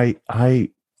 Man, I'm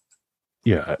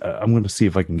going to see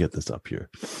if I can get this up here.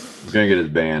 He's gonna get his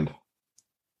band.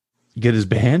 Get his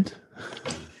band?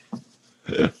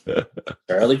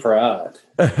 Charlie Pride.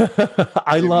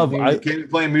 Can't be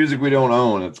playing music we don't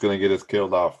own. It's gonna get us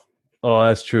killed off. Oh,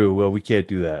 that's true. Well, we can't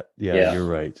do that. Yeah. You're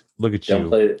right. Look at Don't you.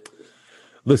 play it.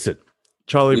 Listen,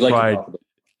 Charlie We like to Pride, talk about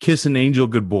Kiss an Angel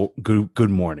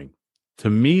Good Morning. To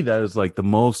me, that is like the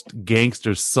most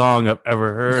gangster song I've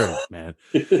ever heard, man.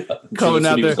 it. Coming That's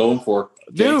out what he was there. going for,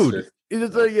 Dude, Gangster.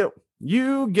 it's like,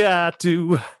 you got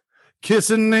to kiss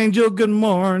an angel good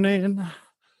morning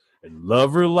and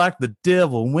love her like the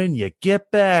devil when you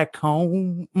get back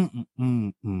home.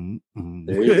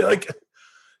 There you go. Like,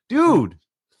 dude.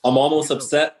 I'm almost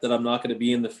upset that I'm not going to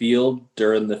be in the field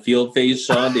during the field phase,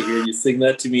 Sean, to hear you sing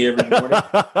that to me every morning.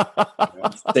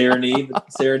 Serenade.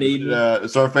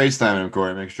 It's our FaceTime him,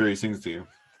 Corey. Make sure he sings to you.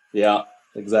 Yeah,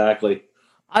 exactly.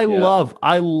 I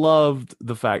loved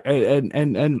the fact,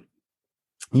 and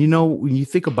when you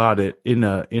think about it in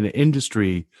an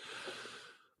industry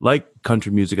like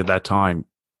country music at that time,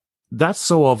 that's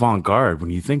so avant-garde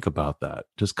when you think about that.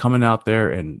 Just coming out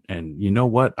there and you know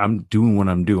what? I'm doing what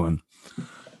I'm doing.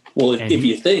 Well, if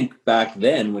you think back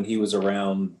then when he was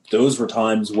around, those were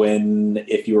times when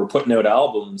if you were putting out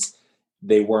albums,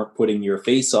 they weren't putting your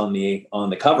face on the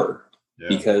cover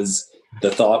because the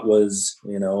thought was,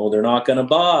 they're not going to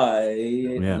buy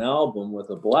an album with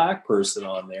a Black person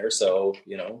on there. So,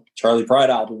 Charlie Pride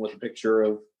album with a picture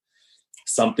of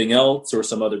something else or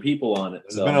some other people on it.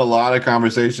 There's been a lot of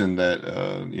conversation that,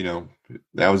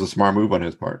 that was a smart move on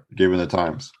his part, given the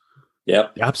times.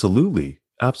 Yep. Absolutely.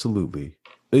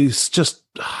 It's just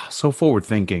so forward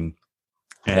thinking,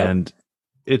 and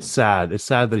it's sad. It's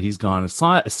sad that he's gone. It's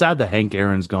sad that Hank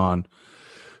Aaron's gone,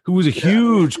 who was a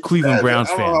huge Cleveland Browns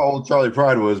fan. I don't know how old Charlie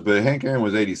Pride was, but Hank Aaron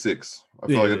was 86. I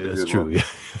feel like that's true. Yeah.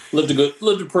 Lived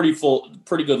a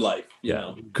pretty good life.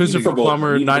 Christopher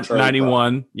Plummer,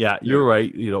 91. Yeah, you're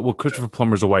right. Christopher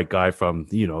Plummer's a white guy from,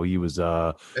 he was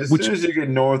as soon as you get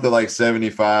north of like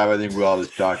 75, I think we all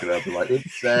just chalk it up. Like,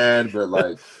 it's sad, but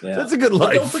like that's a good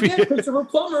life. Don't forget Christopher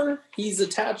Plummer. He's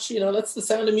attached, that's the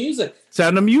Sound of Music.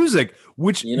 Sound of Music,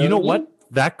 which you know what?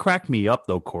 That cracked me up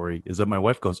though, Corey, is that my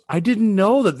wife goes, I didn't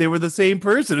know that they were the same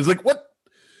person. It's like, what?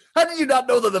 How did you not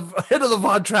know that the head of the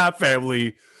Von Trapp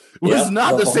family was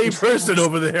not the same person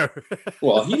over there?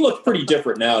 Well, he looked pretty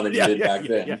different now than he did back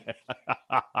then.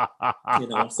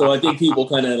 So I think people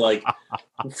kind of like.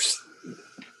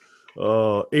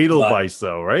 Oh, Edelweiss,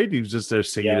 though, right? He was just there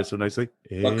singing it so nicely.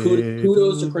 But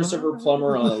kudos to Christopher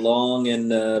Plummer on a long and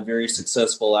very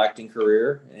successful acting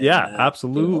career. And,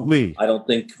 absolutely. I don't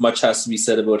think much has to be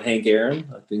said about Hank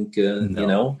Aaron. I think,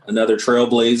 another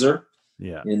trailblazer.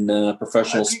 In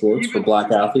professional sports for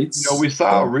Black athletes. We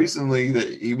saw recently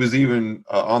that he was even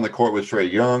on the court with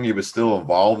Trae Young. He was still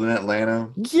involved in Atlanta.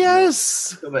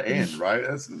 Yes. To the end, right?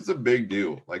 It's a big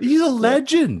deal. Like, he's a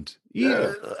legend.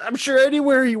 I'm sure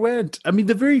anywhere he went. I mean,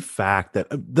 the very fact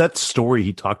that story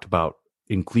he talked about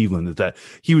in Cleveland is that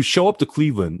he would show up to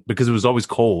Cleveland because it was always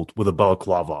cold with a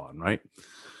balaclava on, right?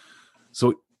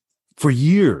 So for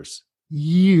years,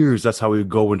 that's how he would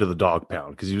go into the dog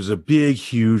pound, because he was a big,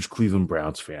 huge Cleveland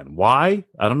Browns fan. Why?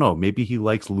 I don't know. Maybe he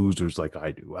likes losers like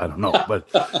I do. I don't know. But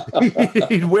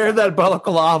he'd wear that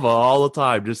balaclava all the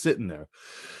time, just sitting there.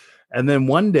 And then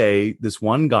one day, this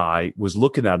one guy was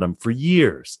looking at him for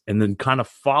years and then kind of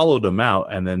followed him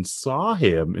out and then saw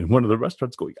him in one of the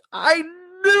restaurants going, I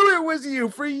knew it was you.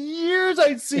 For years,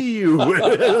 I'd see you. I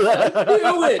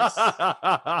knew it.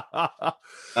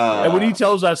 And when he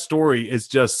tells that story, it's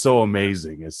just so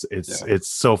amazing. It's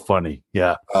so funny.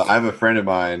 Yeah. I have a friend of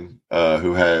mine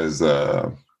who has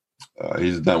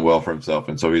he's done well for himself,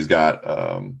 and so he's got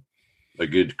a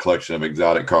good collection of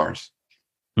exotic cars.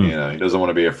 You know, he doesn't want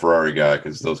to be a Ferrari guy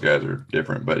because those guys are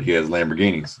different, but he has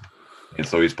Lamborghinis, and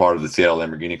so he's part of the Seattle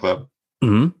Lamborghini Club.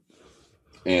 Mm-hmm.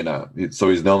 And so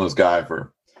he's known this guy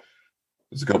for,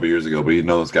 it's a couple years ago, but he's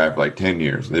known this guy for like 10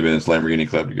 years. They've been in this Lamborghini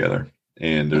Club together,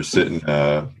 and they're sitting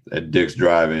at Dick's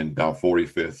Drive-In down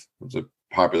 45th. It's a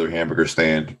popular hamburger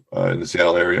stand in the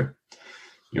Seattle area.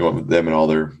 You know, them and all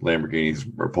their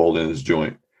Lamborghinis are pulled in this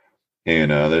joint.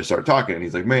 And they start talking, and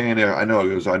he's like, "Man, I know."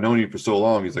 He goes, "I've known you for so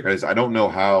long." He's like, "I don't know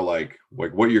how, like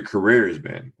what your career has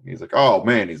been." He's like, "Oh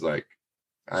man," he's like,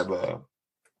 I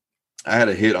had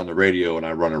a hit on the radio, and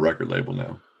I run a record label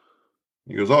now."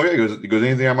 He goes, "Oh yeah." He goes,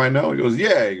 "Anything I might know?" He goes,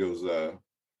 "Yeah." He goes,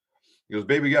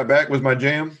 "Baby Got Back" was my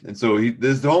jam, and so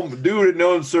this home dude had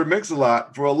known Sir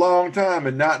Mix-a-Lot for a long time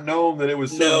and not known that it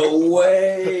was Sir No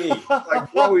way.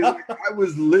 Like, bro, he's like,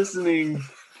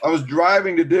 I was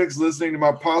driving to Dick's, listening to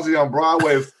my posse on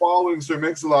Broadway, following Sir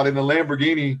Mix-a-Lot in a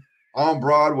Lamborghini on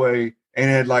Broadway,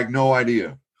 and had like no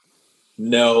idea.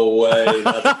 No way.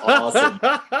 That's awesome.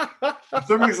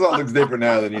 Sir Mix-a-Lot looks different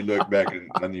now than he looked back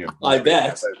on the. I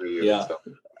bet. Yeah.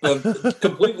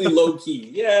 Completely low key.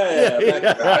 Yeah.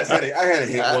 I had a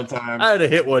hit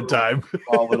one time.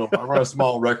 I run a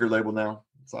small record label now.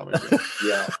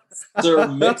 Yeah. Sir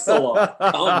Mix-a-Lot.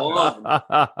 Come on.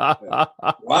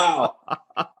 Wow.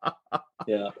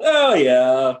 Yeah. Oh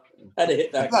yeah. Had to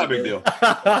hit that. It's not a big deal.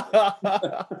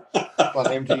 On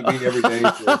MTV every day.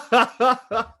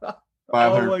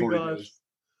 540 days.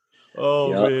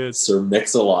 Oh man. Sir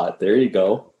Mix-a-Lot. There you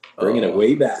go. Bringing it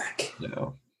way back. Yeah.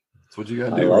 That's what you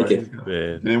got to do. I like it.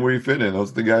 And then where you fit in.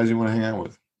 Those are the guys you want to hang out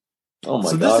with. Oh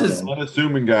my God. This is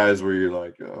unassuming guys where you're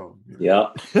like, oh. Yeah.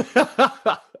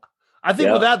 I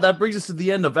think with that brings us to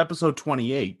the end of episode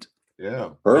 28. Yeah.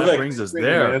 Perfect. That brings us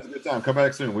there. Man, it's a good time. Come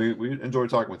back soon. We enjoy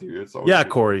talking with you. It's always good.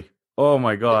 Corey. Oh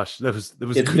my gosh. It was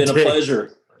It's been a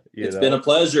pleasure. It's been a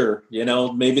pleasure. You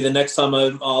know, maybe the next time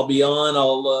I'll be on,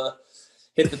 I'll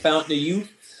hit the fountain of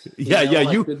youth.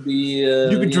 You could be.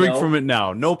 You can drink from it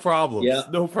now. No problem. Yeah.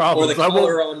 No problem. Or the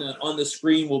color on the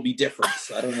screen will be different.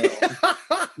 I don't know.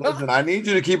 Listen, I need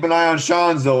you to keep an eye on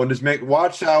Sean's though, and just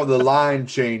watch how the line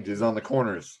changes on the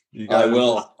corners. I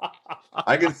will.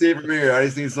 I can see it from here. I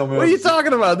just need someone. What are you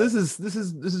talking about? This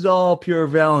is all pure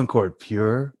Valancourt.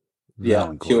 Pure. Yeah,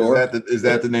 Valancourt. pure. Is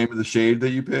that the name of the shade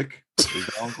that you pick? Is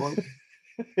Valancourt?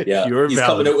 Yeah, Pure he's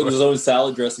coming out with his own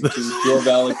salad dressing too. Pure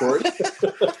Valancourt.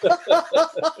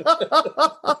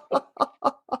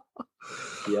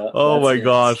 Yeah. Oh my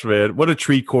gosh, man! What a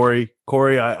treat, Corey.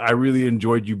 Corey, I really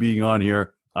enjoyed you being on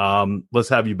here. Let's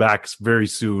have you back very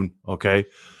soon. Okay.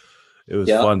 It was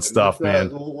fun stuff,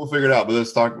 man. We'll figure it out, but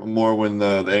let's talk more when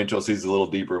the NHL season's a little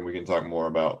deeper, and we can talk more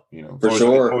about for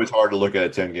sure. It's always hard to look at a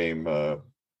 10-game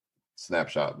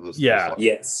snapshot.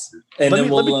 Yes, and then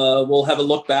we'll have a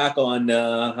look back on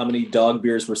how many dog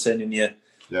beers we're sending you.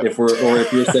 Yep. If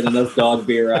you're sending us dog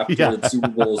beer after the Super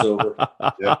Bowl is over.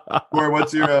 Yeah. Corey,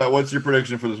 what's your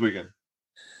prediction for this weekend?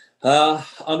 I'm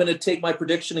going to take my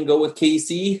prediction and go with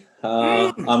KC.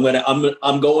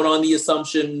 I'm going on the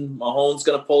assumption Mahomes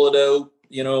going to pull it out.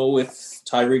 With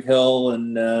Tyreek Hill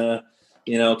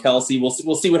and Kelsey. We'll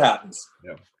see what happens.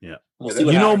 Yeah. We'll see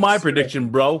what happens. My prediction,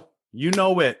 bro. You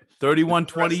know it.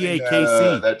 31-28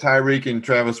 KC. That Tyreek and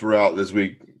Travis were out this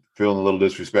week, feeling a little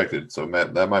disrespected. So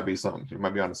Matt, that might be something. You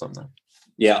might be onto something there.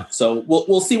 Yeah. So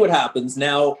we'll see what happens.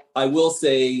 Now, I will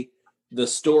say the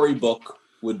storybook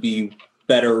would be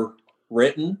better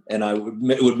written, and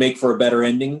it would make for a better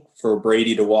ending for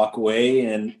Brady to walk away,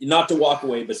 and not to walk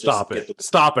away, but Stop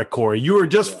it, Corey. You were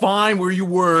just fine where you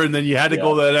were, and then you had to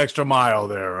go that extra mile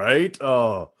there, right?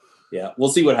 Oh. Yeah, we'll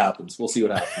see what happens.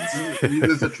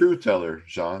 He's a truth teller,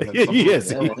 Sean. He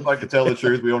is. We like to tell the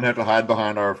truth. We don't have to hide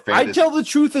behind our fantasy. I tell the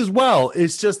truth as well.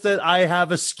 It's just that I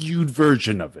have a skewed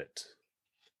version of it.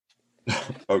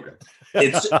 Okay.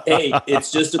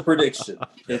 It's just a prediction.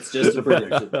 It's just a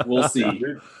prediction. We'll see.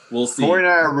 We'll see. Corey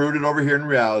and I are rooted over here in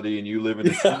reality, and you live in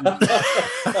the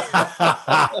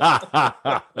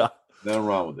Nothing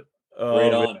wrong with it.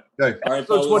 Right on. Okay. All right,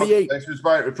 So 28. Thanks for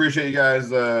inspiring. Appreciate you guys.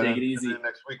 Take it easy.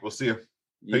 Next week. We'll see you.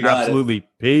 You got it. Absolutely.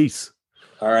 Peace.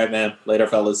 All right, man. Later,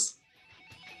 fellas.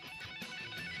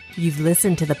 You've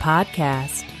listened to the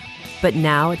podcast, but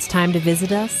now it's time to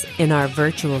visit us in our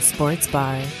virtual sports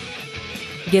bar.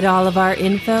 Get all of our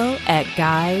info at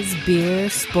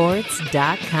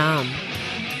guysbeersports.com,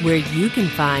 where you can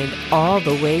find all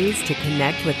the ways to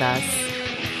connect with us.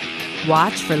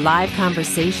 Watch for live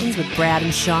conversations with Brad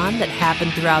and Sean that happen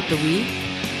throughout the week,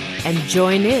 and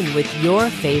join in with your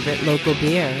favorite local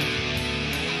beer.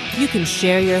 You can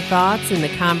share your thoughts in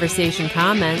the conversation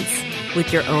comments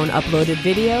with your own uploaded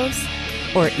videos,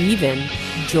 or even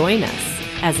join us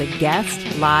as a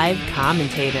guest live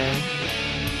commentator.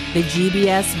 The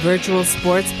GBS Virtual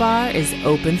Sports Bar is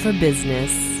open for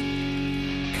business.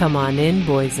 Come on in,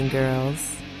 boys and girls.